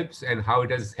really helps and how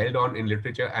it has held on in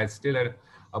literature as still an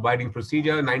abiding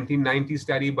procedure. 1990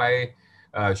 study by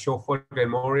Chauffoot and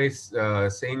Morris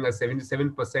saying a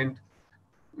 77%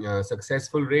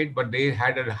 successful rate, but they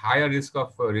had a higher risk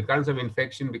of recurrence of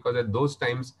infection because at those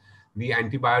times the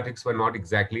antibiotics were not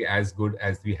exactly as good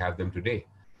as we have them today.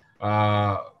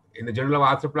 In the Journal of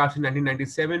Arthroplasty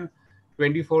 1997,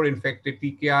 24 infected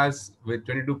TKRs with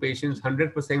 22 patients,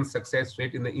 100% success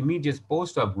rate in the immediate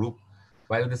post-op group,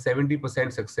 while the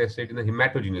 70% success rate in the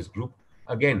hematogenous group.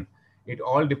 Again, it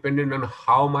all depended on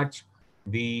how much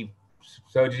the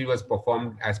surgery was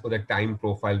performed as per the time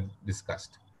profile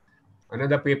discussed.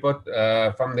 Another paper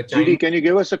from the Chinese. GD, can you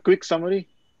give us a quick summary?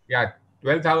 Yeah,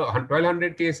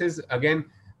 1,200 cases. Again,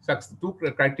 two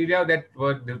criteria that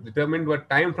were determined were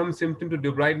time from symptom to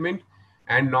debridement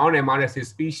and non-MRSA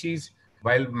species,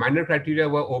 while minor criteria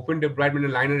were open debridement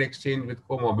and liner exchange with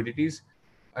comorbidities.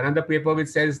 Another paper which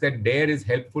says that DARE is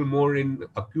helpful more in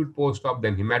acute post-op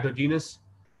than hematogenous.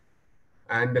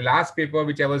 And the last paper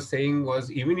which I was saying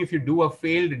was, even if you do a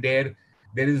failed DARE,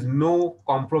 there is no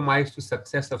compromise to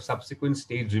success of subsequent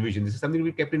stage revision. This is something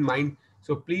we kept in mind.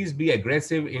 So please be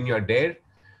aggressive in your DARE.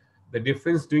 The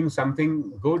difference doing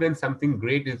something good and something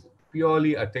great is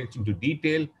purely attention to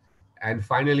detail. And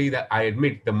finally, that I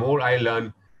admit, the more I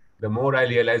learn, the more I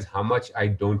realize how much I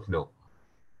don't know.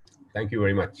 Thank you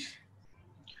very much.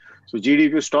 So GD,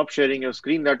 if you stop sharing your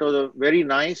screen, that was a very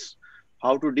nice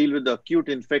how to deal with the acute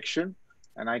infection.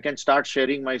 And I can start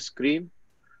sharing my screen.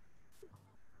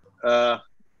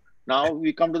 Now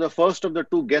we come to the first of the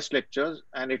two guest lectures,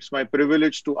 and it's my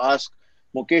privilege to ask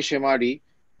Mukesh Hemadi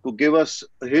to give us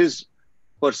his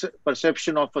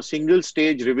perception of a single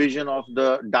stage revision of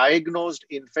the diagnosed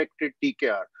infected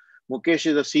TKR. Mukesh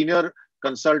is a senior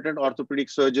consultant orthopedic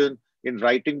surgeon in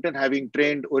Wrightington, having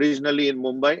trained originally in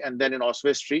Mumbai and then in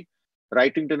Oswestry.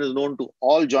 Wrightington is known to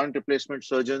all joint replacement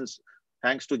surgeons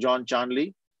thanks to John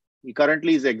Charnley. He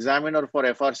currently is examiner for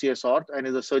FRCS Orth and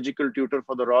is a surgical tutor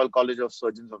for the Royal College of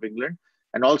Surgeons of England,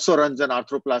 and also runs an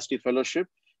arthroplasty fellowship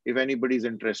if anybody is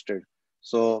interested.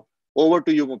 So over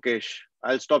to you, Mukesh.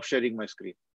 I'll stop sharing my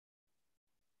screen.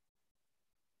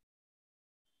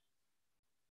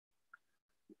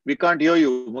 We can't hear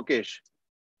you, Mukesh.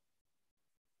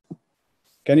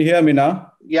 Can you hear me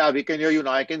now? Yeah, we can hear you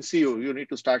now. I can see you. You need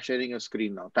to start sharing your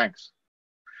screen now. Thanks.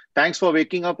 Thanks for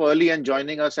waking up early and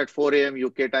joining us at 4 a.m.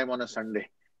 UK time on a Sunday.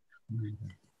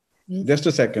 Just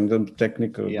a second, the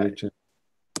technical glitch.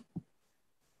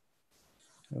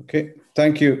 Okay,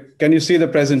 thank you. Can you see the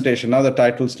presentation now, the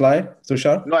title slide,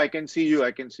 Tushar? No, I can see you.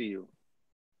 I can see you.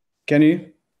 Can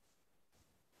you?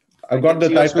 I've got the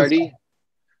title.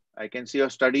 I can see your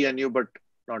study and you, but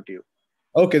not you.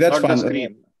 Okay, that's fine. Not the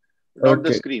screen. Not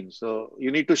the screen. So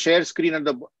you need to share screen at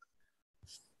the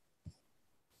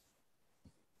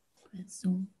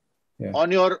Zoom. Yeah.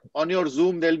 On your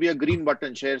Zoom, there'll be a green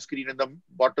button, share screen in the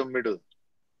bottom middle.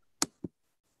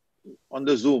 On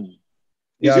the Zoom.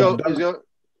 Is your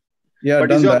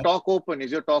talk open?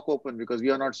 Is your talk open? Because we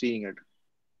are not seeing it.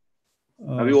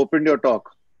 Have you opened your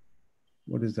talk?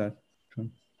 What is that?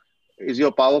 Is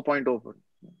your PowerPoint open?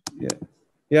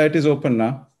 Yeah, it is open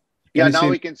now. Yeah, now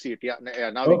we can see it. Yeah,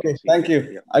 now we can see thank it.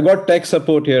 you. Yeah. I got tech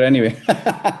support here anyway.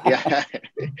 Yeah.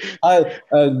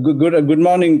 Good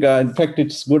morning. In fact,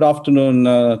 it's good afternoon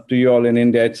to you all in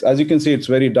India. As you can see, it's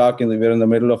very dark and we're in the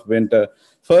middle of winter.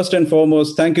 First and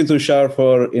foremost, thank you, Tushar,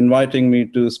 for inviting me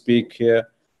to speak here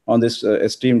on this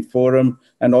esteemed forum,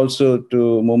 and also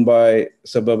to Mumbai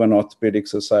Suburban Orthopaedic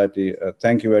Society.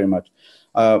 Thank you very much.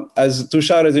 As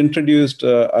Tushar has introduced,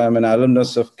 I'm an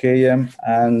alumnus of KM,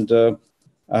 and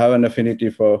I have an affinity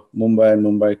for Mumbai and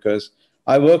Mumbaikars.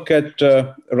 I work at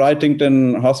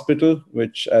Wrightington Hospital,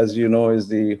 which, as you know, is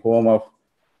the home of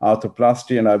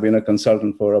arthroplasty, and I've been a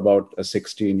consultant for about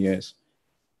 16 years.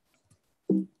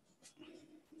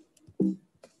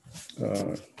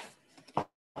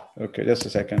 Okay, just a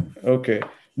second. Okay,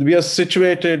 we are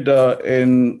situated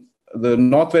in the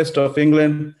northwest of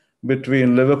England,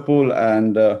 between Liverpool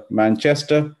and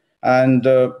Manchester, and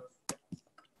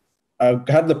I've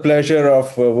had the pleasure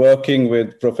of working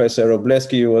with Professor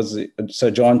Robleski, who was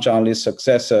Sir John Charnley's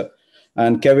successor,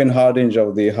 and Kevin Hardinge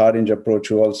of the Hardinge approach,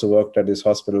 who also worked at his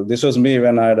hospital. This was me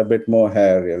when I had a bit more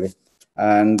hair, really.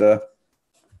 And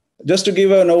just to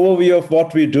give an overview of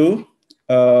what we do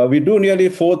nearly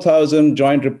 4,000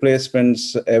 joint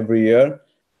replacements every year.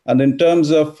 And in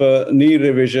terms of knee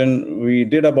revision, we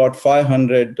did about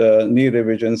 500 knee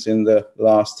revisions in the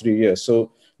last 3 years.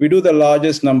 So we do the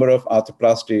largest number of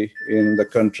arthroplasty in the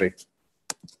country.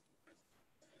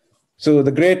 So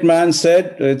the great man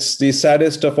said it's the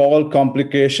saddest of all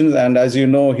complications. And as you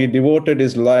know, he devoted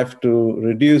his life to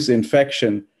reduce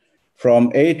infection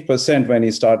from 8% when he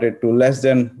started to less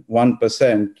than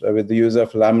 1% with the use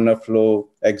of laminar flow,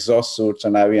 exhaust suits,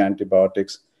 and IV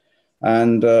antibiotics.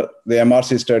 And the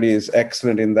MRC study is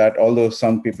excellent in that, although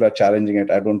some people are challenging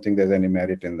it. I don't think there's any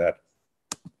merit in that.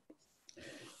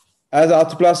 As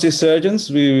arthroplasty surgeons,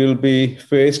 we will be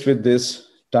faced with this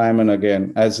time and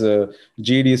again. As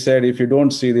GD said, if you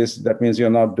don't see this, that means you're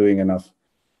not doing enough.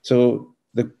 So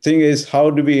the thing is, how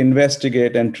do we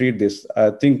investigate and treat this?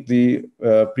 I think the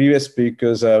previous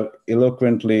speakers have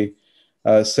eloquently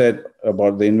said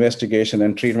about the investigation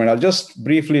and treatment. I'll just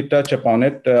briefly touch upon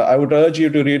it. I would urge you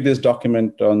to read this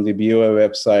document on the BOA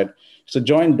website. It's a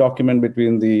joint document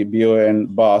between the BOA and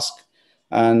BASC,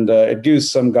 and it gives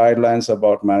some guidelines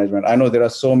about management. I know there are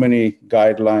so many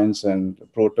guidelines and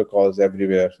protocols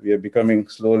everywhere. We are becoming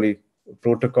slowly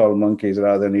protocol monkeys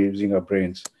rather than using our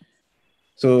brains.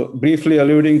 So briefly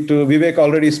alluding to, Vivek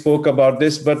already spoke about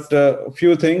this, but a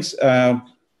few things.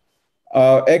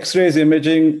 X-rays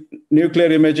imaging,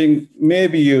 nuclear imaging may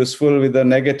be useful with a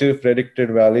negative predicted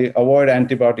value. Avoid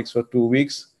antibiotics for 2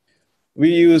 weeks. We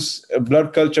use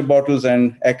blood culture bottles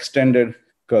and extended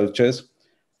cultures.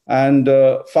 And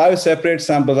 5 separate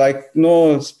samples. I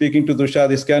know, speaking to Tushar,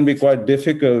 this can be quite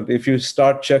difficult. If you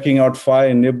start checking out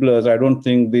 5 nibblers, I don't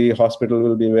think the hospital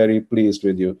will be very pleased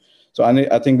with you. So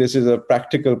I think this is a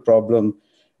practical problem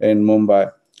in Mumbai.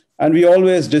 And we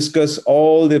always discuss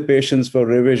all the patients for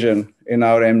revision in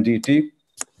our MDT.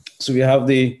 So we have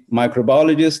the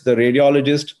microbiologist, the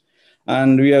radiologist,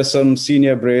 and we have some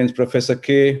senior brains, Professor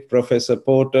K, Professor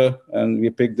Porter, and we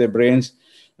pick their brains.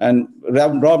 And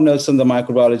Rob Nelson, the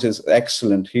microbiologist, is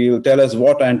excellent. He'll tell us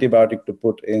what antibiotic to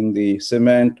put in the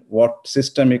cement, what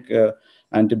systemic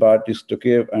antibiotics to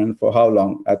give, and for how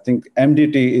long. I think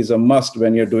MDT is a must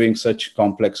when you're doing such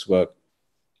complex work.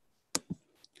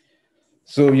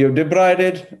 So you've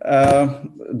debrided,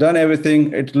 done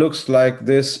everything. It looks like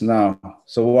this now.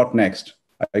 So what next?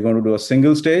 Are you going to do a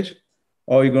single stage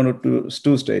or are you going to do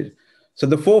 2 stage? So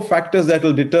the 4 factors that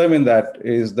will determine that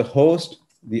is the host,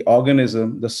 the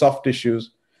organism, the soft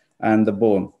tissues, and the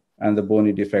bone and the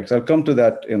bony defects. I'll come to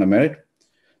that in a minute.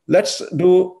 Let's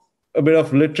do a bit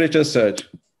of literature search.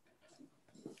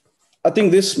 I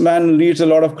think this man needs a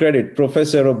lot of credit,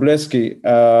 Professor Robleski.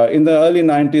 In the early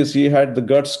 90s, he had the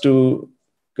guts to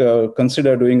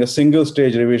consider doing a single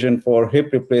stage revision for hip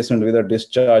replacement with a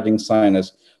discharging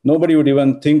sinus. Nobody would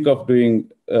even think of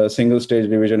doing a single stage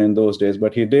revision in those days,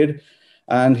 but he did.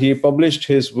 And he published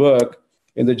his work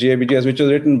in the JBJS, which was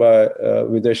written by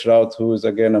Videsh Raut, who is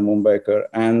again a Mumbaiker.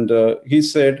 And he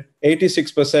said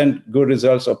 86% good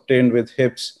results obtained with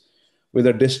hips with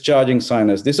a discharging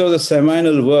sinus. This was a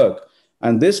seminal work.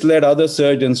 And this led other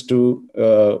surgeons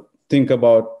to think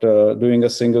about doing a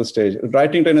single stage.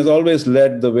 Wrightington has always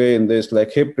led the way in this,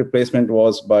 like hip replacement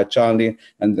was by Charnley,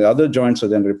 and the other joints are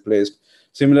then replaced.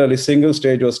 Similarly, single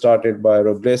stage was started by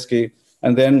Robleski,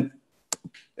 and then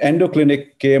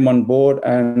Endoclinic came on board.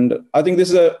 And I think this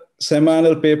is a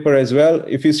seminal paper as well.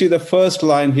 If you see the first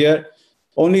line here,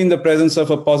 only in the presence of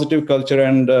a positive culture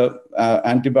and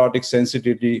antibiotic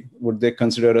sensitivity would they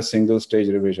consider a single stage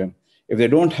revision. If they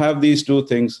don't have these 2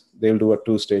 things, they'll do a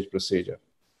 2-stage procedure.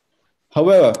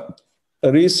 However,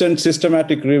 a recent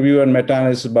systematic review and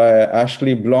meta-analysis by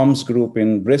Ashley Blom's group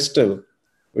in Bristol,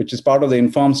 which is part of the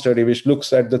INFORM study, which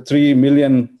looks at the 3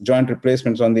 million joint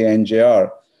replacements on the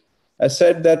NJR, has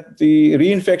said that the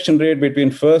reinfection rate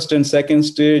between first and second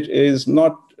stage is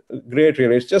not great,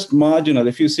 really. It's just marginal.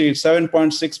 If you see, it's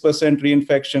 7.6%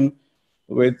 reinfection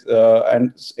with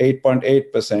and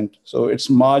 8.8%. So it's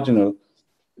marginal.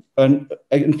 And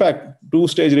in fact,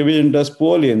 2-stage revision does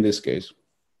poorly in this case.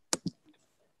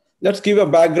 Let's give a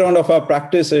background of our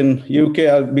practice in UK.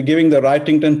 I'll be giving the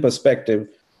Wrightington perspective.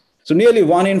 So nearly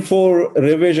 1 in 4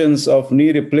 revisions of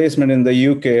knee replacement in the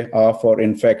UK are for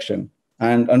infection.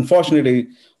 And unfortunately,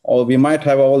 we might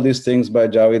have all these things by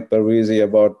Javed Parvizi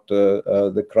about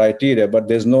the criteria, but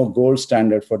there's no gold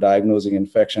standard for diagnosing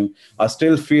infection. I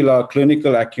still feel our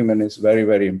clinical acumen is very,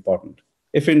 very important.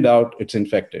 If in doubt, it's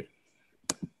infected.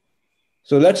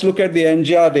 So let's look at the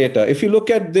NGR data. If you look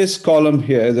at this column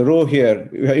here, the row here,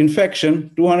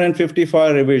 infection,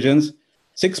 255 revisions,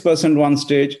 6% 1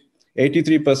 stage,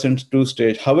 83% 2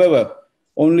 stage. However,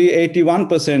 only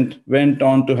 81% went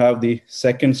on to have the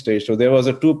second stage. So there was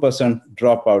a 2%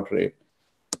 dropout rate.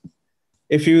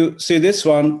 If you see this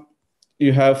one,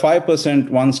 you have 5%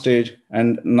 1 stage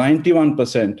and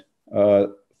 91%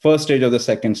 first stage of the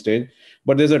second stage.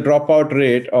 But there's a dropout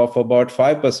rate of about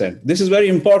 5%. This is very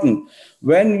important.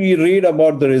 When we read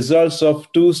about the results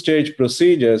of 2-stage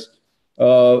procedures,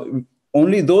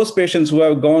 only those patients who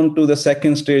have gone to the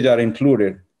second stage are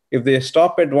included. If they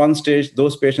stop at 1 stage,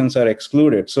 those patients are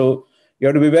excluded. So you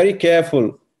have to be very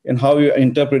careful in how you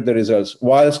interpret the results.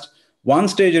 Whilst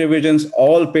 1-stage revisions,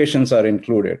 all patients are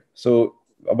included. So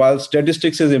while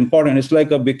statistics is important, it's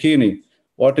like a bikini.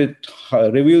 What it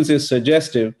reveals is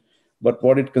suggestive, but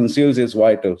what it conceals is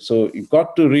vital. So you've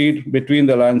got to read between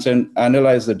the lines and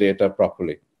analyze the data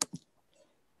properly.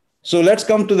 So let's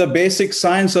come to the basic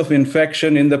science of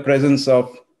infection in the presence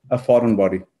of a foreign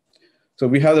body. So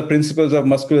we have the principles of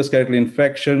musculoskeletal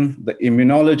infection, the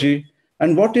immunology,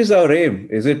 and what is our aim?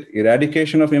 Is it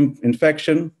eradication of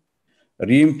infection,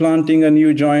 reimplanting a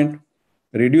new joint,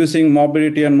 reducing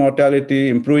morbidity and mortality,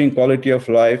 improving quality of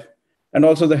life, and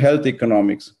also the health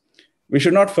economics? We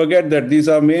should not forget that these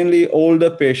are mainly older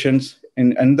patients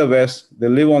in the West. They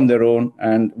live on their own,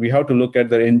 and we have to look at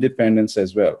their independence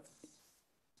as well.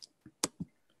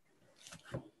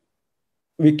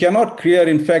 we cannot clear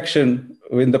infection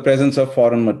in the presence of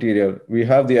foreign material. We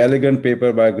have the elegant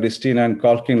paper by Gristina and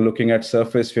Colkin looking at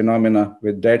surface phenomena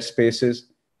with dead spaces.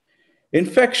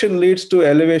 Infection leads to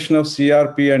elevation of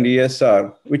CRP and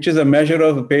ESR, which is a measure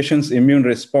of the patient's immune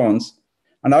response.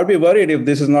 And I'll be worried if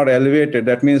this is not elevated.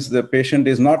 That means the patient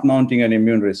is not mounting an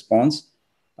immune response,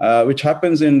 which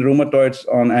happens in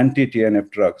rheumatoids on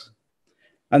anti-TNF drugs.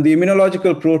 And the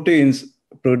immunological proteins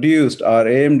produced are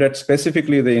aimed at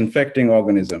specifically the infecting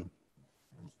organism.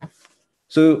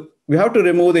 So we have to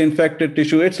remove the infected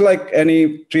tissue. It's like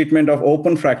any treatment of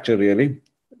open fracture, really.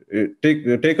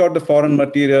 Take out the foreign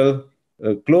material,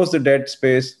 close the dead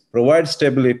space, provide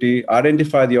stability,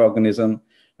 identify the organism,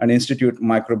 and institute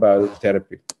microbial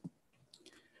therapy.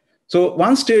 So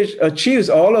one stage achieves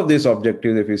all of these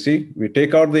objectives, if you see. We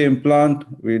take out the implant,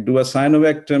 we do a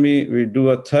synovectomy, we do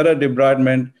a thorough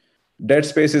debridement, dead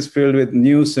space is filled with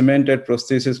new cemented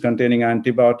prosthesis containing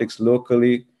antibiotics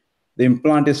locally. The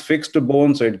implant is fixed to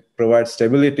bone, so it provides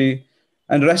stability.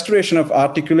 And restoration of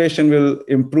articulation will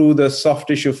improve the soft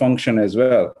tissue function as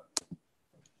well.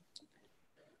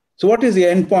 So what is the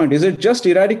endpoint? Is it just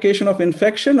eradication of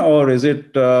infection, or is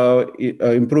it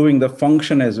improving the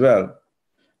function as well?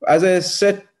 As I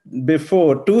said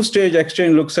before, two-stage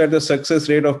exchange looks at the success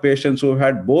rate of patients who have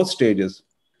had both stages,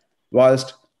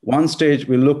 whilst one stage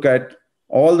will look at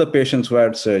all the patients who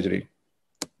had surgery.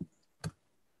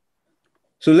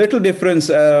 So little difference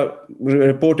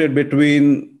reported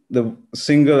between the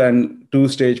single and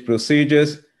two-stage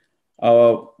procedures.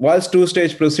 Whilst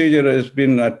two-stage procedure has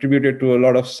been attributed to a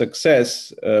lot of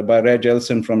success by Reg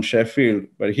Elson from Sheffield,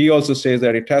 but he also says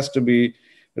that it has to be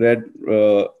read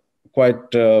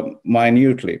quite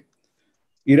minutely.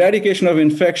 Eradication of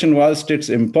infection, whilst it's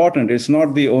important, it's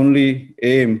not the only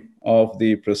aim of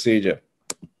the procedure.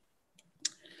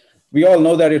 We all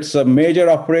know that it's a major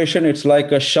operation. It's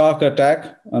like a shark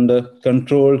attack under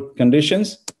controlled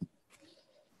conditions.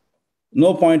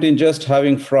 No point in just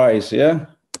having fries, yeah?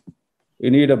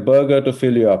 You need a burger to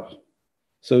fill you up.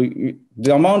 So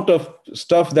the amount of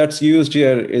stuff that's used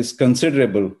here is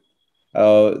considerable.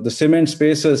 The cement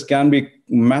spacers can be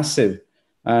massive,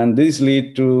 and these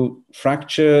lead to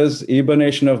fractures,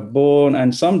 ebonation of bone,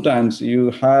 and sometimes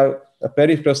you have a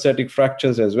periprosthetic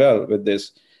fractures as well with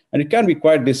this. And it can be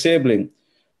quite disabling.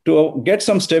 To get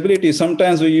some stability,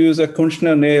 sometimes we use a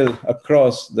Kunstner nail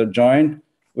across the joint,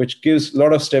 which gives a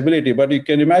lot of stability. But you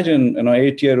can imagine an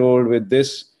 8-year-old with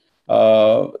this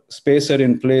spacer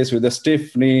in place with a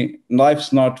stiff knee.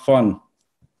 Life's not fun.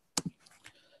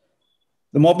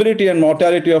 The mobility and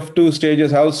mortality of two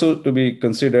stages also to be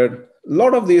considered. A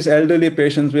lot of these elderly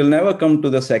patients will never come to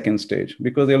the second stage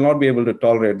because they'll not be able to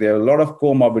tolerate. There are a lot of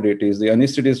comorbidities. The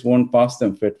anesthetist won't pass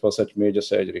them fit for such major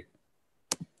surgery.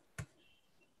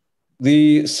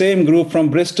 The same group from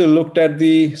Bristol looked at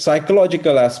the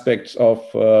psychological aspects of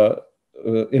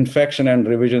infection and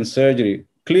revision surgery.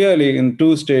 Clearly, in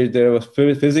two stages, there were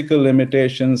physical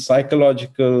limitations,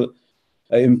 psychological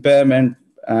impairment,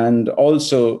 and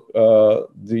also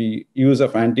the use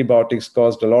of antibiotics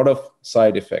caused a lot of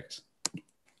side effects.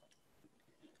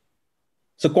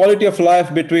 So quality of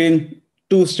life between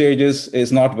two stages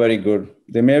is not very good.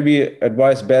 They may be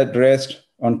advised bed rest,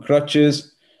 on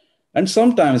crutches, and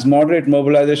sometimes moderate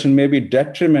mobilization may be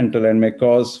detrimental and may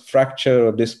cause fracture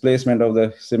or displacement of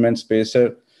the cement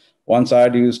spacer. Once I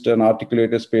had used an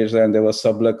articulated spacer and there was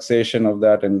subluxation of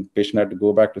that and the patient had to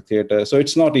go back to theater. So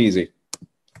it's not easy.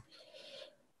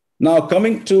 Now,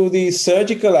 coming to the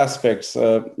surgical aspects,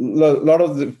 a lot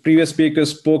of the previous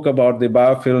speakers spoke about the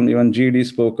biofilm, even GD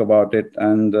spoke about it,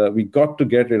 and we got to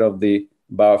get rid of the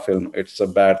biofilm. It's a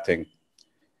bad thing.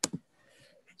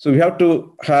 So we have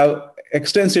to have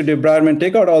extensive debridement,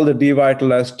 take out all the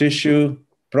devitalized tissue,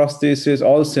 prosthesis,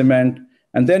 all cement,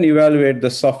 and then evaluate the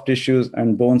soft tissues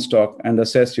and bone stock and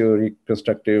assess your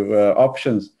reconstructive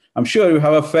options. I'm sure you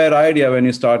have a fair idea when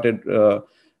you started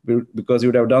because you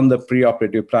would have done the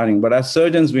preoperative planning. But as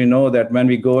surgeons, we know that when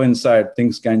we go inside,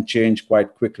 things can change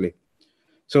quite quickly.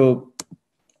 So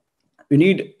we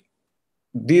need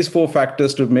these 4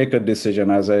 factors to make a decision,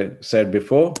 as I said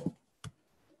before.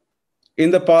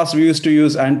 In the past, we used to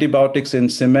use antibiotics in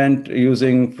cement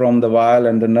using from the vial,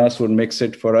 and the nurse would mix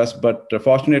it for us. But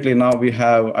fortunately, now we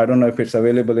have, I don't know if it's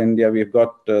available in India, we've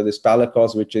got this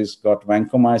Palacos, which has got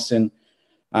vancomycin.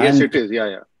 Yes, it is.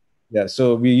 Yeah. Yeah,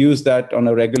 so we use that on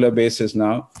a regular basis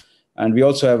now. And we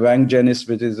also have Vanggenis,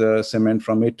 which is a cement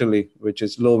from Italy, which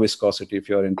is low viscosity if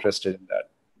you're interested in that.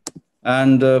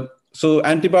 And so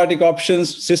antibiotic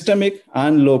options, systemic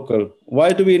and local.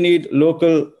 Why do we need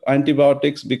local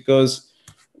antibiotics? Because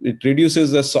it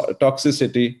reduces the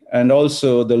toxicity, and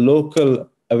also the local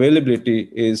availability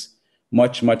is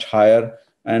much, much higher,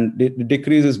 and it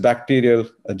decreases bacterial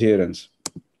adherence.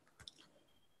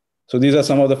 So these are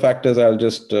some of the factors. I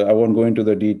won't go into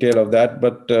the detail of that,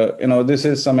 but this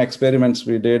is some experiments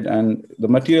we did, and the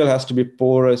material has to be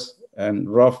porous and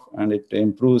rough, and it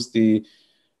improves the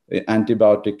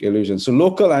antibiotic elution. So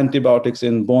local antibiotics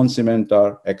in bone cement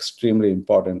are extremely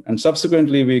important. And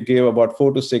subsequently, we gave about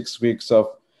 4 to 6 weeks of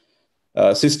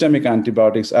systemic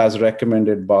antibiotics as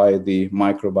recommended by the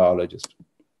microbiologist.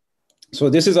 So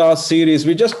this is our series.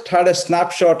 We just had a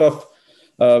snapshot of,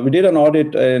 we did an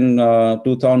audit in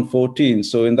 2014.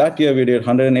 So in that year, we did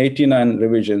 189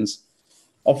 revisions,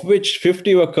 of which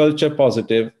 50 were culture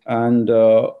positive. And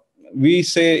we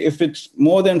say if it's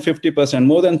more than 50%,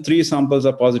 more than 3 samples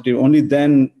are positive, only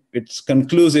then it's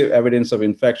conclusive evidence of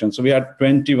infection. So we had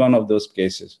 21 of those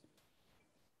cases.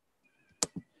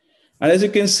 And as you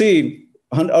can see,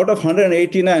 out of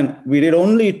 189, we did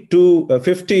only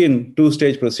 15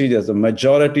 two-stage procedures. The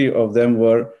majority of them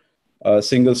were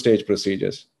single-stage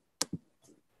procedures.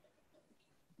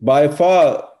 By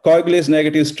far, coagulase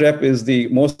negative strep is the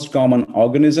most common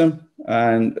organism.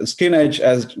 And skin edge,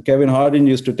 as Kevin Hardin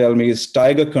used to tell me, is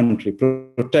tiger country.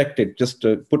 Protect it. Just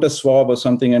put a swab or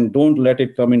something and don't let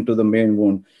it come into the main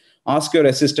wound. Ask your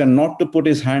assistant not to put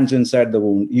his hands inside the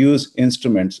wound. Use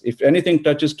instruments. If anything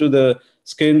touches to the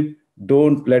skin,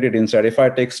 don't let it inside. If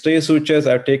I take stay sutures,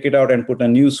 I take it out and put a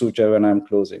new suture when I'm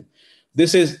closing.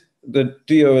 This is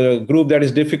the group that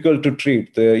is difficult to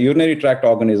treat, the urinary tract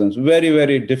organisms, very,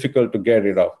 very difficult to get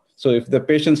rid of. So if the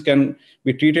patients can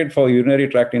be treated for urinary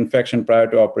tract infection prior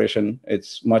to operation,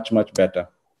 it's much, much better.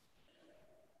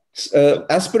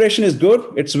 Aspiration is good.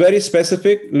 It's very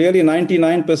specific, nearly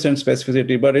 99%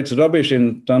 specificity, but it's rubbish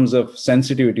in terms of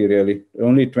sensitivity, really,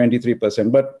 only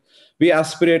 23%. But we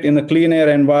aspirate in a clean air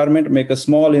environment, make a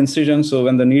small incision, so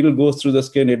when the needle goes through the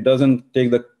skin, it doesn't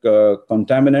take the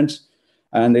contaminants,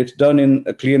 and it's done in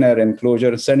a clean air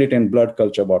enclosure, send it in blood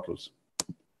culture bottles.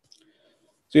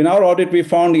 So in our audit, we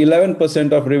found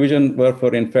 11% of revision were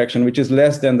for infection, which is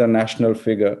less than the national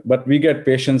figure, but we get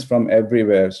patients from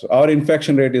everywhere. So our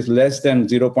infection rate is less than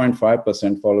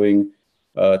 0.5% following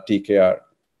TKR.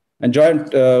 And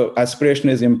joint aspiration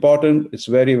is important. It's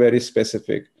very, very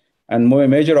specific. And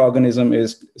major organism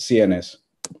is CNS.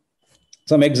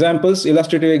 Some examples,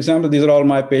 illustrative examples, these are all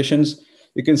my patients.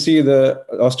 You can see the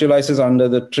osteolysis under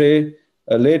the tray,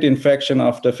 a late infection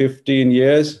after 15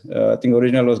 years. I think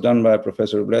original was done by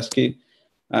Professor Bleski.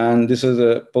 And this is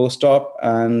a post-op,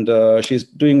 and she's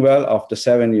doing well after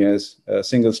 7 years,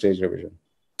 single stage revision.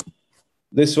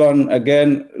 This one,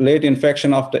 again, late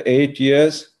infection after 8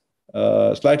 years,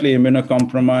 slightly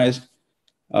immunocompromised,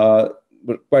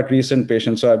 but quite recent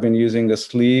patient. So I've been using the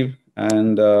sleeve,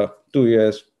 and 2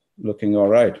 years looking all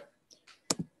right.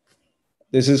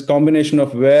 This is combination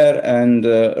of wear and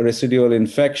residual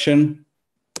infection.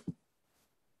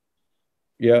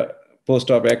 Yeah,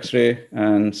 post-op X-ray,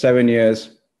 and 7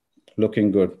 years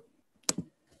looking good.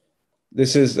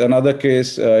 This is another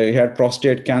case. He had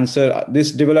prostate cancer.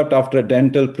 This developed after a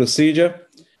dental procedure.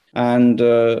 And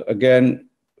again,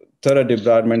 thorough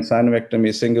debridement,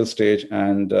 synovectomy, single stage,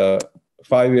 and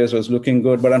 5 years was looking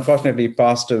good, but unfortunately he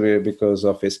passed away because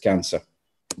of his cancer.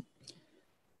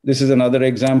 This is another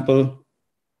example,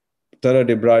 thorough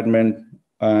debridement,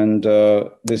 and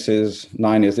this is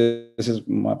 9 years. This is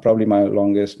probably my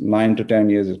longest, 9 to 10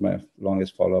 years is my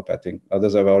longest follow-up, I think.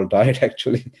 Others have all died,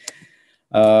 actually.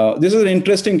 This is an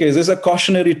interesting case. This is a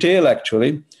cautionary tale,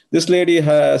 actually. This lady,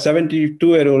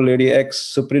 72-year-old lady,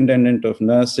 ex-superintendent of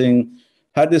nursing,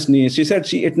 had this knee. She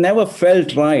said it never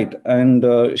felt right,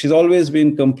 and she's always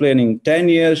been complaining. 10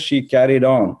 years she carried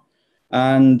on,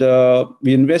 and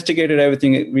we investigated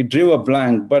everything. We drew a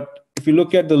blank, but if you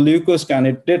look at the leucoscan,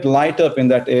 it did light up in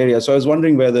that area. So I was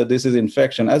wondering whether this is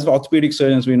infection. As orthopedic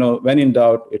surgeons, we know when in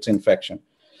doubt, it's infection.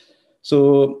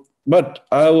 So, but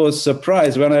I was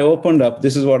surprised when I opened up,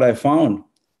 this is what I found.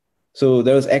 So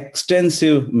there was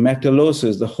extensive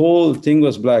metallosis. The whole thing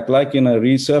was black, like in a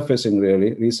resurfacing,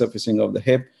 really, resurfacing of the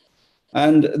hip.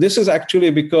 And this is actually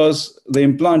because the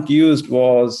implant used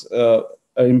was an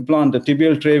implant, a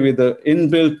tibial tray with an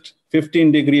inbuilt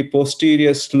 15-degree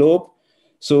posterior slope.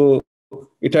 So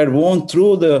it had worn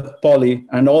through the poly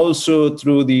and also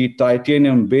through the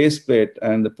titanium base plate.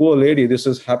 And the poor lady, this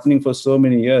was happening for so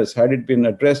many years. Had it been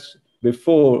addressed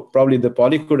before, probably the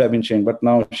poly could have been changed, but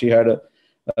now she had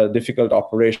a difficult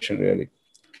operation, really.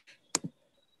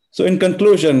 So in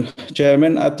conclusion,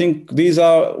 Chairman, I think these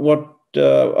are what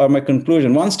are my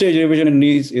conclusion. One-stage revision in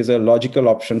knees is a logical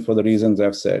option for the reasons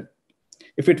I've said.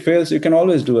 If it fails, you can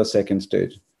always do a second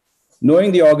stage.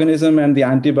 Knowing the organism and the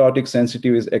antibiotic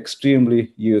sensitivity is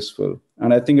extremely useful.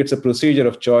 And I think it's a procedure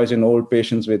of choice in old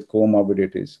patients with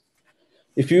comorbidities.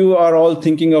 If you are all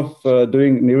thinking of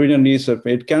doing revision knee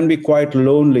surgery, it can be quite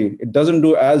lonely. It doesn't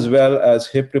do as well as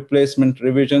hip replacement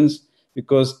revisions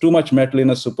because too much metal in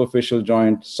a superficial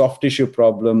joint, soft tissue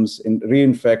problems, in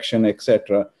reinfection,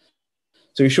 etc.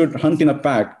 So you should hunt in a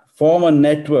pack, form a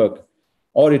network,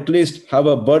 or at least have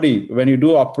a buddy. When you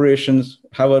do operations,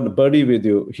 have a buddy with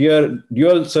you. Here,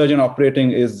 dual surgeon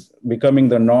operating is becoming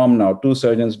the norm now. 2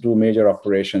 surgeons do major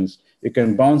operations. You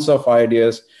can bounce off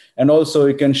ideas, and also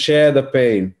you can share the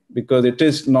pain because it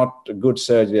is not good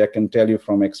surgery, I can tell you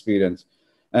from experience.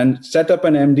 And set up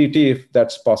an MDT if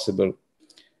that's possible.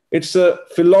 It's a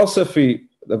philosophy,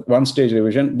 the one-stage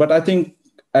revision, but I think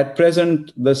at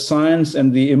present, the science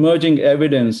and the emerging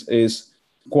evidence is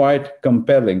quite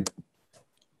compelling.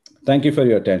 Thank you for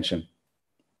your attention.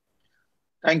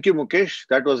 Thank you, Mukesh.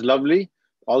 That was lovely.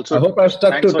 Also, I hope I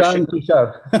stuck to time,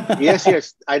 Tushar.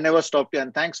 Yes, I never stopped you.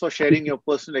 And thanks for sharing your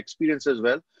personal experience as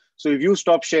well. So if you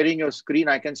stop sharing your screen,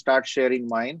 I can start sharing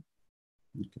mine.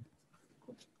 Okay.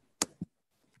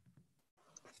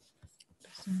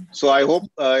 So I hope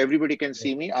everybody can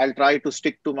see me. I'll try to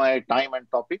stick to my time and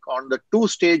topic on the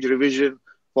 2-stage revision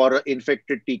for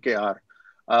infected TKR.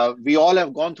 We all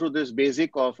have gone through this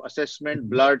basic of assessment,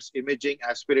 bloods, imaging,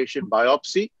 aspiration,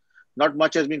 biopsy. Not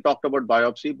much has been talked about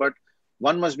biopsy, but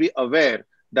one must be aware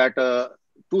that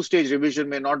 2-stage revision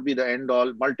may not be the end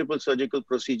all. Multiple surgical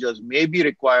procedures may be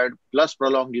required, plus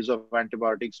prolonged use of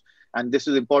antibiotics. And this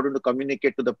is important to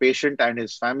communicate to the patient and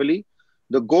his family.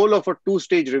 The goal of a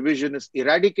 2-stage revision is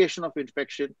eradication of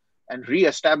infection and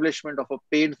re-establishment of a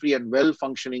pain-free and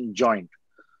well-functioning joint.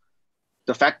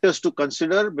 The factors to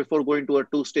consider before going to a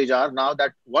 2-stage are now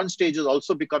that 1-stage is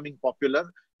also becoming popular,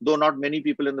 though not many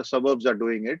people in the suburbs are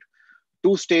doing it.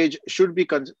 2-stage should be,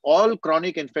 all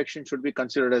chronic infection should be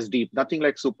considered as deep, nothing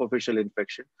like superficial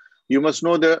infection. You must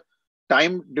know the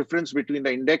time difference between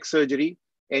the index surgery,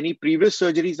 any previous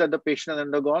surgeries that the patient has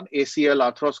undergone, ACL,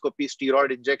 arthroscopy,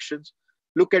 steroid injections.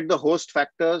 Look at the host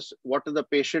factors. What is the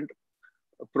patient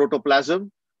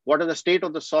protoplasm? What is the state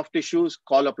of the soft tissues?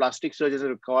 Call a plastic surgeon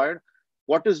required.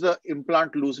 What is the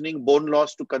implant loosening, bone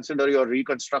loss to consider your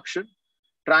reconstruction?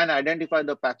 Try and identify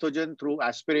the pathogen through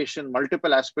aspiration,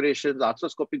 multiple aspirations,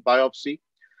 arthroscopic biopsy.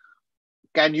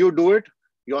 Can you do it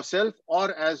yourself?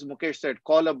 Or as Mukesh said,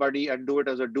 call a buddy and do it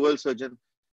as a dual surgeon.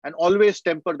 And always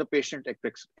temper the patient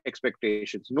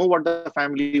expectations. Know what the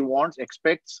family wants,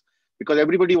 expects, because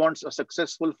everybody wants a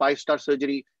successful 5-star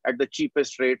surgery at the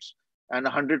cheapest rates and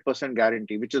 100%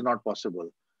 guarantee, which is not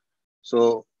possible.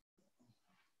 So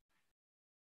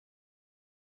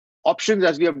options,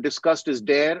 as we have discussed, is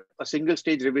DARE, a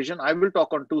single-stage revision. I will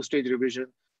talk on 2-stage revision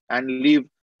and leave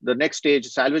the next stage,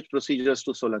 salvage procedures,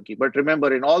 to Solanki. But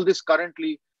remember, in all this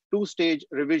currently, 2-stage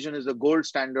revision is the gold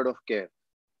standard of care.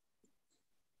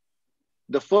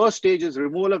 The first stage is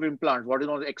removal of implants, what is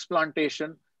known as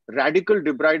explantation, radical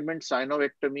debridement,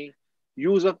 synovectomy,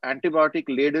 use of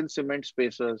antibiotic-laden cement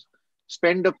spacers,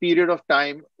 spend a period of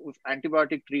time with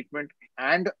antibiotic treatment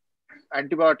and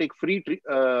antibiotic-free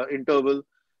interval.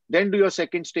 Then do your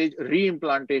second stage,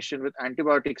 re-implantation with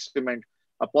antibiotic cement.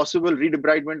 A possible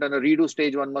redebridement and a redo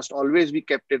stage 1 must always be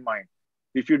kept in mind.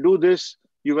 If you do this,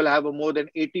 you will have a more than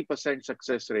 80%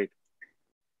 success rate.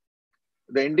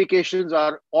 The indications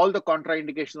are all the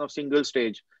contraindications of single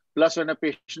stage. Plus, when a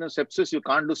patient has sepsis, you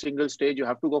can't do single stage. You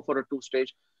have to go for a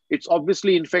 2-stage. It's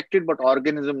obviously infected, but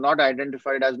organism not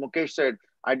identified. As Mukesh said,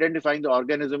 identifying the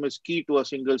organism is key to a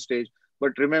single stage.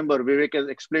 But remember, Vivek has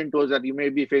explained to us that you may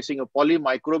be facing a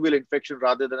polymicrobial infection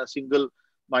rather than a single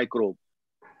microbe.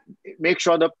 Make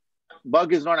sure the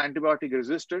bug is not antibiotic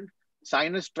resistant.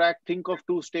 Sinus tract, think of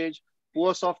 2-stage.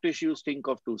 Poor soft tissues, think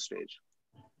of 2-stage.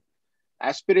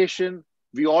 Aspiration,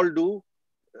 we all do.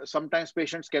 Sometimes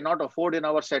patients cannot afford in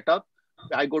our setup.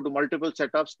 I go to multiple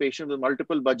setups, patients with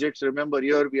multiple budgets. Remember,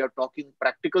 here we are talking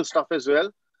practical stuff as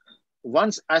well.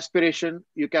 Once aspiration,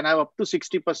 you can have up to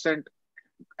 60%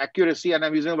 accuracy, and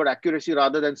I'm using the word accuracy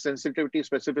rather than sensitivity,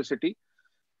 specificity.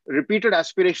 Repeated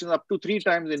aspiration up to 3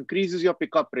 times increases your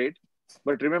pickup rate.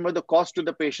 But remember the cost to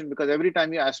the patient, because every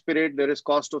time you aspirate, there is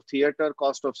cost of theater,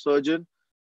 cost of surgeon,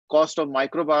 cost of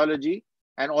microbiology,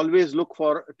 and always look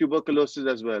for tuberculosis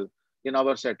as well in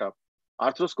our setup.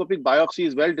 Arthroscopic biopsy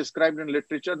is well described in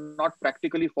literature, not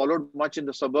practically followed much in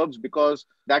the suburbs because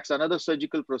that's another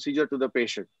surgical procedure to the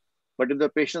patient. But if the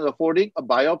patient is affording, a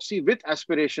biopsy with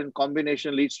aspiration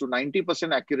combination leads to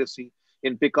 90% accuracy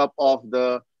in pickup of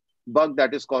the bug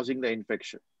that is causing the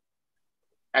infection.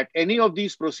 At any of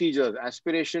these procedures,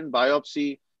 aspiration,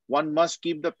 biopsy, one must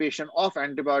keep the patient off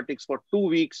antibiotics for 2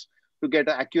 weeks to get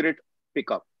an accurate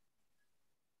pickup.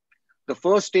 The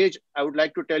first stage I would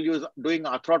like to tell you is doing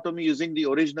arthrotomy using the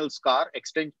original scar,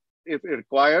 extend if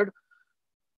required,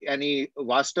 any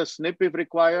vastus snip if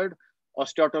required,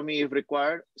 osteotomy if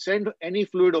required, send any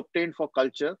fluid obtained for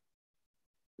culture,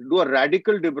 do a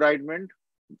radical debridement.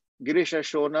 Girish has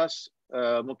shown us,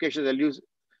 Mukesh has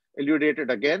elucidated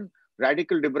again,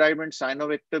 radical debridement,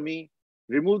 synovectomy,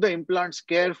 remove the implants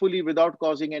carefully without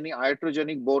causing any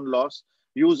iatrogenic bone loss.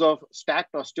 Use of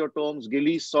stacked osteotomes,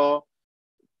 Gillies saw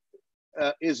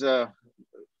is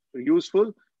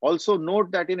useful. Also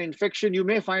note that in infection, you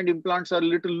may find implants are a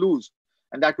little loose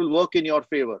and that will work in your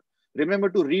favor. Remember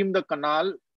to ream the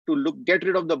canal to get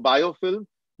rid of the biofilm,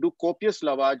 do copious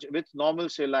lavage with normal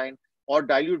saline or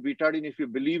dilute betadine if you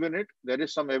believe in it. There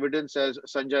is some evidence as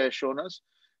Sanjay has shown us.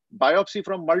 Biopsy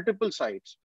from multiple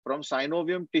sites, from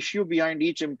synovium, tissue behind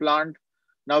each implant.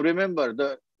 Now remember,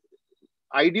 the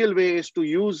ideal way is to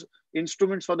use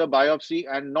instruments for the biopsy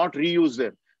and not reuse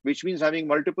them, which means having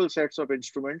multiple sets of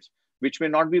instruments, which may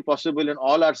not be possible in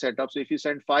all our setups. If you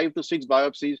send 5 to 6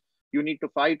 biopsies, you need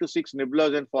 5 to 6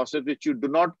 nibblers and faucets, which you do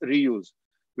not reuse,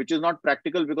 which is not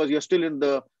practical because you're still in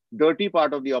the dirty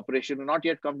part of the operation and not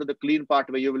yet come to the clean part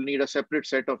where you will need a separate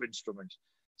set of instruments.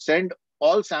 Send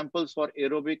all samples for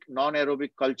aerobic,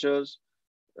 non-aerobic cultures.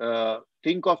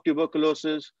 Think of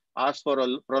tuberculosis, ask for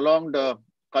a prolonged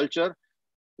culture.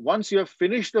 Once you have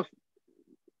finished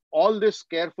all this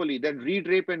carefully, then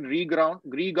redrape and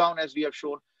regown as we have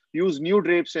shown. Use new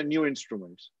drapes and new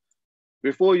instruments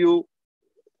before you,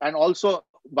 and also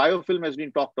biofilm has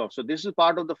been talked of. So this is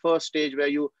part of the first stage where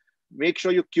you make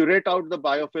sure you curate out the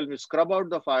biofilm, you scrub out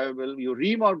the firewall, you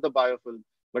ream out the biofilm,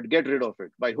 but get rid of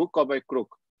it by hook or by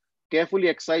crook. Carefully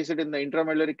excise it in the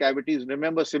intramedullary cavities.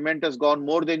 Remember, cement has gone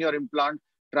more than your implant.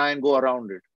 Try and go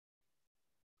around it.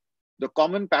 The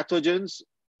common pathogens,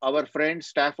 our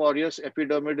friends, Staph aureus,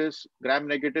 epidermidis,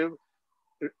 gram-negative,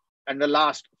 and the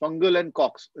last, fungal and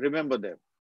cox. Remember them.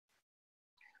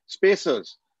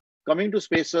 Spacers. Coming to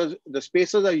spacers, the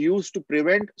spacers are used to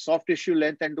prevent soft tissue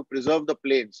length and to preserve the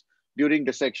planes during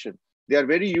dissection. They are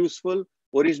very useful.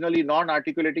 Originally,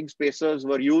 non-articulating spacers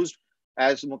were used,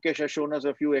 as Mukesh has shown us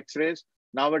a few x-rays.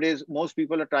 Nowadays, most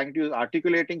people are trying to use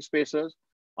articulating spacers.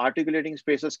 Articulating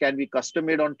spacers can be custom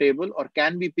made on table or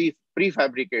can be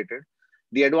prefabricated.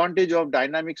 The advantage of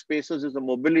dynamic spacers is the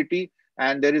mobility,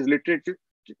 and there is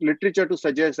literature to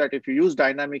suggest that if you use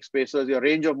dynamic spacers, your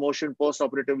range of motion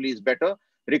post-operatively is better,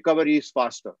 recovery is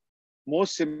faster.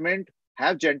 Most cement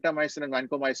have gentamicin and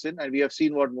vancomycin, and we have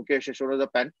seen what Mukesh has shown us,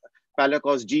 the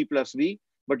Palacos G plus V,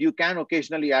 but you can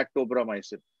occasionally add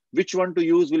tobramycin. Which one to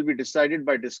use will be decided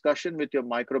by discussion with your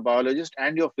microbiologist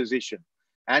and your physician,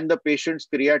 and the patient's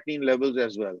creatinine levels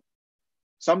as well.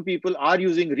 Some people are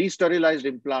using re-sterilized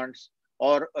implants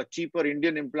or a cheaper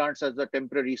Indian implants as the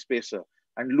temporary spacer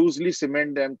and loosely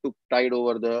cement them to tide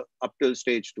over the up till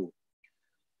stage 2.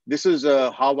 This is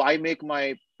how I make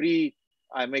my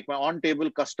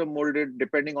on-table custom molded,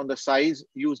 depending on the size,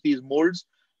 use these molds,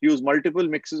 use multiple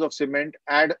mixes of cement,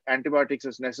 add antibiotics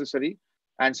as necessary.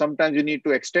 And sometimes you need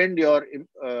to extend your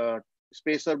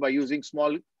spacer by using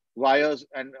small wires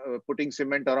and putting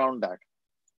cement around that.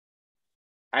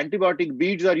 Antibiotic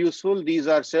beads are useful. These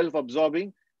are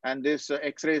self-absorbing, and this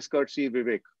X-ray is courtesy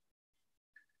Vivek.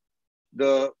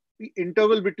 The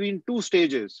interval between 2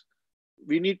 stages,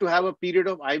 we need to have a period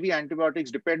of IV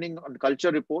antibiotics depending on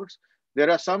culture reports.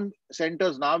 There are some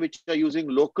centers now which are using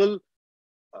local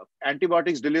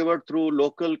antibiotics delivered through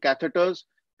local catheters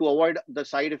to avoid the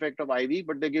side effect of IV,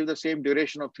 but they give the same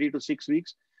duration of 3 to 6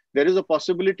 weeks. There is a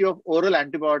possibility of oral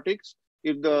antibiotics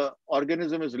if the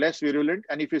organism is less virulent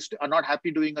and if you are not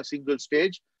happy doing a single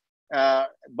stage.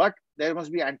 But there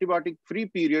must be antibiotic-free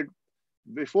period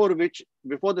before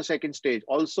the second stage.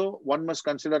 Also, one must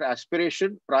consider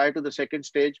aspiration prior to the second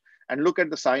stage and look at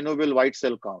the synovial white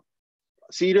cell count.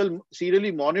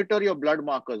 Serially monitor your blood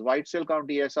markers, white cell count,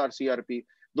 ESR, CRP.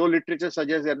 Though literature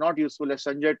suggests they're not useful, as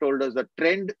Sanjay told us, the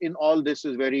trend in all this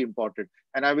is very important.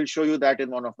 And I will show you that in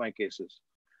one of my cases.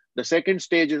 The second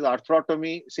stage is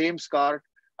arthrotomy, same scar.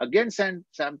 Again, send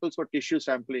samples for tissue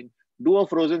sampling. Do a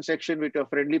frozen section with your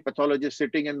friendly pathologist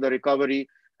sitting in the recovery.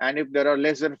 And if there are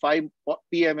less than 5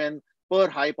 PMN per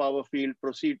high power field,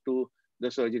 proceed to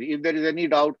the surgery. If there is any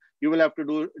doubt, you will have to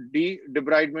do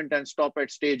debridement and stop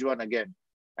at stage 1 again.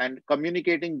 And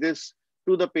communicating this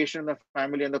to the patient and the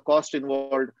family and the cost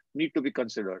involved need to be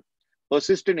considered.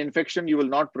 Persistent infection, you will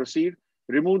not proceed.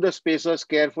 Remove the spacers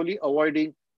carefully,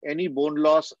 avoiding any bone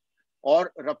loss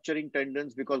or rupturing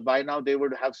tendons, because by now they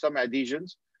would have some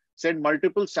adhesions. Send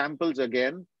multiple samples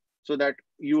again so that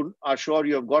you are sure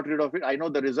you have got rid of it. I know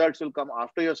the results will come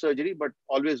after your surgery, but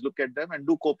always look at them and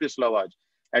do copious lavage.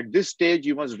 At this stage,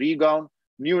 you must regown,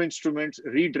 new instruments,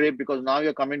 redrape, because now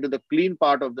you're coming to the clean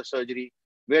part of the surgery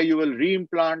where you will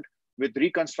reimplant with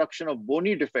reconstruction of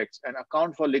bony defects and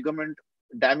account for ligament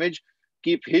damage.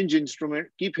 Keep hinge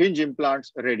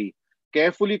implants ready.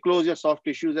 Carefully close your soft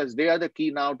tissues, as they are the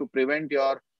key now to prevent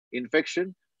your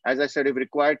infection. As I said, if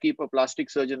required, keep a plastic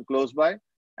surgeon close by,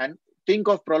 and think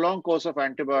of prolonged course of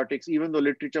antibiotics, even though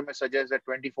literature may suggest that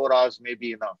 24 hours may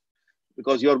be enough,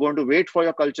 because you're going to wait for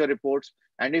your culture reports.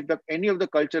 And if any of the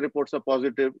culture reports are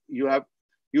positive, you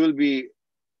will be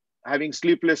having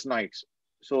sleepless nights.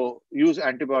 So use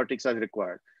antibiotics as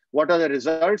required. What are the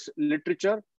results?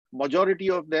 Literature, majority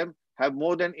of them have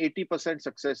more than 80%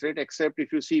 success rate, except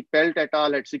if you see Pelt et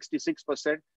al. At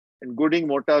 66% and Gooding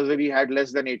Mortazavi had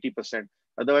less than 80%.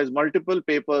 Otherwise, multiple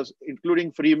papers,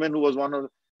 including Freeman, who was one of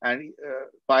and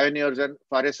pioneers, and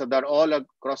Fares Sadar, all are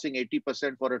crossing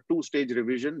 80% for a two-stage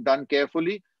revision, done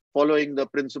carefully, following the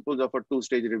principles of a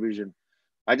two-stage revision.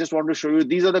 I just want to show you,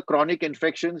 these are the chronic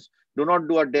infections. Do not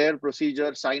do a DARE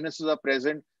procedure. Sinuses are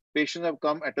present. Patients have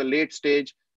come at a late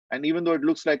stage. And even though it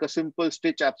looks like a simple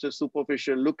stitch abscess,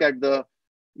 superficial, look at the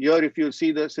here. If you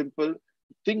see the simple,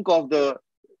 think of the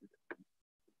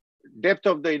depth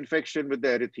of the infection with the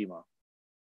erythema.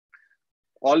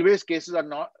 Always cases are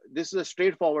not, this is a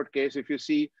straightforward case. If you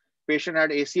see patient had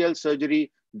ACL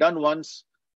surgery done once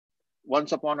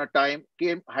upon a time,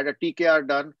 had a TKR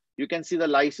done. You can see the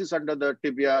lysis under the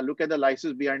tibia. Look at the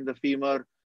lysis behind the femur.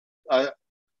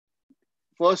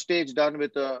 First stage done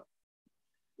with a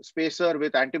spacer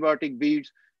with antibiotic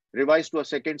beads, revised to a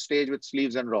second stage with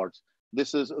sleeves and rods.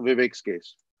 This is Vivek's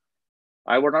case.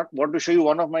 I want to show you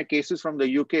one of my cases from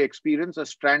the UK experience, a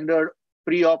standard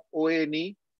pre-op OA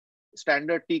knee,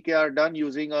 standard TKR done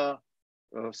using a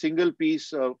single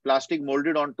piece plastic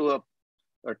molded onto a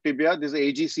tibia. This is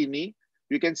AGC knee.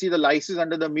 You can see the lysis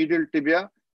under the medial tibia,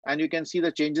 and you can see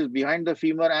the changes behind the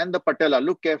femur and the patella.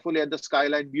 Look carefully at the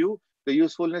skyline view, the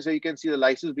usefulness, so you can see the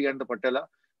lysis behind the patella.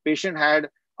 Patient had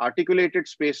articulated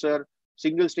spacer,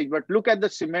 single stage, but look at the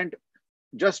cement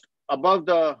just above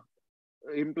the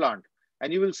implant,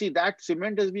 and you will see that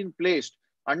cement has been placed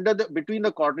between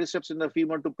the quadriceps and the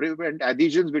femur to prevent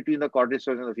adhesions between the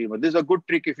quadriceps and the femur. This is a good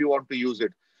trick if you want to use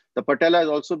it. The patella has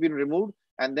also been removed,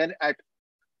 and then at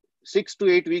 6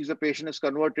 to 8 weeks, the patient is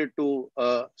converted to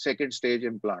a second stage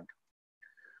implant.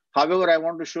 However, I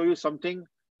want to show you something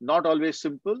not always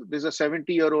simple. This is a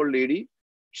 70-year-old lady.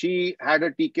 She had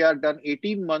a TKR done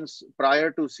 18 months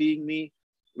prior to seeing me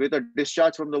with a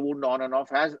discharge from the wound on and off,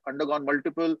 has undergone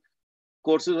multiple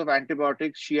courses of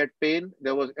antibiotics. She had pain,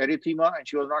 there was erythema, and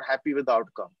she was not happy with the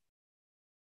outcome.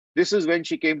 This is when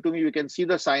she came to me. You can see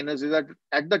the sinus is that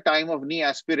at the time of knee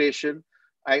aspiration,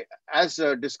 as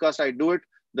discussed, I do it,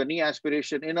 the knee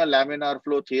aspiration in a laminar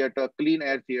flow theater, clean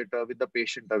air theater with the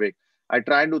patient awake. I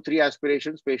try and do 3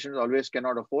 aspirations. Patients always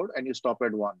cannot afford, and you stop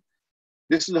at 1.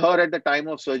 This is her at the time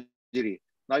of surgery.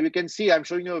 Now you can see, I'm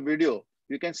showing you a video.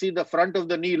 You can see the front of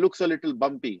the knee looks a little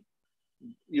bumpy.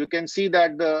 You can see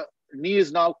that the knee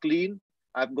is now clean.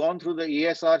 I've gone through the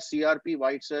ESR, CRP,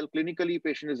 white cell. Clinically,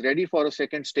 patient is ready for a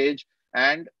second stage.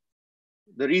 And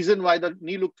the reason why the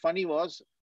knee looked funny was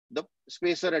the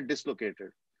spacer had dislocated.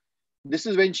 This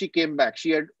is when she came back. She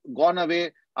had gone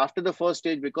away after the first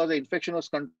stage because the infection was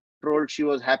controlled. She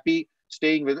was happy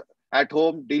staying at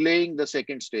home, delaying the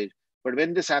second stage. But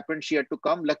when this happened, she had to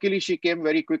come. Luckily, she came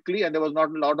very quickly, and there was not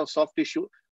a lot of soft tissue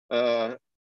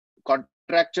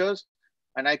contractures,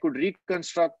 and I could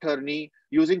reconstruct her knee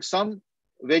using some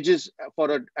wedges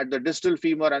at the distal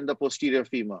femur and the posterior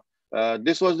femur.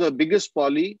 This was the biggest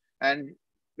poly, and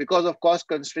because of cost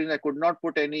constraints, I could not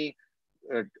put any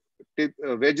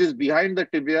wedges behind the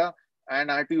tibia,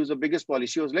 and I had to use the biggest poly.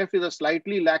 She was left with a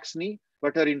slightly lax knee,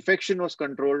 but her infection was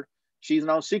controlled. She's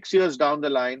now 6 years down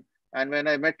the line. And when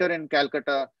I met her in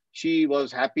Calcutta, she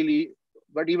was happily,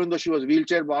 but even though she was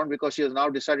wheelchair bound, because she has now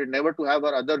decided never to have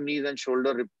her other knee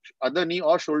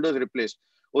or shoulders replaced.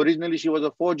 Originally, she was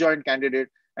a 4-joint candidate,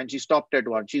 and she stopped at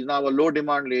 1. She's now a low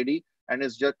demand lady and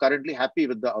is just currently happy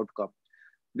with the outcome.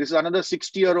 This is another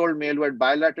 60-year-old male who had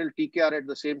bilateral TKR at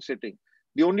the same sitting.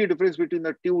 The only difference between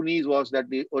the 2 knees was that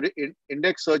the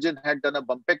index surgeon had done a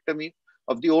bumpectomy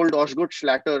of the old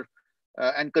Osgood-Schlatter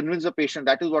and convinced the patient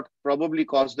that is what probably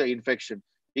caused the infection.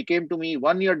 He came to me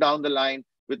 1 year down the line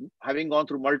with having gone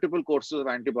through multiple courses of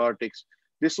antibiotics.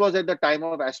 This was at the time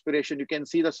of aspiration. You can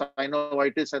see the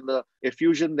synovitis and the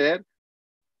effusion there.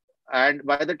 And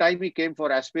by the time he came for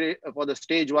the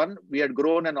stage 1, we had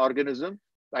grown an organism.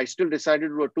 I still decided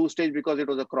to do a 2-stage because it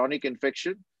was a chronic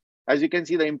infection. As you can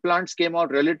see, the implants came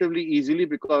out relatively easily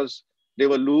because they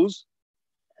were loose.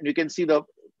 And you can see the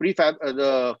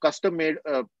the custom-made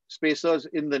spacers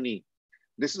in the knee.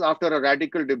 This is after a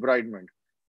radical debridement.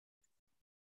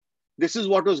 This is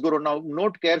what was grown. Now,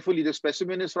 note carefully, the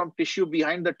specimen is from tissue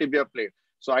behind the tibia plate.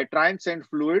 So I try and send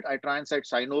fluid, I try and send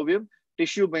synovium,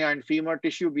 tissue behind femur,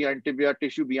 tissue behind tibia,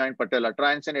 tissue behind patella.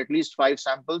 Try and send at least 5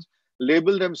 samples,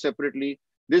 label them separately.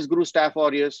 This grew Staph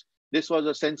aureus. This was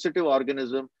a sensitive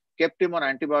organism, kept him on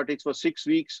antibiotics for 6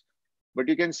 weeks. But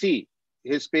you can see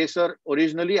his spacer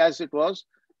originally as it was.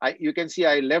 You can see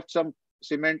I left some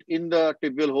cement in the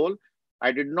tibial hole.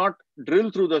 I did not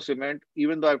drill through the cement,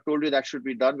 even though I've told you that should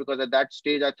be done, because at that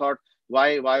stage I thought,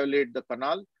 why violate the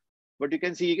canal? But you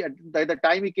can see by the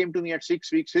time he came to me at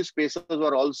 6 weeks, his spacers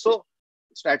were also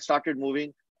started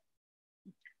moving.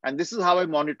 And this is how I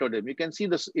monitored him. You can see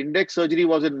the index surgery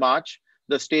was in March,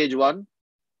 the stage 1.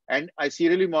 And I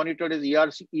serially monitored his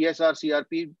ESR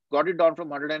CRP, got it down from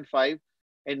 105.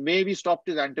 And May we stopped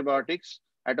his antibiotics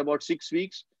at about 6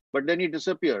 weeks, but then he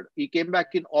disappeared. He came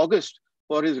back in August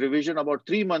for his revision about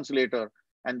 3 months later.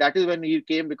 And that is when he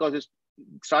came, because he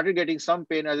started getting some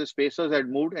pain as his spacers had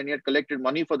moved and he had collected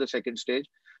money for the second stage.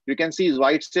 You can see his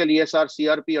white cell ESR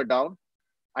CRP are down.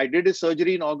 I did his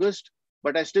surgery in August,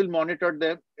 but I still monitored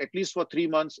them at least for 3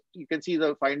 months. You can see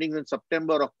the findings in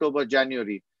September, October,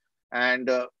 January. And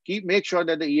make sure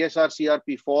that the ESR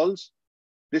CRP falls.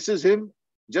 This is him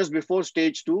just before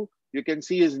stage 2. You can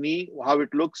see his knee, how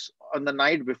it looks on the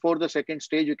night before the second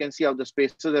stage. You can see how the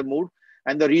spacers have moved.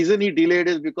 And the reason he delayed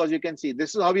is because you can see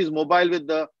this is how he's mobile with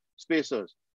the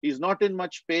spacers. He's not in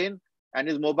much pain and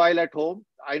is mobile at home.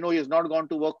 I know he has not gone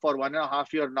to work for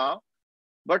 1.5 years now,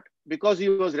 but because he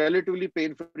was relatively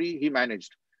pain-free, he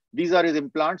managed. These are his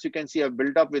implants. You can see I've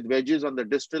built up with wedges on the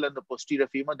distal and the posterior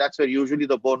femur. That's where usually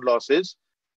the bone loss is.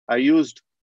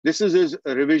 This is his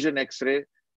revision X-ray,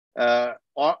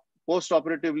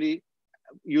 post-operatively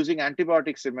using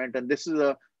antibiotic cement. And this is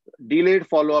a delayed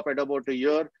follow-up at about a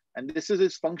year. And this is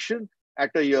his function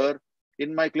at a year.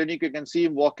 In my clinic, you can see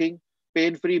him walking,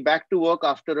 pain-free, back to work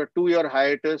after a 2-year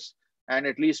hiatus, and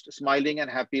at least smiling and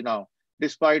happy now,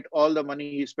 despite all the money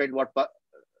he spent,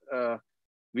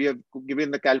 we have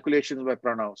given the calculations by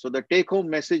Pranav. So the take-home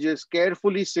message is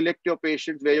carefully select your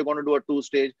patients where you're going to do a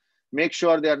 2-stage. Make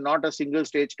sure they are not a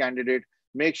single-stage candidate.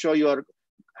 Make sure you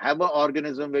have an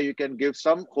organism where you can give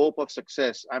some hope of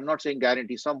success. I'm not saying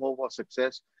guarantee, some hope of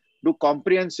success. Do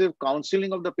comprehensive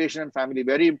counseling of the patient and family,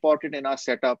 very important in our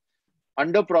setup.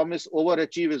 Under promise,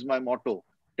 overachieve is my motto.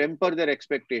 Temper their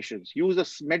expectations. Use a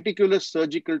meticulous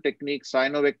surgical technique,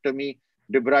 synovectomy,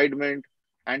 debridement,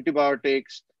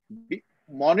 antibiotics.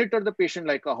 Monitor the patient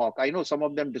like a hawk. I know some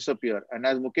of them disappear. And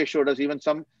as Mukesh showed us, even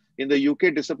some in the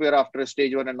UK disappear after a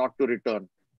stage 1 and not to return.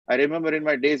 I remember in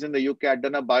my days in the UK, I'd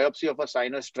done a biopsy of a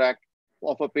sinus tract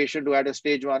of a patient who had a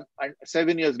stage 1, and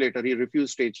 7 years later, he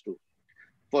refused stage 2.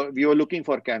 We were looking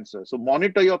for cancer. So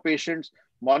monitor your patients,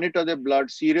 monitor their blood,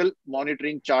 serial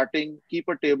monitoring, charting, keep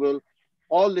a table.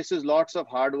 All this is lots of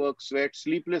hard work, sweat,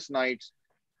 sleepless nights.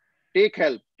 Take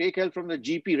help from the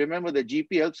GP. Remember, the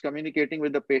GP helps communicating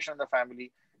with the patient and the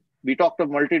family. We talked of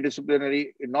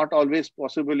multidisciplinary, not always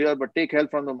possible here, but take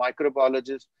help from the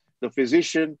microbiologist, the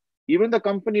physician, even the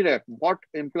company rep, what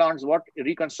implants, what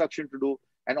reconstruction to do,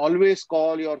 and always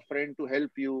call your friend to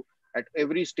help you at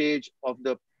every stage of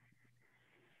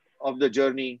the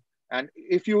journey. And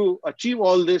if you achieve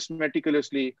all this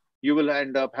meticulously, you will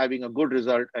end up having a good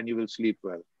result and you will sleep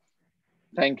well.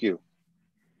 Thank you.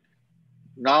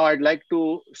 Now I'd like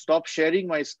to stop sharing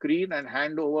my screen and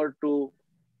hand over to,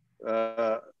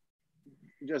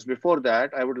 just before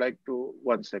that, I would like to,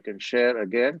 1 second, share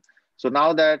again. So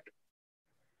now that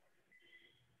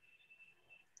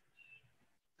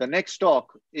the next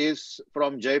talk is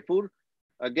from Jaipur,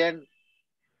 again,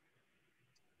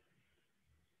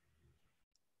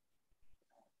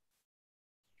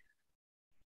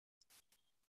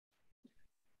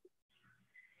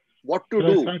 what to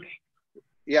do.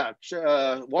 Yeah,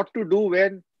 what to do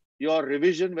when your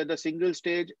revision, whether single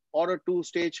stage or a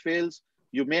 2-stage fails.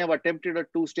 You may have attempted a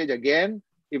 2-stage again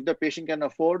if the patient can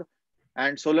afford.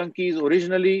 And Solanki is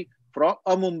originally from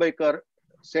a Mumbaikar,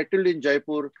 settled in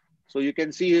Jaipur. So you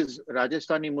can see his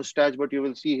Rajasthani mustache, but you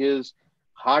will see his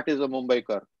heart is a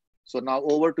Mumbaikar. So now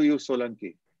over to you,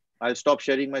 Solanki. I'll stop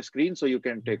sharing my screen so you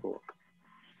can take over.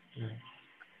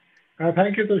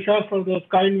 Thank you, Tushar, for those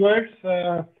kind words.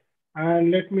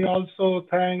 And let me also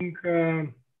thank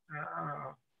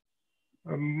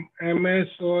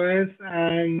MSOS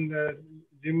and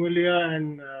Jimulia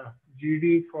and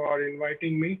GD for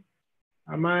inviting me.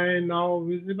 Am I now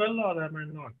visible or am I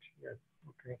not? Yes,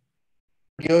 okay.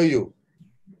 Hear you.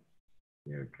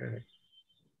 Okay.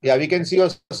 Yeah, we can see your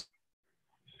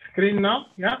screen now.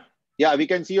 Yeah. Yeah, we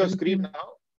can see your screen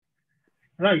now.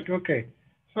 Right. Okay.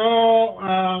 So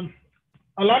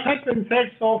a lot has been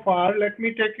said so far. Let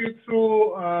me take you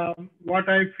through what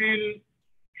I feel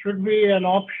should be an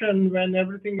option when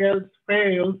everything else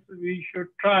fails. We should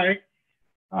try.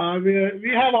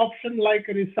 We have options like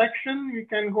a resection. We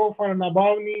can go for an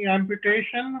above knee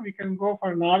amputation. We can go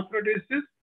for an arthrodesis,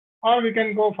 or we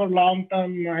can go for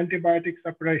long-term antibiotic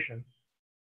suppression.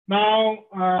 Now,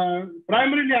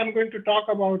 primarily, I'm going to talk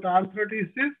about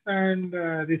arthrodesis and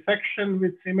resection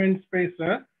with cement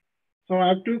spacer. So I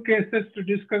have two cases to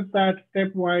discuss that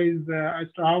stepwise as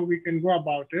to how we can go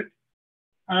about it.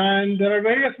 And there are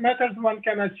various methods one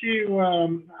can achieve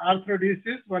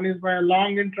arthrodesis. One is by a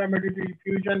long intramedullary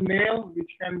fusion nail,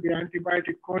 which can be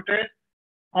antibiotic coated,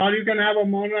 or you can have a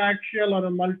monoaxial or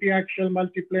a multi-axial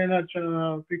multiplanar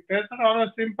fixator, or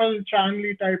a simple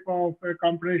Chanley type of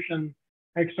compression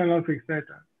external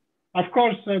fixator. Of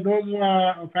course,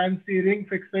 those fancy ring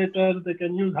fixators, they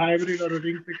can use hybrid or a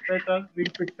ring fixator. Ring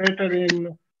fixator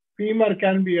in femur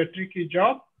can be a tricky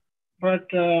job, but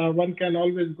one can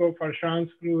always go for Schwann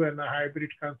screw and a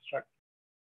hybrid construct.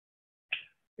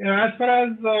 As far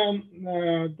as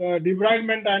the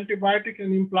debridement antibiotic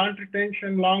and implant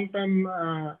retention long-term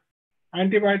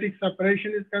antibiotic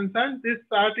separation is concerned, this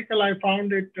article I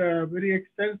found it very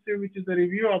extensive, which is a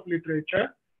review of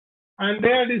literature. And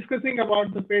they are discussing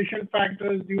about the patient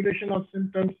factors, duration of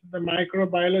symptoms, the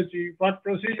microbiology, what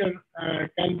procedure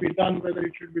can be done, whether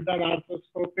it should be done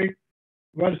arthroscopic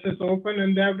versus open.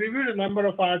 And they have reviewed a number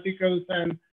of articles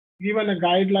and given a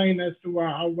guideline as to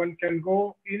how one can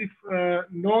go if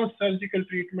no surgical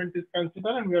treatment is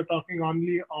considered. And we are talking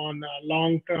only on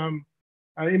long-term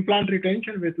implant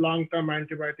retention with long-term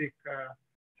antibiotic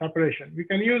separation. We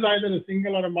can use either a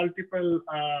single or a multiple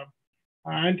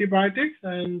antibiotics,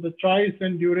 and the choice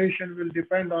and duration will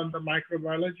depend on the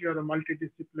microbiology or a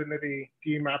multidisciplinary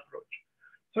team approach.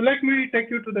 So let me take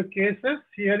you to the cases.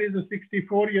 Here is a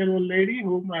 64-year-old lady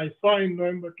whom I saw in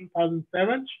November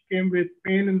 2007. She came with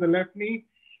pain in the left knee,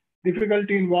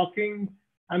 difficulty in walking,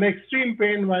 and extreme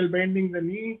pain while bending the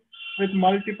knee with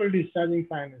multiple discharging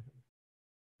sinuses.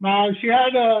 Now, she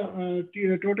had a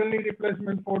total knee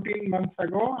replacement 14 months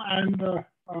ago and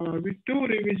with 2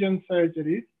 revision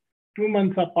surgeries, 2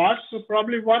 months apart. So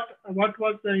probably what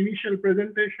was the initial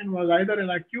presentation was either an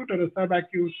acute or a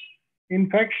subacute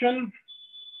infection,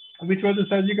 which was a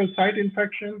surgical site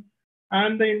infection.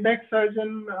 And the index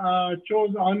surgeon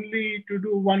chose only to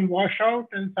do one washout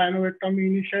and synovectomy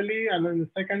initially. And then the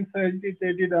second surgery,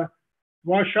 they did a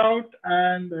washout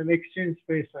and an exchange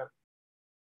spacer.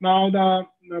 Now,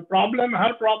 her problem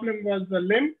was the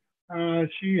limb.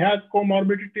 She had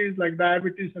comorbidities like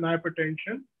diabetes and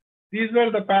hypertension. These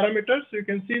were the parameters. You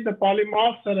can see the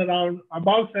polymorphs are around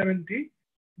above 70,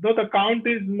 though the count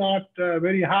is not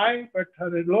very high, but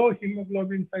her low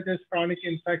hemoglobin suggests chronic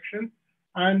infection.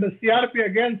 And the CRP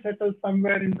again settles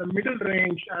somewhere in the middle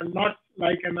range and not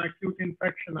like an acute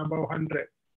infection above 100.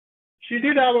 She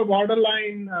did have a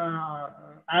borderline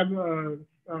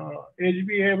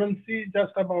HbA1c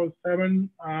just about 7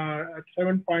 at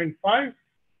 7.5,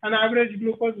 and average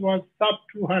glucose was sub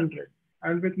 200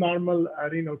 and with normal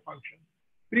renal function.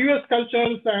 Previous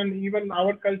cultures and even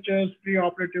our cultures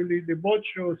preoperatively, they both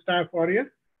show Staph aureus.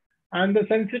 And the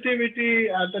sensitivity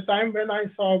at the time when I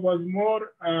saw was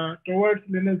more towards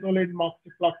linezolid,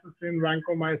 moxifloxacin,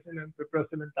 vancomycin, and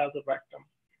piperacillin tazobactam.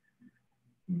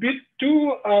 With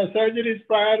 2 surgeries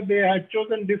prior, they had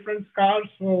chosen different scars.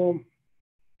 So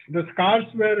the scars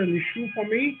were an issue for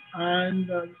me. And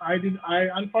I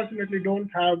unfortunately don't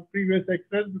have previous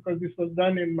access because this was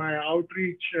done in my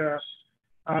outreach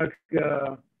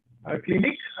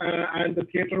clinic and the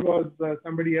theater was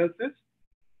somebody else's.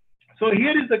 So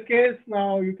here is the case.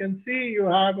 Now you can see you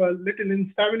have a little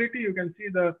instability. You can see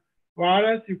the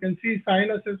virus. You can see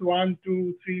sinuses 1,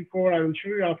 2, 3, 4. I will show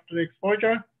you after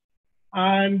exposure.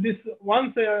 And this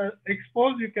once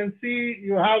exposed, you can see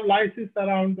you have lysis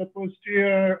around the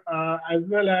posterior as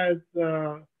well as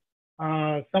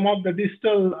some of the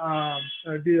distal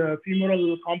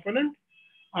femoral component.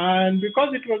 And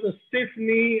because it was a stiff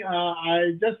knee,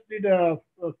 I just did a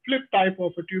flip type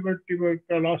of a tubercular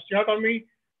osteotomy,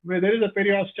 where there is a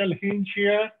periosteal hinge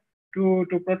here to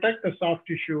protect the soft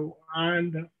tissue.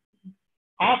 And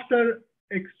after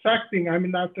extracting,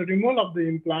 after removal of the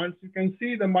implants, you can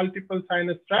see the multiple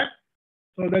sinus tracts.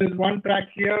 So there is one track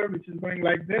here, which is going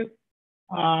like this.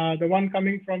 The one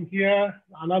coming from here,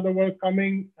 another one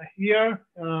coming here,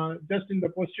 just in the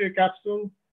posterior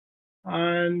capsule.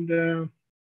 And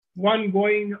one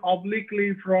going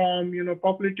obliquely from,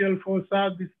 popliteal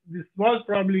fossa. This was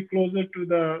probably closer to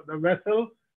the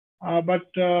vessel,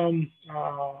 but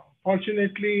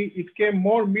fortunately, it came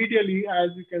more medially,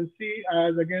 as you can see,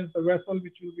 as against the vessel,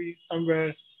 which will be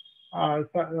somewhere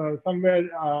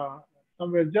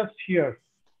just here.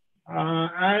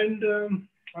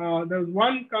 There's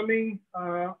one coming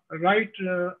right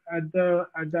at the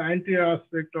anterior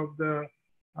aspect of the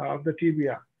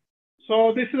tibia.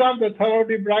 So this is of the thorough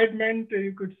debridement.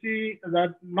 You could see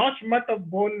that not much of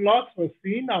bone loss was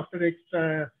seen after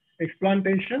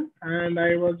explantation, and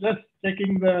I was just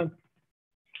checking the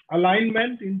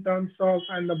alignment in terms of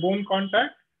and the bone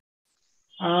contact.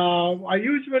 I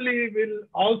usually will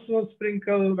also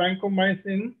sprinkle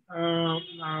vancomycin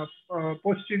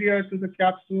posterior to the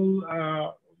capsule,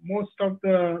 most of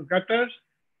the gutters,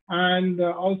 and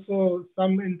also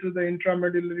some into the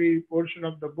intramedullary portion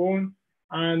of the bone,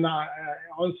 and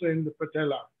also in the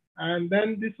patella. And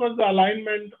then this was the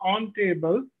alignment on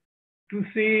table to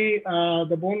see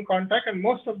the bone contact, and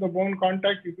most of the bone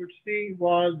contact you could see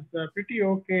was pretty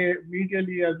okay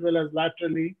medially as well as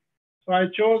laterally. So I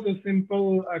chose a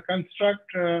simple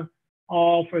construct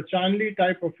of a Chanley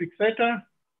type of fixator,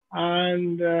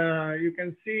 and you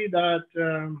can see that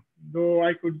though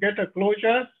I could get a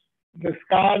closure, the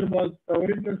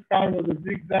original scar was a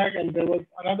zigzag, and there was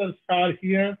another scar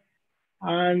here,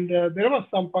 and there was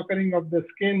some puckering of the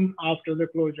skin after the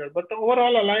closure, but the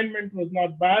overall alignment was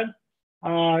not bad.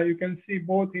 You can see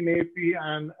both in AP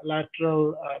and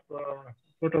lateral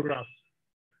photographs.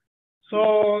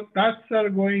 So that's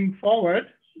going forward.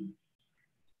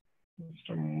 Just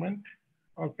a moment.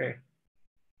 Okay.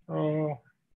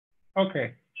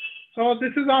 Okay. So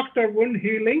this is after wound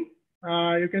healing.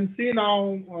 You can see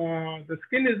now the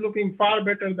skin is looking far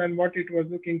better than what it was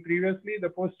looking previously. The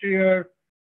posterior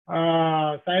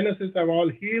sinuses have all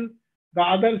healed. The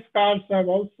other scars have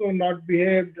also not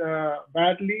behaved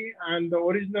badly, and the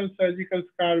original surgical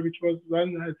scar, which was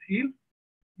one, has healed.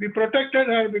 We protected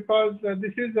her because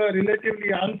this is a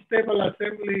relatively unstable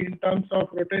assembly in terms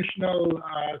of rotational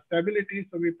stability.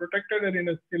 So we protected her in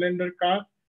a cylinder cast.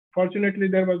 Fortunately,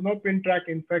 there was no pin track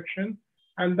infection.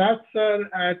 And that's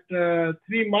at 3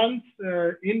 months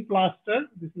in plaster.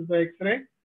 This is the X-ray.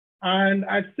 And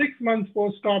at 6 months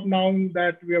post-op, now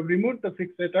that we have removed the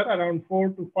fixator, around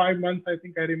 4 to 5 months, I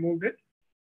think I removed it.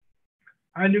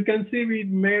 And you can see we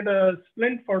made a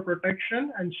splint for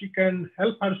protection, and she can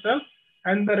help herself.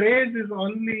 And the raise is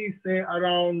only, say,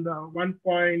 around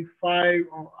 1.5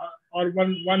 or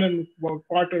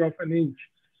 1.25 of an inch,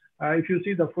 if you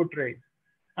see the foot raise.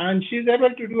 And she's able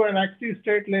to do an active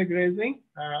straight leg raising.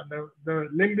 The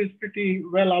limb is pretty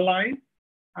well aligned.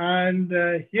 And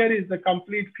here is the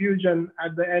complete fusion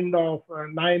at the end of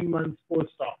 9 months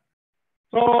post-op.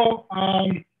 So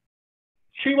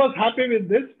she was happy with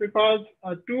this because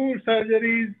 2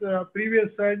 surgeries,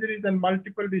 previous surgeries, and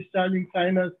multiple discharging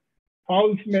sinus,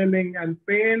 foul smelling, and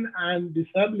pain and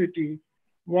disability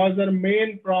was her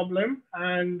main problem.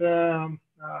 And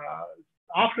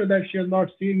after that, she has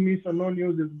not seen me, so no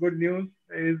news is good news,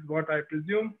 is what I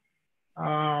presume.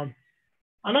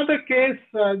 Another case,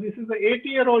 this is an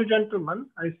 80-year-old gentleman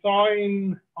I saw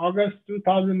in August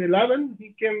 2011.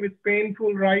 He came with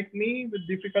painful right knee with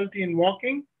difficulty in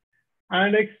walking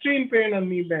and extreme pain on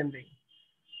knee bending.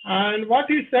 And what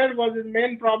he said was his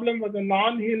main problem was a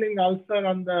non-healing ulcer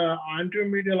on the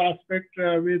anteromedial aspect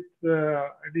with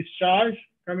discharge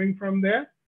coming from there.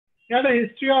 He had a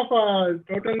history of a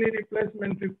total knee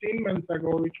replacement 15 months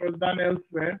ago, which was done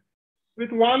elsewhere,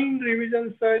 with 1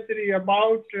 revision surgery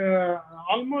about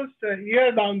almost a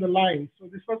year down the line. So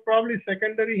this was probably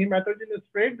secondary hematogenous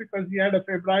sprain because he had a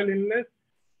febrile illness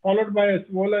followed by a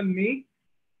swollen knee.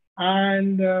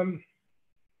 And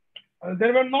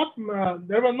there were no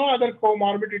other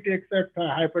comorbidity except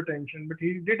hypertension, but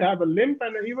he did have a limp,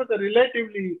 and he was a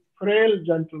relatively frail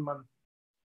gentleman.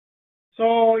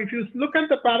 So if you look at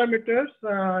the parameters,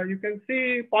 you can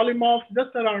see polymorph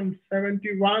just around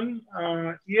 71,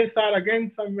 ESR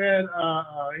again somewhere,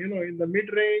 in the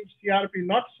mid-range, CRP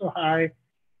not so high.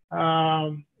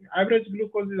 Average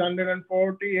glucose is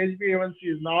 140, HbA1c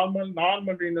is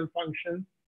normal renal function.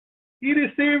 He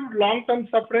received long-term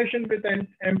suppression with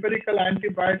empirical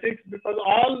antibiotics because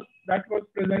all that was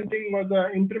presenting was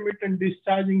an intermittent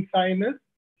discharging sinus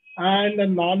and a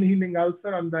non-healing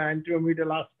ulcer on the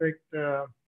anteromedial aspect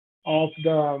of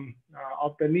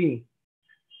the knee.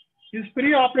 His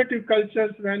preoperative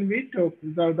cultures, when we took,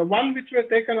 the one which were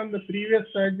taken on the previous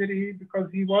surgery because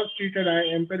he was treated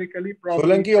empirically.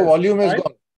 Solanki, your volume is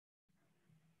gone.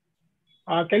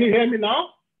 Can you hear me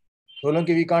now?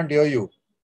 Solanki, we can't hear you.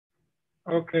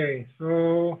 Okay,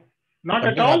 so Not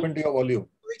Something at all? happened to your volume.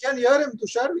 We can hear him,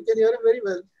 Tushar. We can hear him very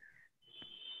well.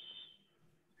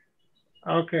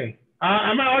 Okay.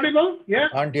 Am I audible? Yeah.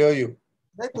 Can't hear you.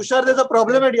 Hey, Tushar, there's a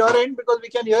problem at your end because we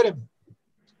can hear him.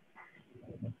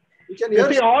 We can You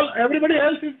hear see, everybody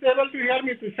else is able to hear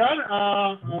me,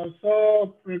 Tushar.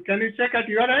 So can you check at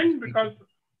your end? Because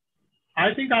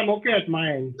I think I'm okay at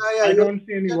my end. I don't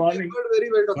see any warning.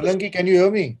 Very well, Dr. Solanki, can you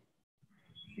hear me?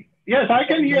 Yes, I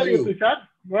can hear you, Tushar.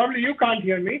 Probably you can't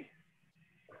hear me.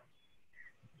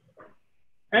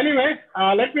 Anyway,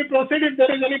 let me proceed. If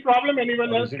there is any problem,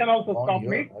 anyone else can also stop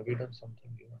me. Have we done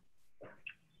something here?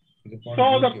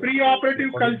 So the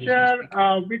pre-operative culture,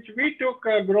 which we took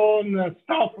grown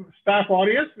staph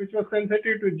aureus, which was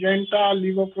sensitive to Genta,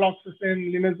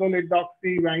 levofloxacin, linezolid,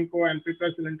 doxy, vanco, and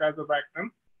piperacillin tazobactam.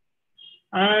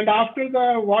 And after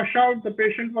the washout, the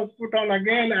patient was put on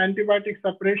again antibiotic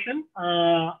suppression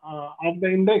of the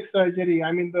index surgery.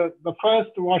 I mean, the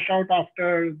first washout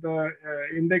after the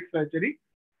index surgery.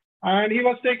 And he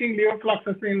was taking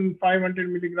levofloxacin 500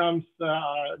 milligrams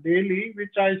daily,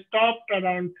 which I stopped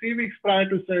around 3 weeks prior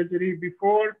to surgery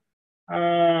before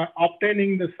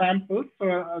obtaining the samples.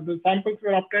 So the samples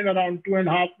were obtained around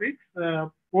 2.5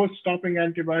 weeks post stopping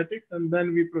antibiotics, and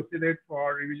then we proceeded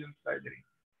for revision surgery.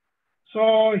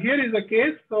 So here is the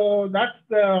case. So that's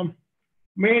the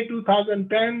May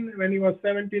 2010 when he was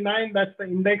 79. That's the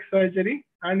index surgery.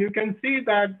 And you can see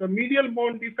that the medial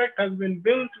bone defect has been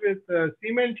built with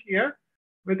cement here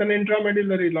with an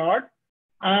intramedullary rod.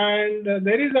 And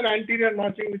there is an anterior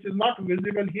notching which is not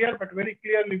visible here, but very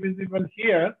clearly visible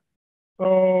here.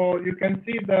 So you can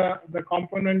see the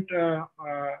component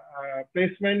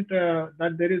placement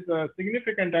that there is a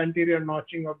significant anterior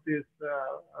notching of this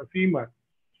femur.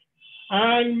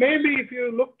 And maybe if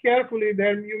you look carefully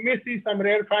there, you may see some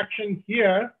rarefaction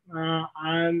here.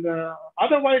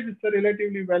 Otherwise, it's a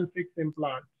relatively well-fixed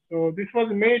implant. So this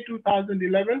was May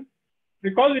 2011.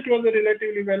 Because it was a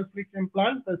relatively well-fixed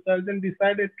implant, the surgeon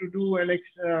decided to do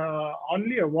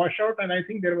only a washout. And I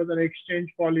think there was an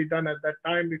exchange poly done at that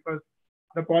time because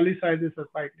the poly sizes are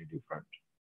slightly different.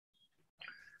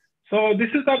 So this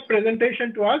is the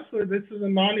presentation to us. So this is a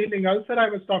non-healing ulcer I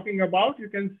was talking about. You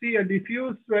can see a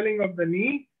diffuse swelling of the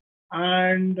knee.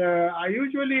 And I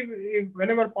usually,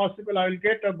 whenever possible, I will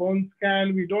get a bone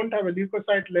scan. We don't have a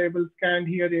leukocyte label scan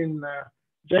here in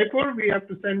Jaipur. We have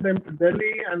to send them to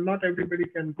Delhi and not everybody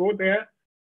can go there.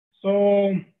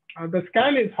 So the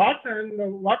scan is hot,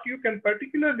 and what you can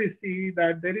particularly see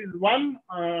that there is one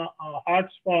hot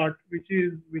spot which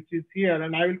is here.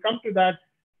 And I will come to that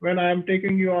when I am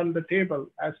taking you on the table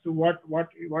as to what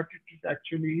it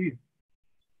actually is.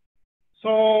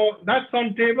 So that's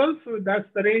on table. So that's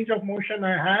the range of motion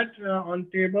I had on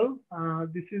table.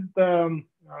 This is the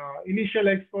initial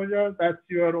exposure. That's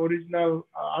your original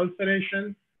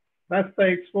ulceration. That's the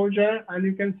exposure. And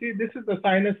you can see this is the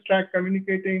sinus tract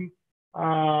communicating.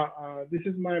 This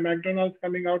is my McDonald's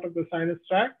coming out of the sinus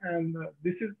tract. And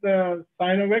this is the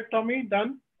synovectomy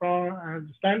done from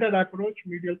standard approach,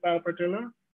 medial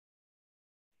parapatellar.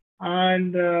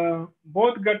 And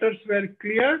both gutters were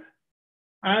cleared.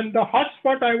 And the hot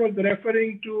spot I was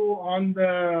referring to on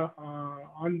the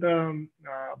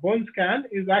bone scan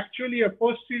is actually a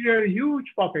posterior huge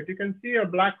pocket. You can see a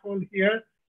black hole here,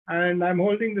 and I'm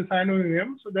holding the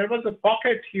synovium. So there was a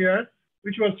pocket here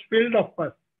which was filled of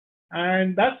pus.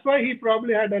 And that's why he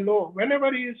probably had a low.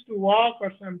 Whenever he used to walk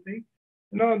or something,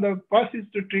 the pus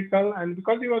used to trickle. And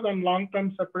because he was on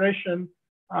long-term suppression,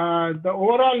 the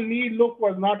overall knee look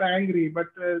was not angry, but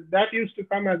that used to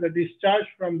come as a discharge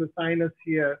from the sinus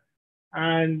here,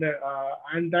 and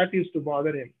that used to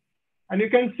bother him. And you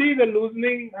can see the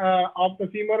loosening of the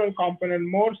femoral component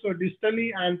more so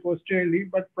distally and posteriorly,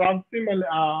 but proximal,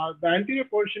 the anterior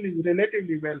portion is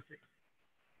relatively well fixed.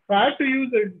 So I had to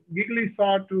use a giggly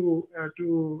saw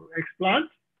to explant,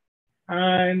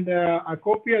 and a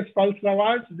copious pulse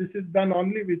lavage. This is done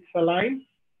only with saline.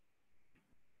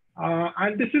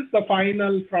 And this is the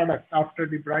final product after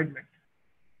debridement.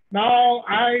 Now,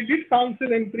 I did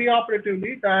counsel him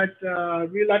preoperatively that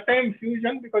we'll attempt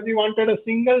fusion because he wanted a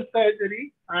single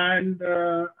surgery and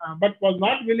but was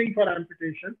not willing for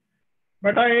amputation.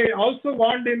 But I also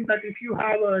warned him that if you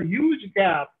have a huge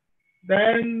gap,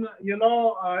 then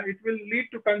it will lead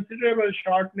to considerable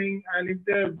shortening. And if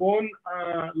the bone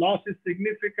loss is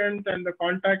significant and the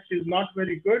contact is not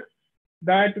very good,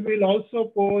 that will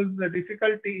also pose the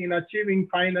difficulty in achieving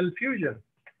final fusion.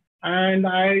 And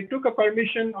I took a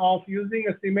permission of using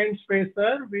a cement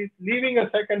spacer with leaving a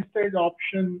second stage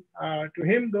option to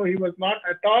him, though he was not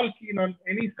at all keen on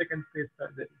any second stage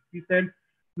surgery. He said,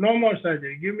 no more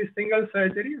surgery, give me single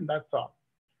surgery and that's all.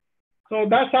 So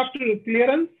that's after the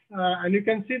clearance, and you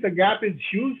can see the gap is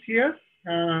huge here.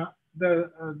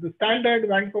 The standard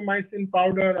vancomycin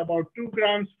powder, about 2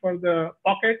 grams for the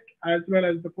pocket as well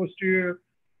as the posterior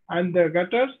and the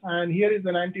gutters. And here is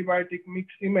an antibiotic mix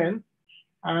cement.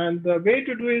 And the way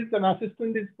to do is an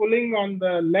assistant is pulling on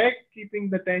the leg, keeping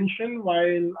the tension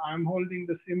while I'm holding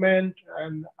the cement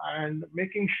and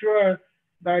making sure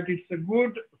that it's a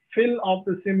good fill of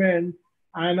the cement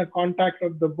and a contact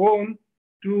of the bone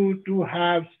to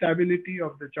have stability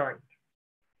of the joint.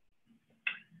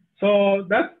 So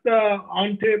that's the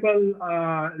on-table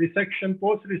resection,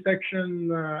 post-resection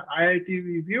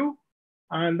IITV view.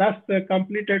 And that's the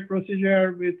completed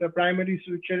procedure with the primary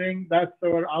suturing. That's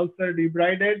our ulcer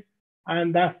debrided.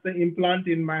 And that's the implant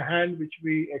in my hand, which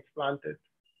we explanted.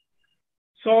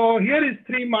 So here is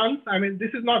 3 months. I mean,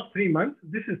 this is not 3 months.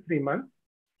 This is 3 months.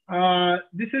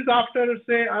 This is after,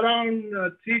 say, around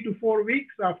 3 to 4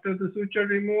 weeks after the suture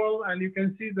removal. And you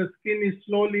can see the skin is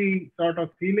slowly sort of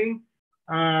healing.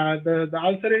 The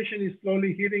ulceration is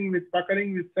slowly healing with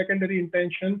puckering with secondary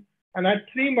intention. And at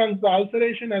 3 months, the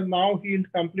ulceration has now healed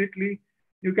completely.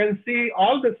 You can see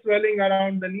all the swelling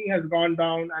around the knee has gone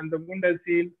down and the wound has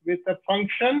healed with a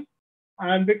function.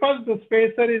 And because the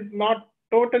spacer is not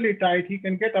totally tight, he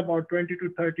can get about 20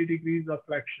 to 30 degrees of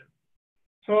flexion.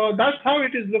 So that's how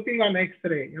it is looking on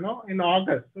X-ray, you know, in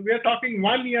August. So we are talking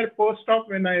 1 year post-op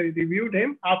when I reviewed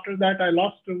him. After that, I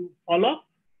lost to follow.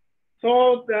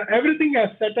 So everything has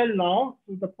settled now.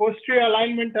 So the posterior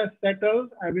alignment has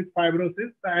settled with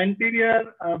fibrosis. The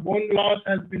anterior bone loss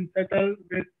has been settled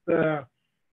with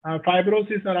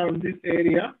fibrosis around this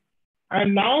area.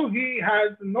 And now he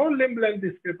has no limb length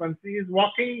discrepancy. He is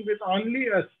walking with only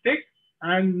a stick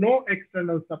and no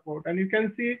external support. And you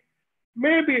can see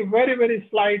maybe very, very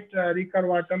slight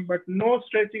recurvatum, but no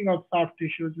stretching of soft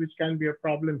tissues, which can be a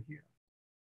problem here.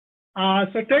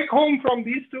 So take home from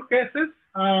these 2 cases.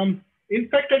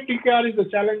 Infected TKR is a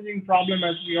challenging problem,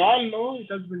 as we all know. It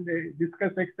has been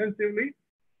discussed extensively.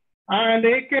 And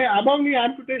above knee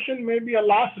amputation may be a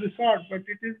last resort, but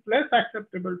it is less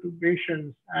acceptable to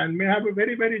patients and may have a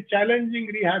very, very challenging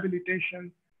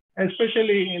rehabilitation,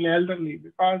 especially in elderly,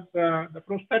 because the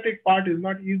prosthetic part is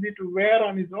not easy to wear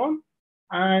on its own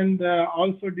and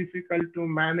also difficult to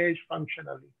manage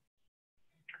functionally.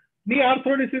 Knee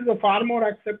arthrodesis is a far more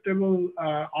acceptable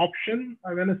option.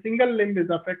 When a single limb is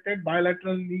affected,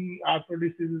 bilateral knee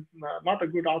arthrodesis is not a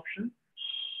good option.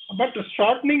 But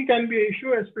shortening can be an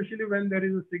issue, especially when there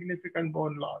is a significant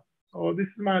bone loss. So this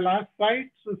is my last slide.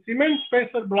 So cement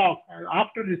spacer block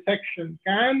after resection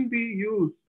can be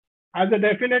used as a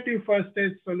definitive first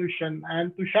stage solution.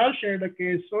 And Tushar shared a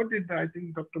case, so did I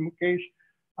think Dr. Mukesh,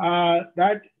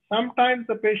 that sometimes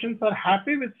the patients are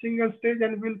happy with single stage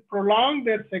and will prolong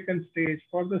their second stage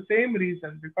for the same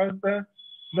reason, because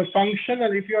the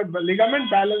functional, if your ligament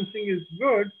balancing is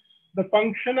good, the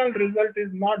functional result is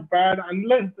not bad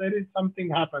unless there is something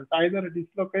happens, either a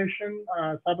dislocation,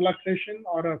 subluxation,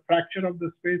 or a fracture of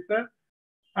the spacer.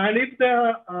 And if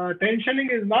the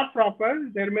tensioning is not proper,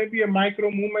 there may be a micro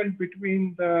movement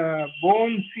between the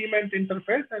bone cement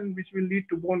interface, and which will lead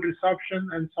to bone resorption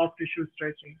and soft tissue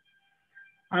stretching.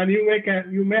 And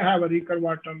you may have a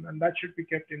recurvatum, and that should be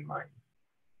kept in mind.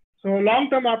 So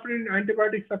long-term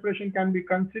antibiotic suppression can be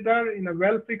considered in a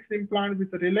well-fixed implant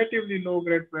with a relatively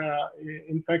low-grade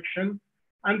infection,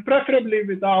 and preferably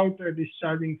without a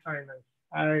discharging sinus.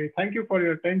 I thank you for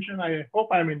your attention. I hope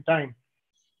I'm in time.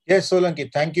 Yes,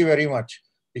 Solanki, thank you very much.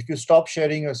 If you stop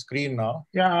sharing your screen now.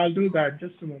 Yeah, I'll do that.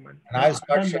 Just a moment. And I'll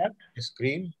start sharing the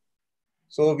screen.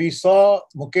 So we saw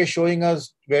Mukesh showing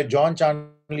us where John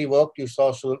Chanley worked. You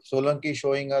saw Solanki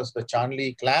showing us the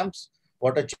Chanley clamps.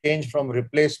 What a change from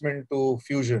replacement to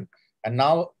fusion. And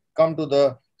now come to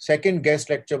the second guest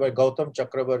lecture by Gautam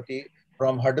Chakrabarti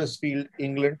from Huddersfield,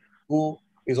 England, who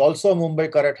is also a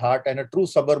Mumbaikar at heart and a true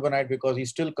suburbanite because he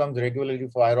still comes regularly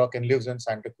for IROC and lives in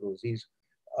Santa Cruz. He's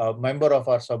a member of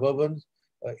our suburban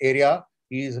area.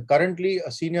 He is currently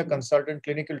a senior consultant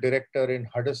clinical director in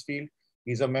Huddersfield.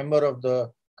 He's a member of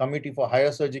the Committee for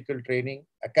Higher Surgical Training,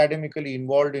 academically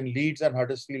involved in Leeds and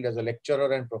Huddersfield as a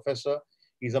lecturer and professor.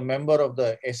 He's a member of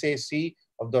the SAC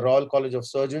of the Royal College of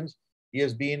Surgeons. He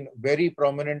has been very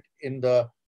prominent in the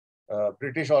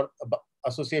British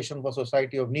Association for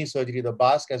Society of Knee Surgery, the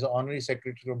BASC, as an honorary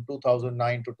secretary from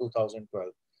 2009 to 2012.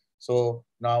 So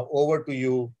now over to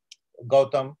you,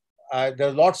 Gautam.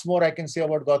 There's lots more I can say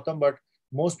about Gautam, but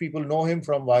most people know him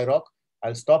from IROC.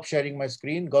 I'll stop sharing my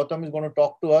screen. Gautam is going to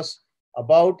talk to us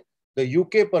about the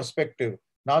UK perspective.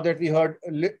 Now that we heard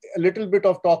a little bit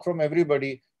of talk from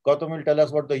everybody, Gautam will tell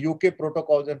us what the UK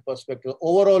protocols and perspective,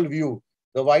 overall view,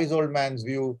 the wise old man's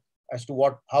view, as to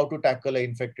how to tackle an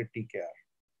infected TKR.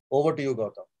 Over to you,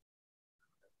 Gautam.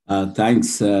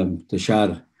 Thanks,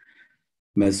 Tushar.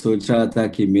 मैं सोच रहा था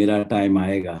कि मेरा time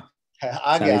आएगा.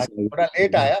 आ गया, थोड़ा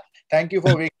late आया. Thank you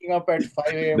for waking up at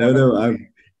 5 a.m. No,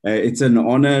 it's an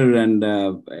honor, and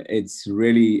it's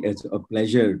a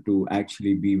pleasure to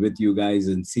actually be with you guys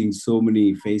and seeing so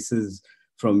many faces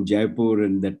from Jaipur,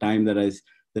 and the time that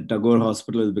the Tagore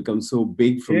Hospital has become so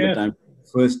big from the time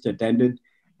I first attended.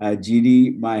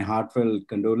 GD, my heartfelt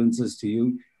condolences to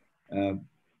you.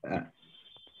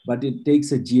 But it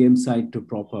takes a GM site to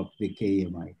prop up the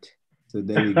KMite. So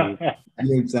there we go.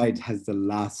 GM site has the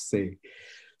last say.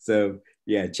 So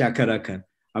yeah, chakaraka.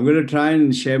 I'm going to try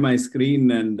and share my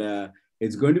screen, and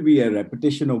it's going to be a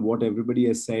repetition of what everybody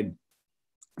has said.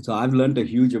 So I've learned a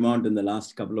huge amount in the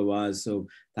last couple of hours. So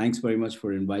thanks very much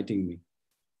for inviting me.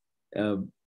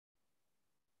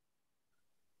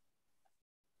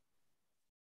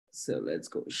 So let's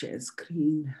go share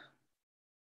screen.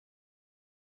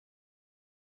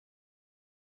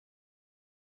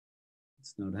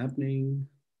 It's not happening.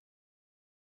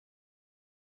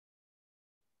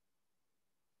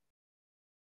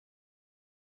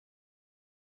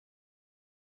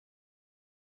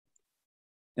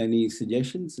 Any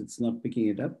suggestions? It's not picking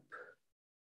it up.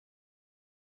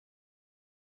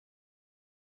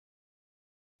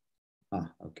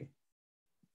 Okay.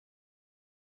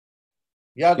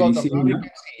 Yeah, Gautam, now we can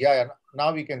see. Yeah,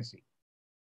 now we can see.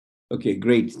 Okay,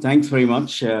 great. Thanks very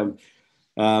much.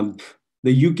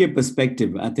 The UK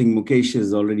perspective, I think Mukesh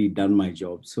has already done my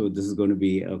job. So this is going to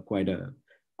be quite a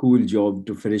cool job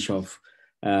to finish off.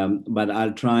 But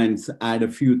I'll try and add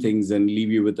a few things and leave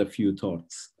you with a few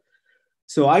thoughts.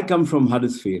 So I come from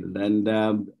Huddersfield,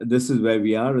 and this is where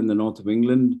we are in the north of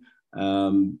England,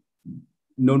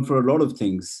 known for a lot of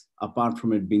things, apart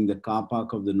from it being the car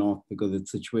park of the north, because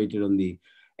it's situated on the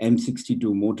M62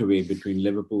 motorway between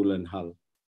Liverpool and Hull.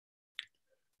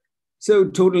 So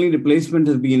total knee replacement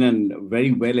has been a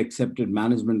very well accepted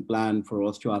management plan for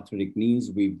osteoarthritic knees.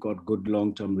 We've got good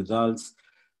long-term results.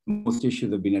 Most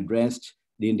issues have been addressed.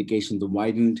 The indications are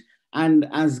widened. And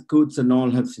as Coates and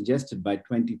all have suggested, by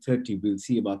 2030, we'll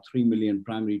see about 3 million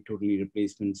primary total knee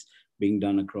replacements being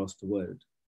done across the world.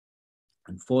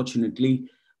 Unfortunately,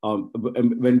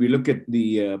 when we look at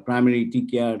the primary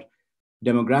TKR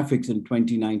demographics in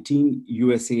 2019,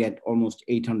 USA at almost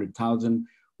 800,000,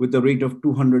 with a rate of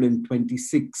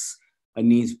 226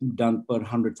 knees done per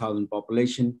 100,000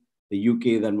 population. The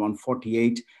UK then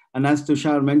 148. And as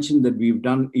Tushar mentioned that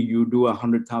you do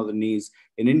 100,000 knees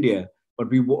in India, but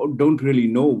we don't really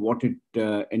know what it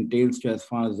entails to as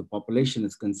far as the population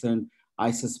is concerned.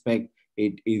 I suspect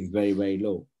it is very, very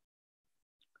low.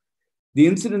 The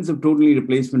incidence of total knee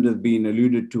replacement has been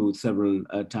alluded to several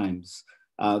times.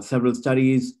 Several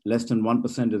studies, less than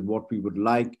 1% is what we would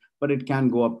like, but it can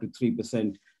go up to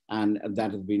 3%. And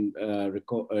that has been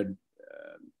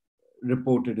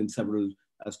reported in several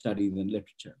studies and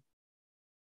literature.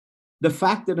 The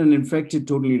fact that an infected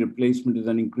total knee replacement is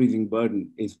an increasing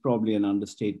burden is probably an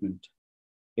understatement.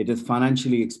 It is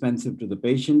financially expensive to the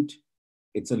patient.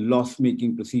 It's a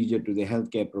loss-making procedure to the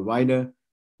healthcare provider.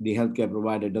 The healthcare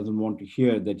provider doesn't want to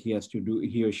hear that he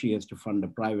or she has to fund a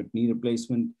private knee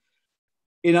replacement.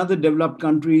 In other developed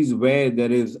countries where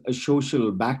there is a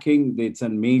social backing, it's a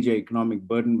major economic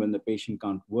burden when the patient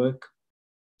can't work.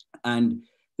 And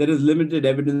there is limited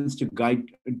evidence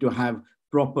to have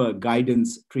proper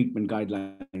guidance, treatment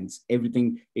guidelines.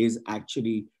 Everything is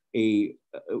actually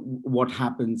what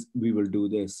happens, we will do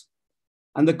this.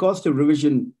 And the cost of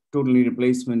revision total knee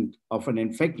replacement of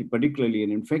particularly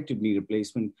an infected knee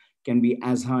replacement, can be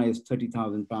as high as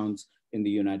 £30,000 in the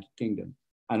United Kingdom.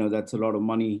 I know that's a lot of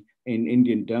money in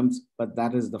Indian terms, but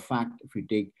that is the fact if we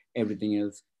take everything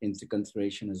else into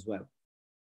consideration as well.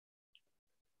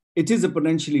 It is a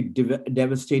potentially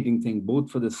devastating thing, both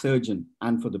for the surgeon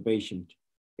and for the patient.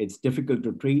 It's difficult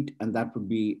to treat, and that would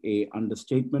be an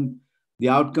understatement. The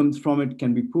outcomes from it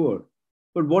can be poor.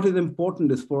 But what is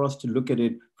important is for us to look at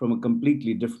it from a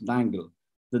completely different angle,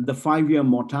 that the 5-year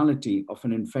mortality of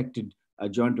an infected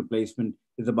joint replacement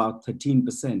is about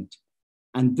 13%.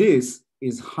 And this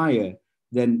is higher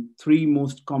than 3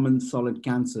 most common solid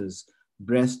cancers,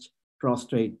 breast,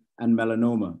 prostate, and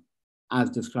melanoma, as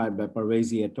described by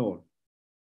Parvezi et al.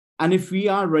 And if we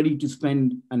are ready to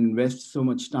spend and invest so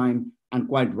much time, and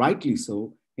quite rightly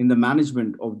so, in the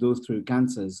management of those 3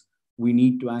 cancers, we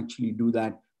need to actually do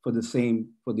that for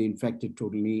the infected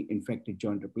total knee, infected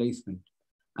joint replacement.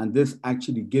 And this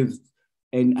actually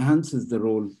enhances the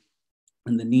role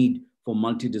and the need for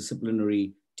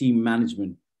multidisciplinary team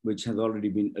management, which has already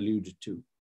been alluded to.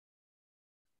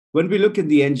 When we look at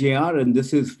the NJR, and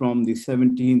this is from the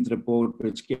 17th report,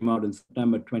 which came out in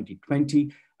September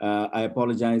 2020, I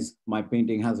apologize, my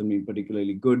painting hasn't been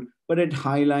particularly good, but it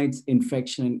highlights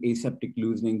infection and aseptic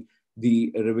loosening,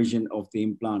 the revision of the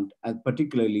implant,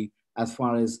 particularly as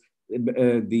far as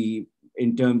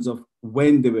in terms of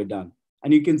when they were done.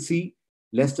 And you can see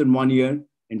less than 1 year,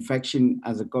 infection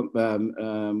as a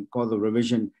cause of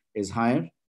revision is higher,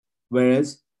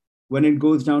 whereas when it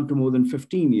goes down to more than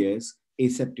 15 years,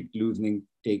 aseptic loosening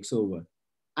takes over.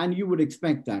 And you would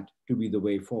expect that to be the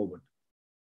way forward.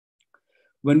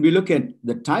 When we look at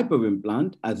the type of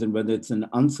implant, as in whether it's an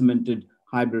uncemented,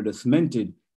 hybrid, or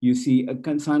cemented, you see a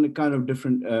kind of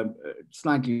different,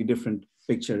 slightly different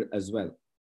picture as well.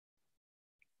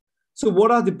 So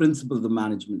what are the principles of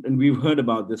management? And we've heard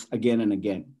about this again and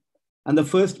again. And the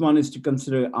first one is to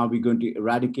consider, are we going to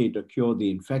eradicate or cure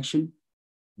the infection?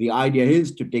 The idea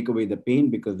is to take away the pain,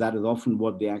 because that is often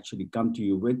what they actually come to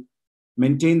you with,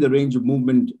 maintain the range of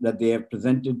movement that they have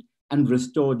presented, and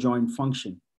restore joint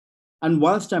function. And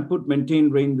whilst I put maintain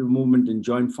range of movement and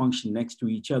joint function next to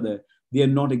each other, they are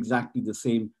not exactly the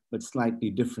same, but slightly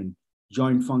different.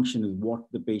 Joint function is what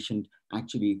the patient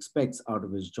actually expects out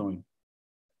of his joint.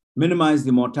 Minimize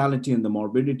the mortality and the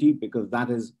morbidity, because that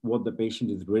is what the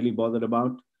patient is really bothered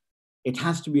about. It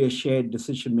has to be a shared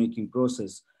decision-making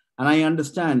process. And I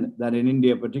understand that in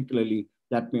India particularly,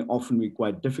 that may often be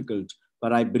quite difficult,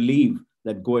 but I believe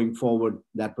that going forward,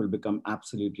 that will become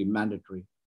absolutely mandatory.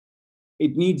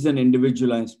 It needs an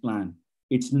individualized plan.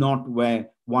 It's not where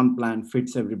one plan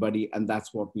fits everybody and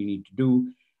that's what we need to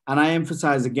do. And I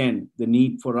emphasize again, the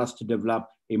need for us to develop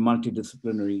a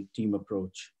multidisciplinary team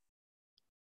approach.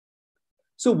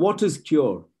 So what is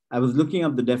cure? I was looking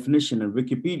up the definition, and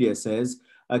Wikipedia says,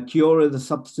 a cure is a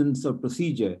substance or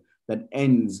procedure that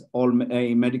ends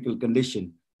a medical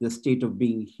condition, the state of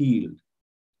being healed.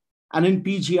 And in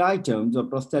PGI terms, or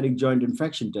prosthetic joint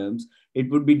infection terms, it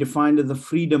would be defined as a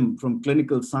freedom from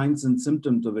clinical signs and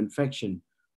symptoms of infection,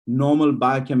 normal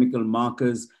biochemical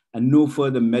markers, and no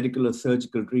further medical or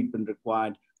surgical treatment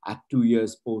required at 2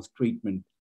 years post-treatment,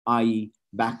 i.e.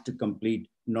 back to complete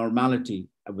normality,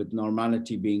 with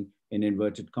normality being in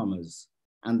inverted commas.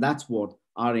 And that's what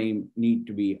our aim need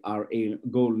to be, our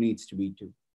goal needs to be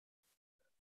too.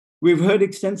 We've heard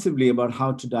extensively about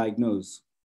how to diagnose.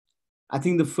 I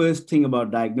think the first thing about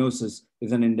diagnosis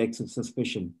is an index of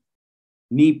suspicion.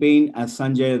 Knee pain, as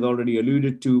Sanjay has already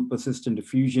alluded to, persistent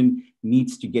diffusion,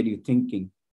 needs to get you thinking.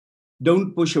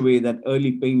 Don't push away that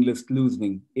early painless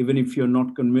loosening. Even if you're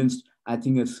not convinced, I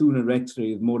think a sooner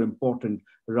X-ray is more important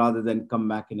rather than come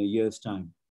back in a year's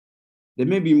time. There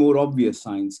may be more obvious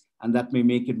signs, and that may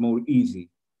make it more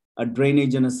easy. A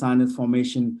drainage and a sinus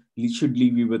formation should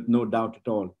leave you with no doubt at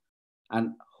all.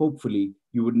 And hopefully,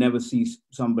 you would never see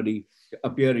somebody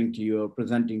appearing to you or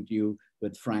presenting to you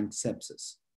with frank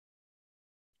sepsis.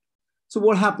 So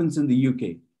what happens in the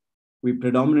UK? We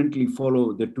predominantly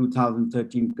follow the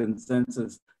 2013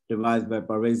 consensus devised by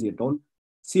Parvezi et al.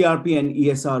 CRP and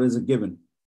ESR is a given.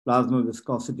 Plasma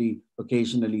viscosity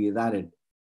occasionally is added.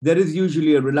 There is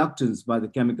usually a reluctance by the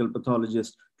chemical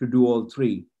pathologist to do all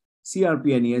three.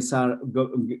 CRP and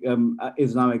ESR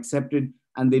is now accepted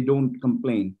and they don't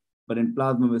complain. But in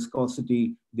plasma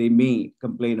viscosity, they may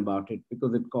complain about it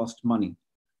because it costs money.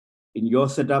 In your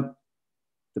setup,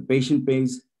 the patient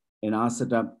pays. In our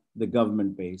setup, the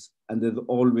government pays. And there's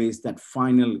always that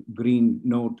final green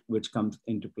note which comes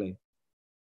into play.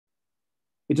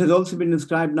 It has also been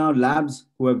described now, labs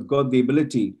who have got the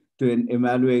ability to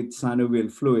evaluate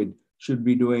synovial fluid should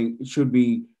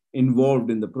be involved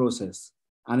in the process.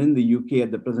 And in the UK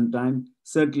at the present time,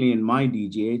 certainly in my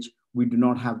DGH, we do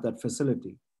not have that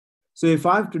facility. So if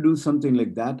I have to do something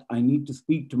like that, I need to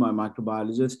speak to my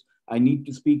microbiologist, I need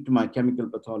to speak to my chemical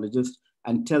pathologist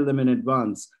and tell them in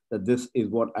advance that this is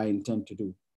what I intend to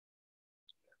do.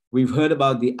 We've heard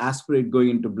about the aspirate going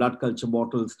into blood culture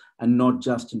bottles and not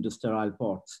just into sterile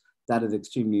pots. That is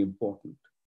extremely important.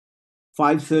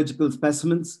 5 surgical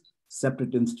specimens,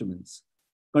 separate instruments.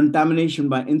 Contamination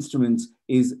by instruments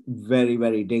is very,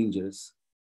 very dangerous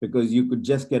because you could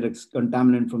just get a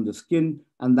contaminant from the skin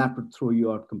and that would throw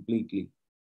you out completely.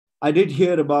 I did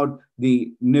hear about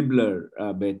the nibbler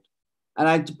bit, and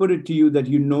I put it to you that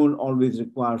you don't always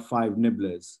require 5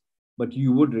 nibblers, but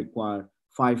you would require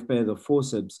 5 pairs of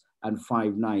forceps and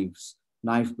 5 knives.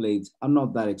 Knife blades are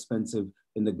not that expensive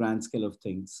in the grand scale of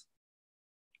things.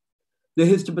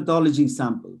 The histopathology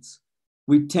samples.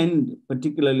 We tend,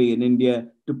 particularly in India,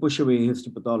 to push away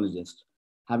histopathologists.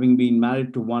 Having been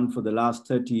married to one for the last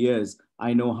 30 years,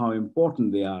 I know how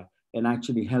important they are in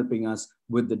actually helping us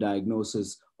with the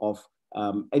diagnosis of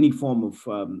any form of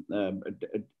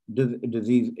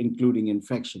disease, including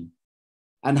infection.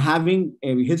 And having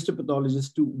a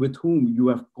histopathologist with whom you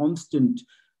have constant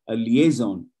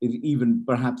liaison is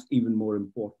perhaps even more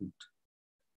important.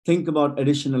 Think about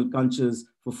additional cultures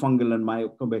for fungal and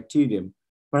mycobacterium.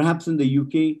 Perhaps in the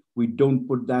UK, we don't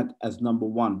put that as number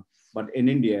one, but in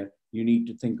India, you need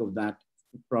to think of that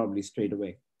probably straight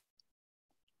away.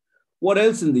 What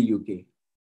else in the UK?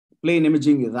 Plain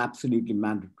imaging is absolutely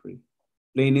mandatory.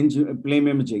 Plain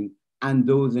imaging and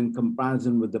those in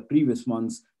comparison with the previous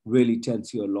ones really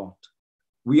tells you a lot.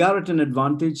 We are at an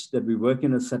advantage that we work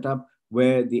in a setup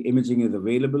where the imaging is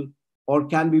available or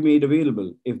can be made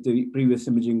available if the previous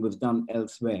imaging was done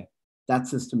elsewhere. That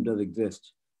system does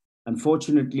exist.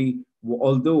 Unfortunately,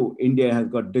 although India has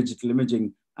got digital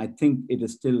imaging, I think it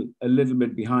is still a little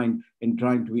bit behind in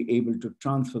trying to be able to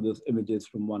transfer those images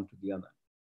from one to the other.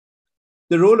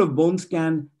 The role of bone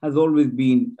scan has always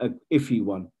been an iffy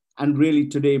one. And really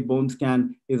today, bone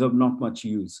scan is of not much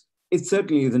use. It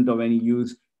certainly isn't of any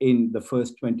use in the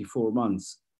first 24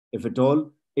 months. If at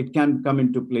all, it can come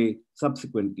into play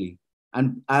subsequently.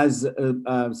 And as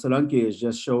Solanki has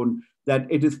just shown, that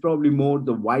it is probably more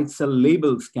the white cell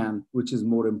label scan, which is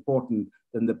more important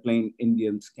than the plain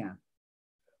Indian scan.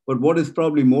 But what is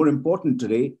probably more important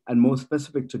today and more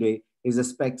specific today is a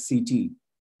SPECT CT.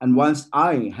 And whilst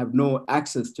I have no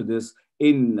access to this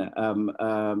in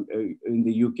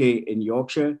the UK, in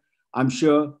Yorkshire, I'm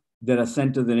sure there are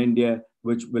centers in India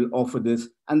which will offer this.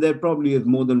 And there probably is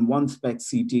more than one SPECT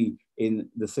CT in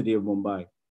the city of Mumbai.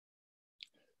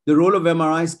 The role of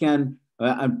MRI scan,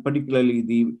 and particularly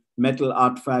the metal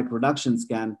artifact reduction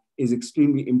scan, is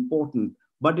extremely important,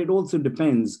 but it also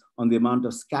depends on the amount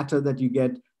of scatter that you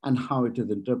get and how it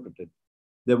is interpreted.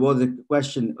 There was a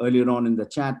question earlier on in the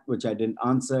chat, which I didn't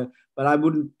answer, but I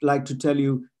would like to tell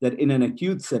you that in an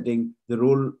acute setting, the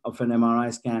role of an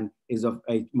MRI scan is of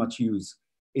much use.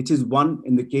 It is one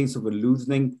in the case of a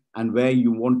loosening and where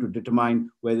you want to determine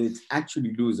whether it's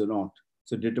actually loose or not.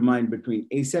 So determine between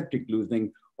aseptic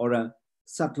loosening or a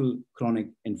subtle chronic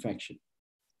infection.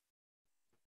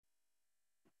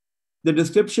 The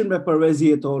description by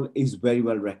Parvezi et al. Is very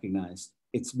well recognized.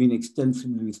 It's been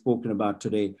extensively spoken about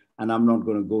today, and I'm not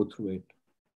going to go through it.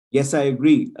 Yes, I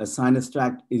agree, a sinus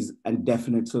tract is a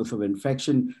definite source of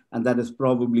infection, and that is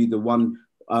probably the one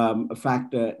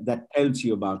factor that tells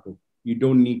you about it. You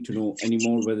don't need to know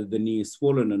anymore whether the knee is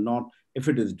swollen or not, if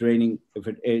it is draining, if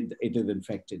it is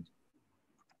infected.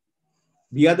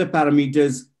 The other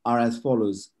parameters are as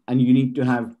follows, and you need to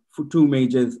have 2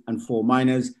 majors and 4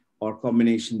 minors or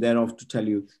combination thereof to tell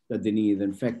you that the knee is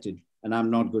infected. And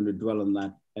I'm not going to dwell on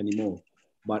that anymore,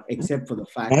 but except for the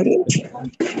fact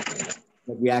that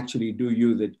we actually do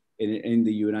use it in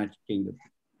the United Kingdom.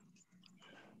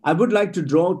 I would like to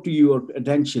draw to your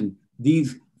attention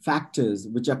these factors,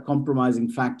 which are compromising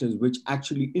factors, which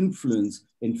actually influence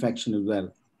infection as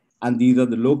well. And these are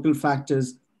the local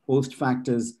factors, host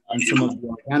factors, and some of the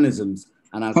organisms.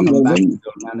 And I'll come back to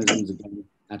the organisms again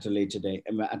at a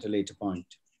later point.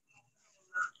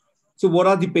 So what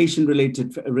are the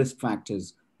patient-related risk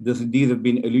factors? These have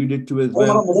been alluded to as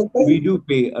well. We do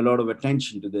pay a lot of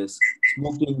attention to this.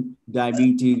 Smoking,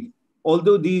 diabetes,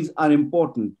 although these are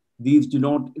important, these do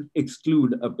not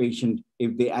exclude a patient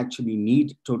if they actually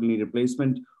need total knee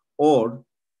replacement or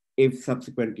if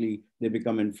subsequently they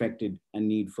become infected and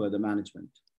need further management.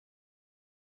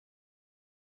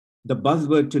 The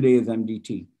buzzword today is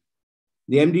MDT.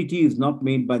 The MDT is not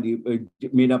made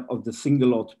up of the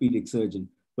single orthopedic surgeon,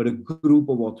 but a group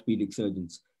of orthopedic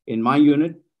surgeons. In my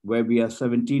unit, where we are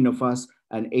 17 of us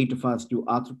and 8 of us do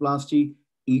arthroplasty,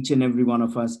 each and every one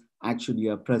of us actually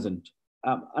are present,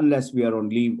 unless we are on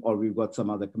leave or we've got some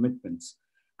other commitments.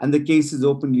 And the case is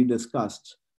openly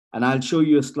discussed. And I'll show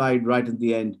you a slide right at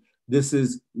the end. This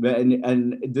is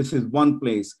one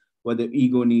place where the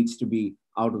ego needs to be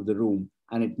out of the room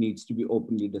and it needs to be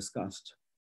openly discussed.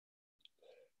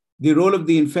 The role of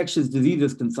the infectious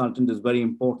diseases consultant is very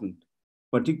important,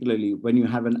 particularly when you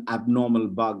have an abnormal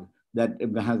bug that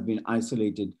has been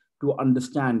isolated, to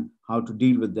understand how to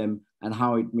deal with them and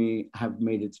how it may have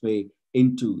made its way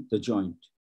into the joint.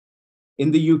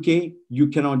 In the UK, you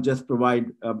cannot just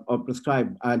provide or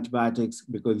prescribe antibiotics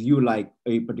because you like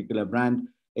a particular brand.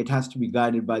 It has to be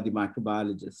guided by the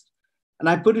microbiologist. And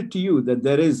I put it to you that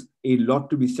there is a lot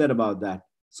to be said about that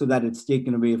so that it's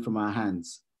taken away from our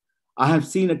hands. I have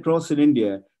seen across in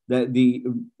India that the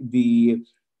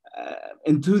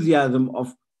enthusiasm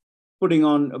of putting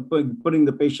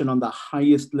the patient on the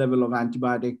highest level of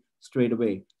antibiotic straight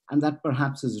away. And that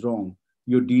perhaps is wrong.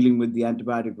 You're dealing with the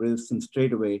antibiotic resistance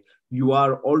straight away. You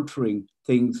are altering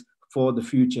things for the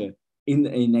future in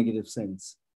a negative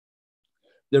sense.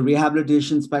 The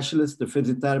rehabilitation specialist, the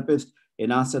physiotherapist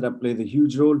in our setup plays a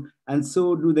huge role, and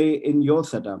so do they in your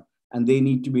setup. And they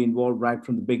need to be involved right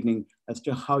from the beginning as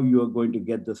to how you are going to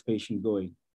get this patient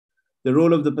going. The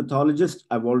role of the pathologist,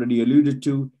 I've already alluded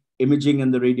to. Imaging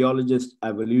and the radiologist,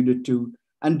 I've alluded to.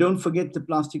 And don't forget the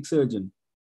plastic surgeon.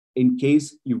 In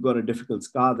case you've got a difficult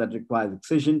scar that requires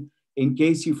excision, in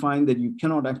case you find that you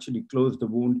cannot actually close the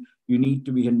wound, you need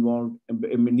to be involved,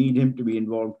 need him to be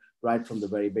involved right from the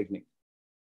very beginning.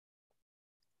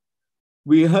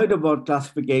 We heard about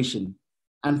classification,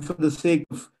 and for the sake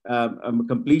of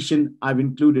completion, I've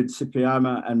included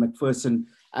Sukiyama and McPherson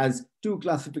as two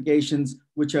classifications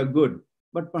which are good,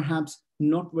 but perhaps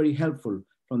not very helpful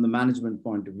from the management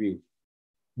point of view.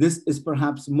 This is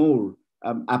perhaps more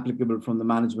applicable from the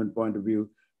management point of view.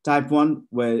 Type 1,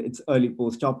 where it's early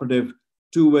post-operative;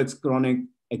 2, where it's chronic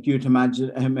acute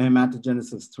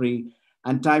hematogenesis 3;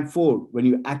 and type 4, when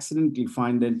you accidentally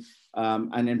find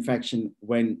an infection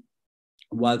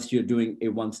whilst you're doing a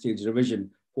one-stage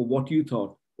revision for what you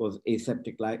thought was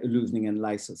aseptic loosening and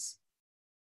lysis.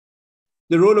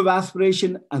 The role of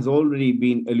aspiration has already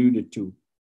been alluded to,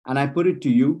 and I put it to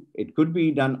you, it could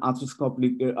be done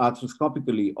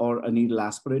arthroscopically or a needle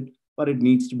aspirate, but it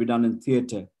needs to be done in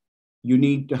theater. You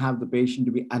need to have the patient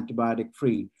to be antibiotic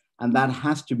free, and that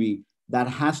has to be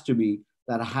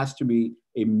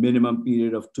a minimum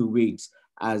period of 2 weeks,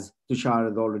 as Tushar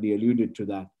has already alluded to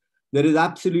that. There is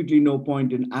absolutely no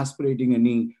point in aspirating a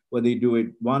knee whether you do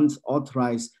it once or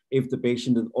thrice if the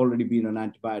patient has already been on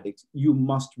antibiotics. You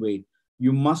must wait.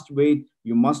 You must wait.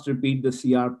 You must repeat the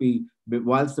CRP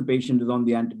whilst the patient is on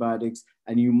the antibiotics,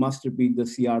 and you must repeat the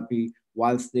CRP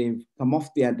whilst they've come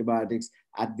off the antibiotics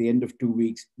at the end of 2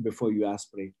 weeks before you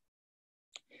aspirate.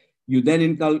 You then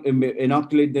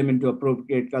inoculate them into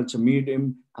appropriate culture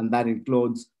medium, and that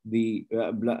includes the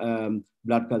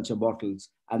blood culture bottles.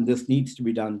 And this needs to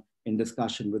be done in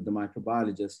discussion with the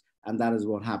microbiologist, and that is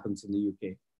what happens in the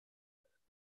UK.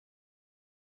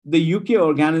 The UK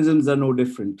organisms are no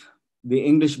different. The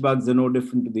English bugs are no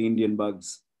different to the Indian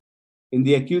bugs. In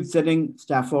the acute setting,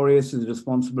 Staph aureus is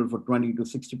responsible for 20 to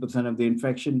 60% of the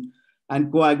infection,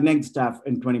 and coag-neg staph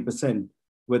in 20%,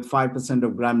 with 5%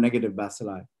 of gram-negative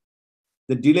bacilli.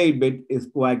 The delayed bit is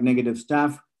coag-negative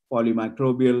staph,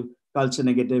 polymicrobial, culture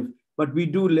negative, but we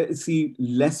do see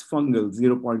less fungal,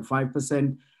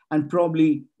 0.5%, and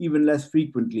probably even less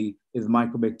frequently is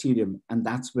mycobacterium, and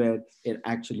that's where it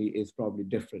actually is probably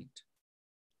different.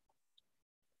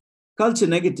 Culture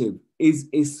negative is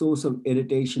a source of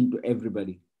irritation to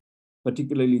everybody,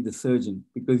 particularly the surgeon,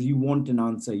 because you want an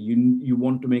answer, you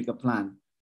want to make a plan.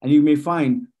 And you may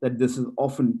find that this is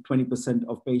often 20%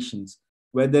 of patients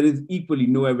where there is equally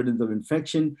no evidence of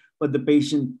infection, but the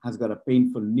patient has got a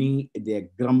painful knee, they're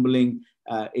grumbling,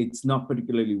 it's not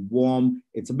particularly warm,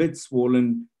 it's a bit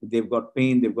swollen, they've got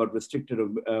pain, they've got restricted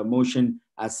motion,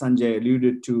 as Sanjay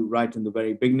alluded to right in the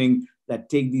very beginning, that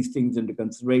take these things into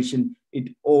consideration.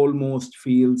 It almost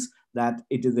feels that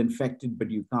it is infected,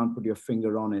 but you can't put your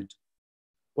finger on it.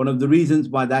 One of the reasons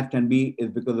why that can be is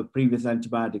because of previous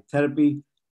antibiotic therapy,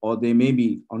 or they may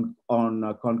be on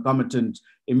concomitant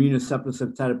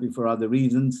immunosuppressive therapy for other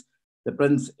reasons.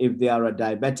 Depends if they are a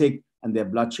diabetic and their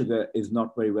blood sugar is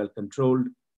not very well controlled.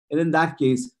 And in that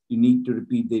case, you need to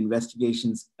repeat the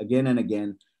investigations again and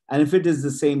again. And if it is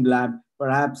the same lab,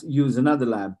 perhaps use another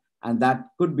lab. And that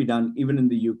could be done even in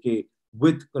the UK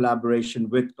with collaboration,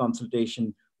 with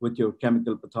consultation with your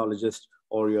chemical pathologist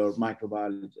or your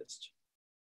microbiologist.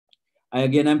 I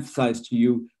again emphasize to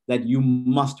you that you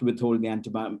must withhold the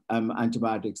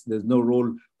antibiotics. There's no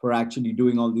role for actually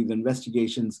doing all these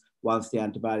investigations whilst the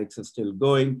antibiotics are still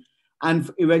going. And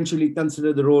eventually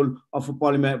consider the role of a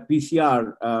polymer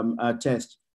PCR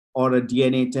test or a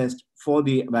DNA test for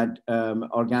the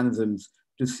organisms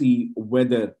to see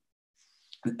whether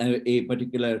a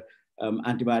particular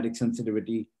antibiotic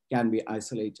sensitivity can be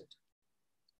isolated.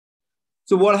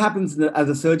 So what happens as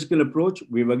a surgical approach?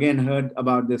 We've again heard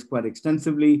about this quite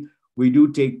extensively. We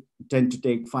do tend to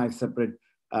take 5 separate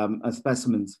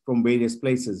specimens from various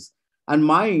places. And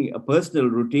my personal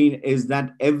routine is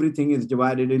that everything is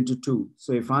divided into 2.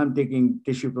 So if I'm taking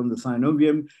tissue from the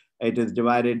synovium, it is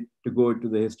divided to go to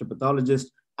the histopathologist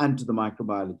and to the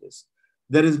microbiologist.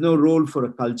 There is no role for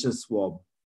a culture swab.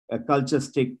 A culture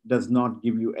stick does not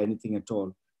give you anything at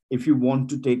all. If you want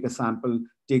to take a sample,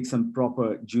 take some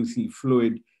proper juicy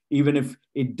fluid, even if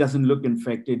it doesn't look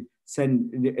infected,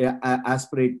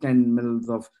 aspirate 10 mils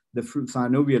of the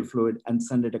synovial fluid and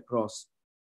send it across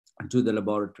to the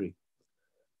laboratory.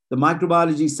 The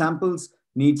microbiology samples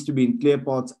needs to be in clear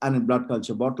pots and in blood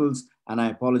culture bottles, and I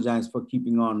apologize for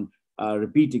keeping on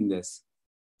repeating this.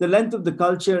 The length of the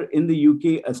culture in the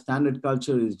UK, a standard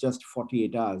culture, is just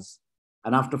 48 hours.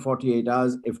 And after 48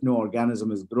 hours, if no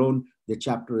organism is grown, the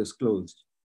chapter is closed.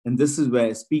 And this is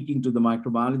where speaking to the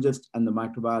microbiologist and the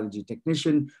microbiology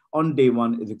technician on day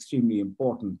one is extremely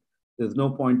important. There's no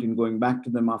point in going back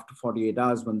to them after 48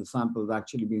 hours when the sample has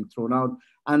actually been thrown out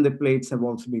and the plates have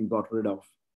also been got rid of.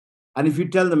 And if you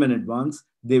tell them in advance,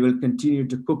 they will continue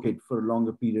to cook it for a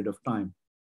longer period of time.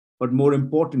 But more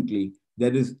importantly,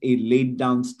 there is a laid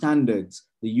down standards,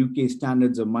 the UK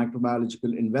Standards of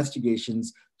Microbiological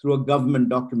Investigations, through a government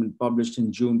document published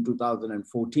in June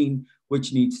 2014,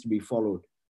 which needs to be followed.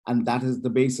 And that is the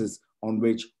basis on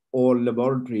which all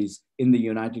laboratories in the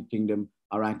United Kingdom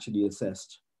are actually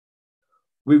assessed.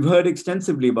 We've heard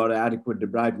extensively about adequate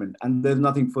debridement, and there's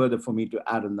nothing further for me to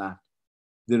add on that.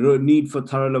 The need for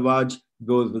thorough lavage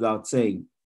goes without saying,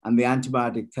 and the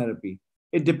antibiotic therapy.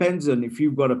 It depends on if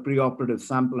you've got a preoperative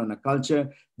sample and a culture,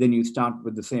 then you start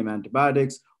with the same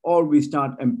antibiotics, or we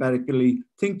start empirically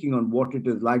thinking on what it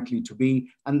is likely to be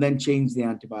and then change the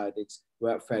antibiotics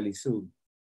fairly soon.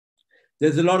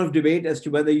 There's a lot of debate as to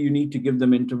whether you need to give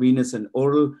them intravenous and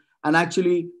oral. And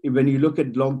actually, when you look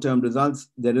at long-term results,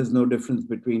 there is no difference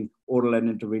between oral and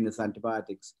intravenous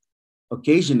antibiotics.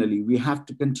 Occasionally, we have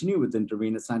to continue with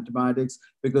intravenous antibiotics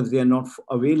because they are not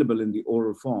available in the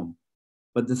oral form.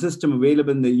 But the system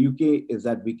available in the UK is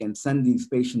that we can send these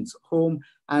patients home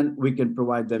and we can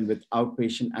provide them with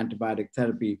outpatient antibiotic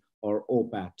therapy or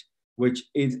OPAT, which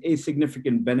is a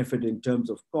significant benefit in terms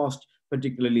of cost,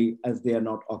 particularly as they are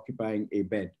not occupying a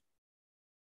bed.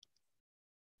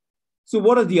 So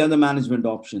what are the other management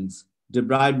options?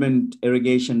 Debridement,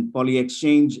 irrigation,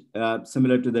 poly-exchange,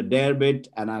 similar to the DARE bit,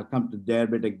 and I'll come to DARE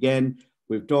bit again.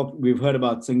 We've heard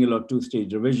about single or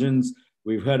two-stage revisions.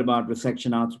 We've heard about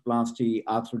resection arthroplasty,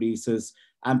 arthrodesis,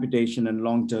 amputation, and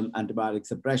long-term antibiotic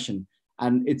suppression.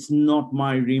 And it's not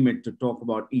my remit to talk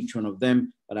about each one of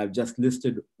them, but I've just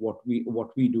listed what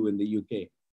we do in the UK.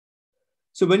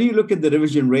 So when you look at the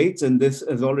revision rates, and this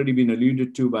has already been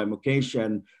alluded to by Mukesh,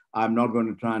 and I'm not going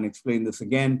to try and explain this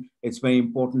again, it's very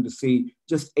important to see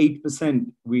just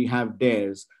 8% we have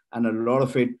DAREs, and a lot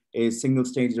of it is single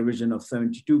stage revision of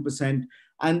 72%.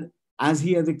 And as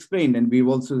he has explained, and we've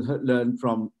also learned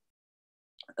from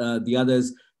the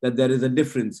others, that there is a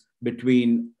difference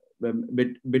between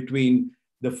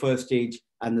the first stage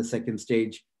and the second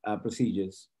stage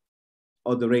procedures,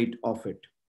 or the rate of it.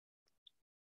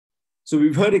 So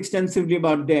we've heard extensively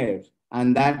about DARE,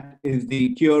 and that is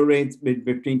the cure rates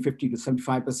between 50 to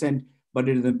 75%, but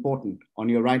it is important. On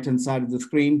your right-hand side of the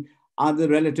screen are the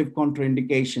relative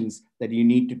contraindications that you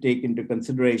need to take into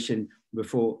consideration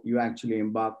before you actually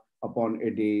embark upon a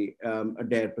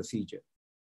DARE procedure.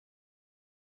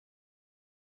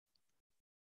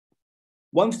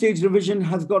 One-stage revision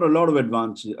has got a lot of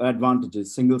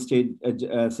advantages.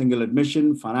 Single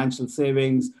admission, financial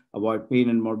savings, avoid pain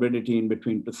and morbidity in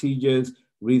between procedures,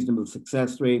 reasonable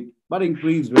success rate, but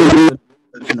increased risk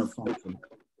of function.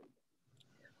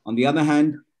 On the other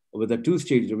hand, with a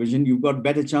two-stage revision, you've got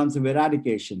better chance of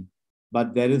eradication,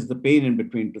 but there is the pain in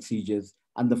between procedures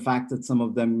and the fact that some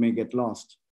of them may get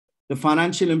lost. The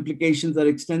financial implications are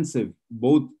extensive,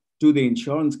 both to the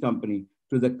insurance company,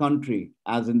 to the country,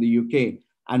 as in the UK,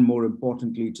 and more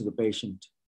importantly, to the patient.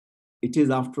 It is,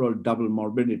 after all, double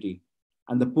morbidity,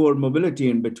 and the poor mobility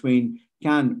in between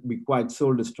can be quite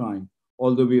soul-destroying,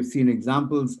 although we have seen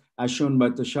examples, as shown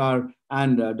by Tushar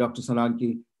and Dr.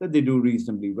 Solanki, that they do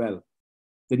reasonably well.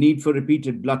 The need for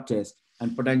repeated blood tests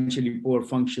and potentially poor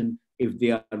function if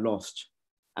they are lost.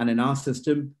 And in our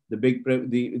system, the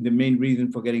main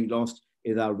reason for getting lost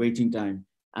is our waiting time.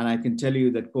 And I can tell you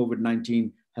that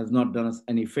COVID-19 has not done us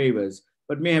any favors,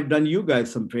 but may have done you guys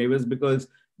some favors, because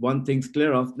one thing's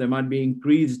clear of, there might be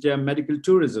increased medical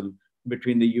tourism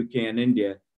between the UK and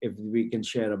India if we can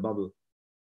share a bubble.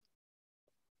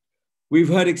 We've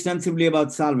heard extensively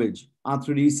about salvage,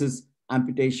 arthrodesis,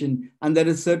 amputation, and there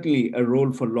is certainly a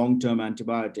role for long-term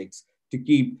antibiotics to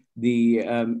keep the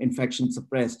infection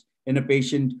suppressed in a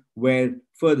patient where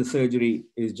further surgery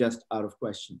is just out of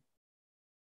question.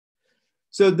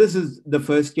 So this is the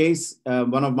first case,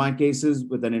 one of my cases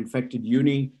with an infected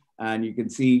uni, and you can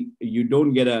see you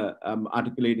don't get a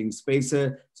articulating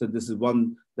spacer. So this is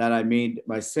one that I made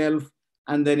myself,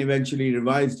 and then eventually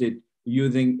revised it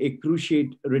using a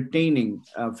cruciate retaining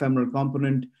femoral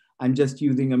component and just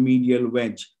using a medial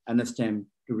wedge and a stem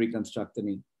to reconstruct the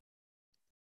knee.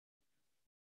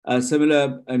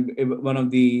 Similar,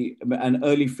 an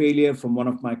early failure from one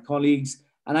of my colleagues,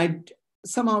 and I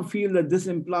somehow feel that this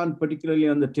implant, particularly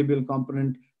on the tibial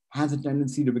component, has a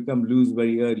tendency to become loose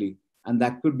very early. And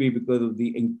that could be because of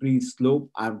the increased slope.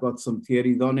 I've got some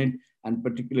theories on it. And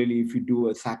particularly if you do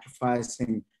a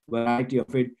sacrificing variety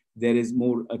of it, there is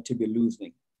more tibial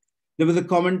loosening. There was a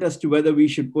comment as to whether we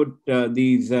should put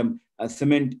these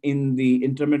cement in the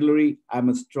intermedullary. I'm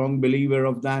a strong believer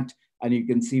of that. And you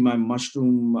can see my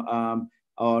mushroom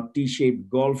or T-shaped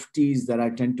golf tees that I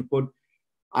tend to put.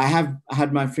 I have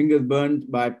had my fingers burned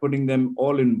by putting them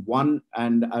all in one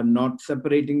and not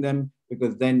separating them,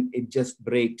 because then it just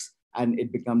breaks and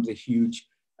it becomes a huge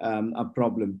a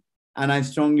problem. And I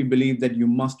strongly believe that you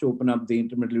must open up the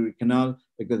intermedullary canal,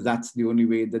 because that's the only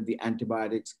way that the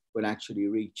antibiotics will actually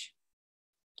reach.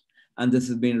 And this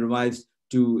has been revised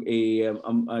to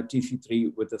a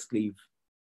TC3 with a sleeve.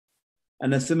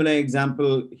 And a similar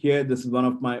example here, this is one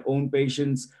of my own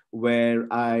patients where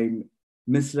I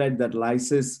misread that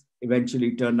lysis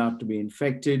eventually turned out to be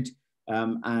infected,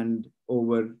 and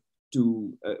over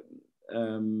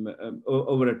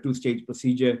a two-stage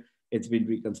procedure, it's been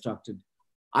reconstructed.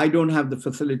 I don't have the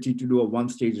facility to do a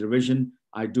one-stage revision.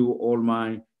 I do all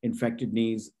my infected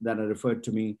knees that are referred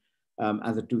to me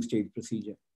as a two-stage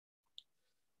procedure.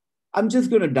 I'm just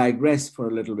going to digress for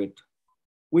a little bit.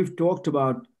 We've talked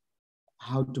about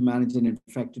how to manage an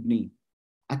infected knee.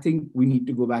 I think we need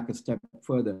to go back a step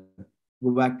further,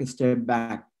 go back a step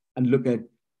back and look at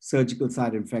surgical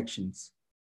site infections.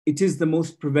 It is the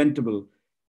most preventable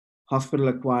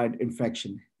hospital-acquired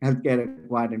infection,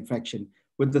 healthcare-acquired infection,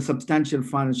 with the substantial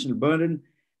financial burden,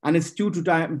 and it's 2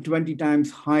 to 20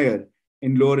 times higher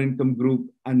in lower income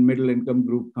group and middle income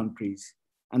group countries.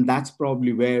 And that's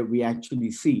probably where we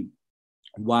actually see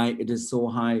why it is so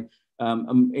high.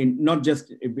 Not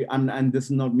just, and this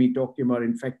is not me talking about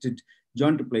infected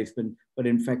joint replacement, but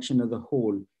infection as a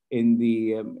whole in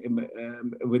the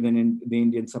within the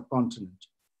Indian subcontinent.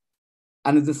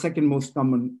 And it's the second most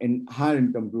common in higher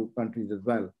income group countries as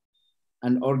well.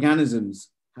 And organisms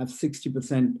have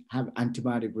 60% have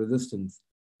antibiotic resistance.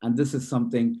 And this is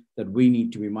something that we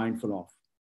need to be mindful of.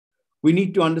 We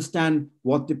need to understand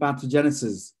what the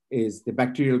pathogenesis is, the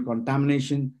bacterial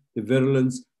contamination, the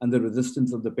virulence, and the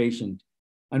resistance of the patient.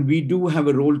 And we do have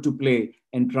a role to play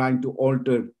in trying to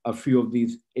alter a few of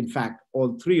these, in fact,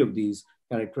 all 3 of these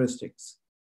characteristics.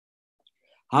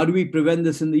 How do we prevent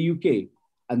this in the UK?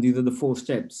 And these are the 4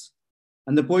 steps.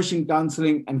 And the position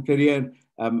counseling and career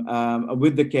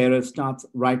with the carer starts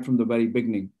right from the very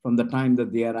beginning, from the time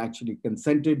that they are actually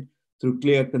consented, through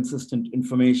clear, consistent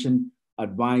information,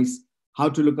 advice, how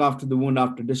to look after the wound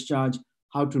after discharge,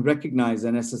 how to recognize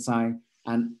an SSI,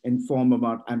 and inform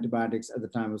about antibiotics at the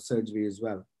time of surgery as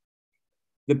well.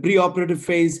 The preoperative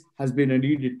phase has been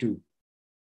alluded to.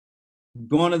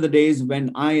 Gone are the days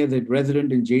when I, as a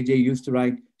resident in JJ, used to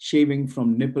write shaving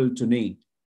from nipple to knee.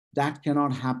 That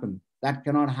cannot happen. That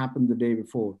cannot happen the day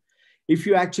before. If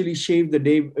you actually shave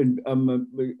shave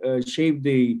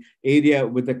the area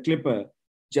with a clipper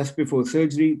just before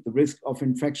surgery, the risk of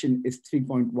infection is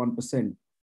 3.1%.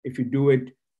 If you do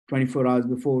it 24 hours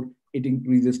before, it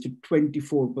increases to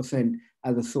 24%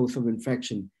 as a source of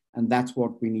infection. And that's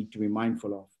what we need to be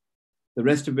mindful of. The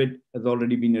rest of it has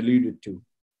already been alluded to.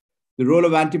 The role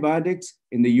of antibiotics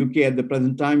in the UK at the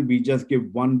present time, we just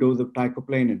give 1 dose of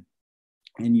teicoplanin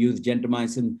and use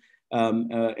gentamicin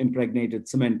impregnated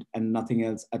cement and nothing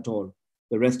else at all.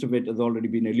 The rest of it has already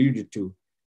been alluded to.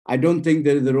 I don't think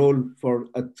there is a role for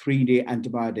a 3-day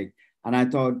antibiotic. And I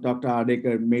thought Dr.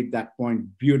 Adekar made that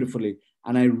point beautifully.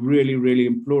 And I really, really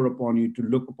implore upon you to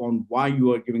look upon why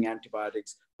you are giving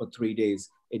antibiotics for 3 days.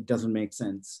 It doesn't make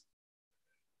sense.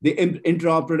 The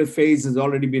intraoperative phase has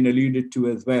already been alluded to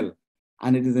as well.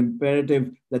 And it is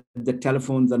imperative that the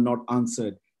telephones are not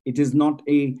answered. It is not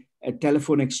a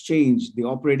telephone exchange. The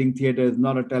operating theater is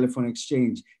not a telephone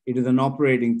exchange. It is an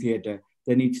operating theater.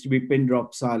 There needs to be pin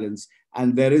drop silence.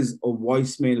 And there is a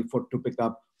voicemail to pick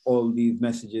up all these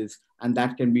messages. And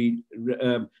that can be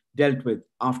dealt with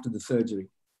after the surgery.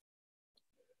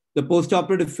 The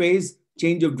postoperative phase,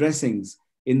 change of dressings.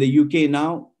 In the UK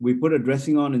now, we put a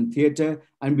dressing on in theater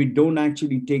and we don't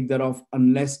actually take that off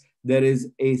unless there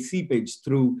is a seepage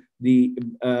through the,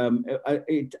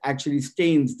 it actually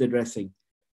stains the dressing.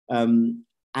 And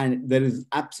there is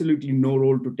absolutely no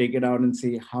role to take it out and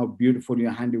say how beautiful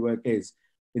your handiwork is.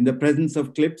 In the presence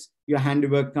of clips, your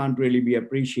handiwork can't really be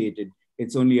appreciated.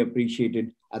 It's only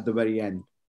appreciated at the very end.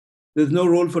 There's no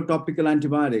role for topical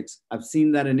antibiotics. I've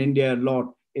seen that in India a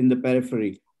lot in the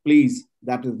periphery. Please,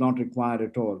 that is not required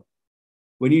at all.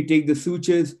 When you take the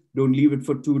sutures, don't leave it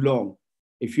for too long.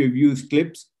 If you've used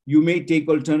clips, you may take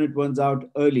alternate ones out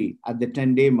early at the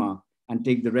 10-day mark and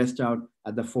take the rest out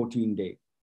at the 14-day.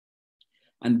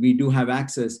 And we do have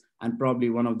access, and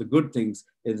probably one of the good things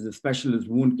is the specialist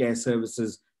wound care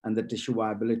services and the tissue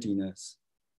viability nurse.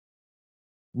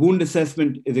 Wound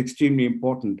assessment is extremely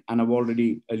important, and I've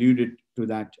already alluded to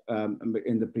that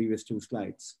in the previous 2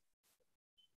 slides.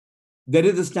 There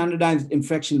is a standardized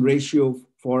infection ratio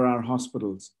for our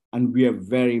hospitals, and we are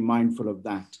very mindful of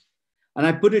that. And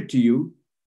I put it to you,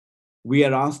 we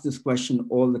are asked this question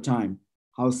all the time: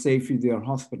 how safe is your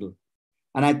hospital?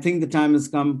 And I think the time has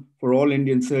come for all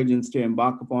Indian surgeons to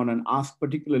embark upon and ask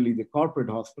particularly the corporate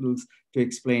hospitals to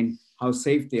explain how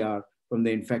safe they are from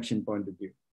the infection point of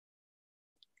view.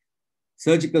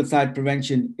 Surgical site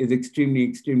prevention is extremely,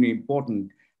 extremely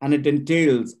important, and it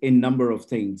entails a number of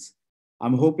things.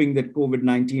 I'm hoping that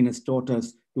COVID-19 has taught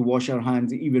us to wash our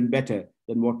hands even better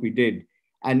than what we did.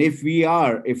 And if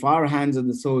our hands are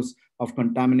the source of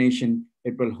contamination,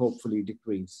 it will hopefully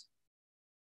decrease.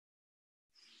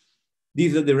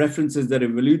 These are the references that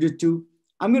I've alluded to.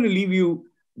 I'm going to leave you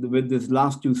with these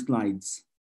last 2 slides.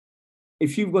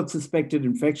 If you've got suspected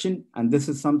infection, and this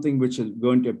is something which is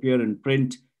going to appear in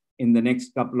print in the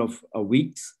next couple of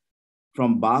weeks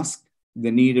from BASC,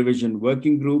 the Knee Revision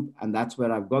Working Group, and that's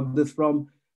where I've got this from.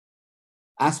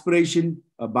 Aspiration,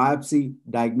 a biopsy,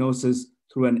 diagnosis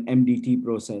through an MDT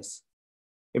process.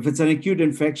 If it's an acute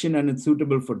infection and it's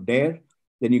suitable for DARE,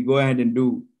 then you go ahead and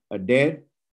do a DARE,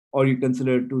 or you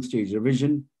consider a 2-stage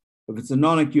revision. If it's a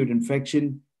non-acute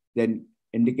infection, then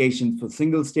indications for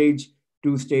single stage,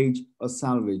 2-stage, or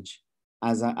salvage,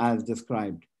 as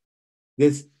described.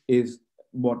 This is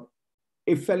what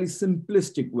a fairly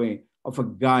simplistic way of a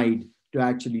guide to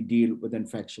actually deal with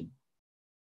infection.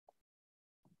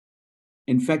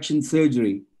 Infection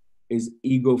surgery is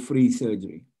ego-free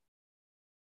surgery.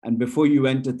 And before you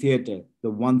enter theater, the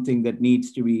one thing that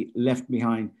needs to be left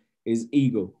behind is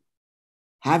ego.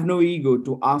 Have no ego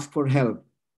to ask for help.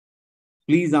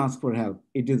 Please ask for help.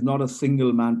 It is not a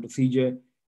single man procedure.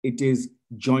 It is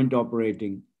joint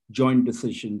operating, joint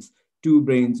decisions. 2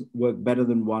 brains work better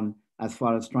than 1 as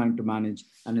far as trying to manage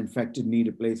an infected knee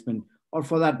replacement, or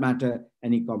for that matter,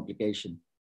 any complication.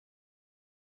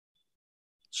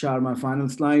 Shar, my final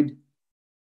slide.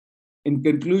 In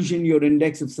conclusion, your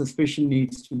index of suspicion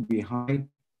needs to be high.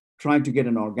 Try to get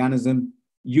an organism,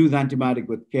 use antibiotic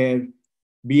with care,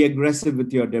 be aggressive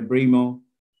with your debrimo,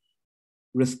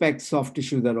 respect soft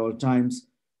tissues at all times,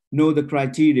 know the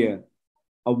criteria,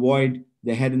 avoid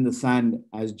the head in the sand,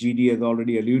 as GD has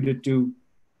already alluded to.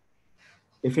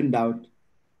 If in doubt,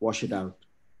 wash it out.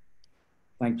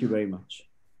 Thank you very much.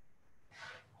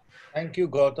 Thank you,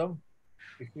 Gautam.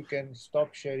 If you can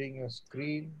stop sharing your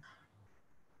screen.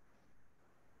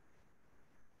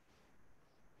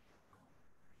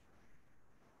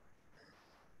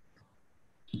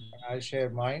 I'll share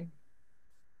mine.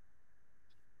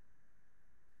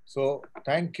 So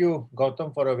thank you,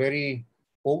 Gautam, for a very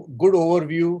good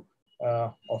overview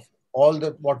of all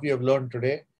what we have learned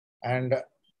today. And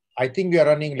I think we are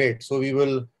running late, so we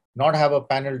will not have a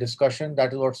panel discussion.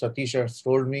 That is what Satish has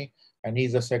told me, and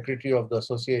he's the secretary of the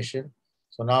association.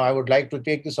 So now I would like to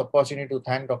take this opportunity to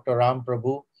thank Dr. Ram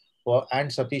Prabhu and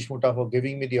Satish Mutta for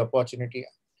giving me the opportunity.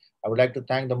 I would like to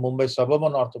thank the Mumbai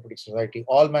Suburban Orthopaedic Society,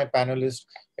 all my panelists,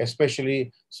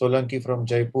 especially Solanki from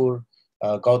Jaipur,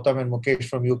 Gautam and Mukesh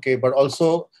from UK, but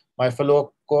also my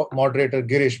fellow moderator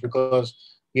Girish, because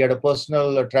he had a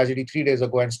personal tragedy 3 days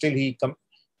ago and still he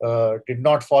did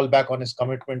not fall back on his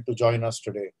commitment to join us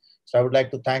today. So I would like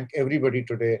to thank everybody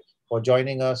today for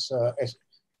joining us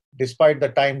despite the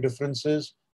time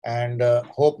differences, and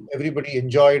hope everybody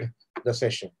enjoyed the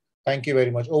session. Thank you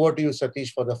very much. Over to you,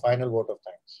 Satish, for the final vote of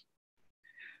thanks.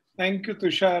 Thank you,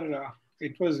 Tushar.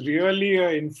 It was really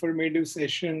an informative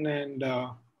session, and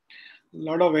a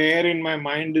lot of air in my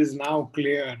mind is now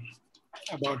clear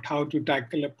about how to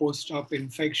tackle a post-op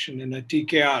infection in a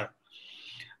TKR.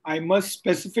 I must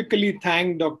specifically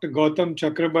thank Dr. Gautam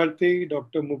Chakrabarti,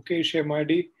 Dr. Mukesh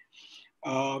Emadi.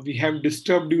 We have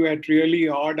disturbed you at really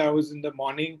odd hours in the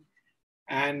morning,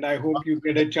 and I hope you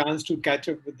get a chance to catch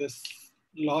up with this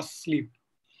lost sleep.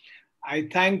 I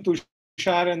thank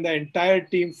Tushar and the entire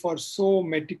team for so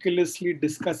meticulously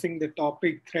discussing the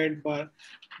topic thread, but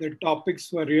the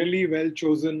topics were really well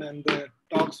chosen and the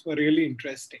talks were really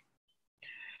interesting.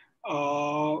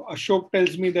 Ashok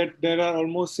tells me that there are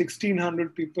almost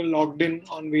 1,600 people logged in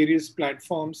on various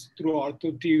platforms through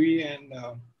OrthoTV and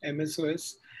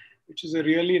MSOS, which is a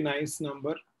really nice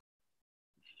number.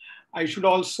 I should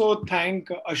also thank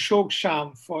Ashok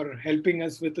Sham for helping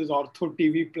us with his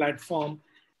OrthoTV platform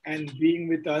and being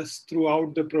with us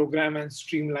throughout the program and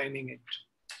streamlining it.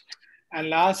 And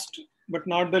last but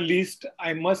not the least,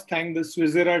 I must thank the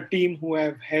Swissera team who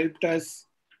have helped us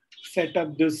set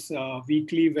up this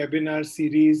weekly webinar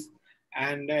series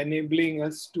and enabling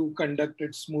us to conduct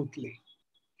it smoothly.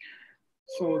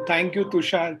 So thank you,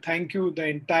 Tushar. Thank you, the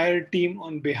entire team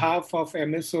on behalf of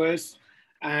MSOS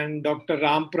and Dr.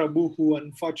 Ram Prabhu, who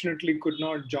unfortunately could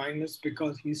not join us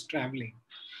because he's traveling.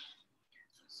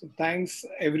 So thanks,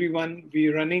 everyone.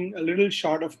 We're running a little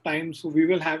short of time, so we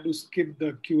will have to skip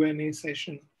the Q&A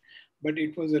session. But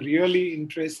it was a really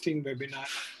interesting webinar.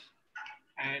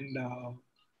 And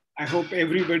I hope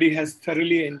everybody has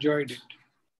thoroughly enjoyed it.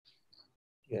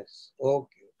 Yes. Okay.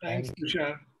 Thanks,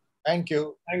 Tushar. Thank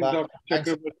you. Thanks, Bye. Dr.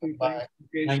 Chakraborty. Bye.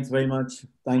 Thanks, Thanks very much.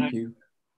 Thank you.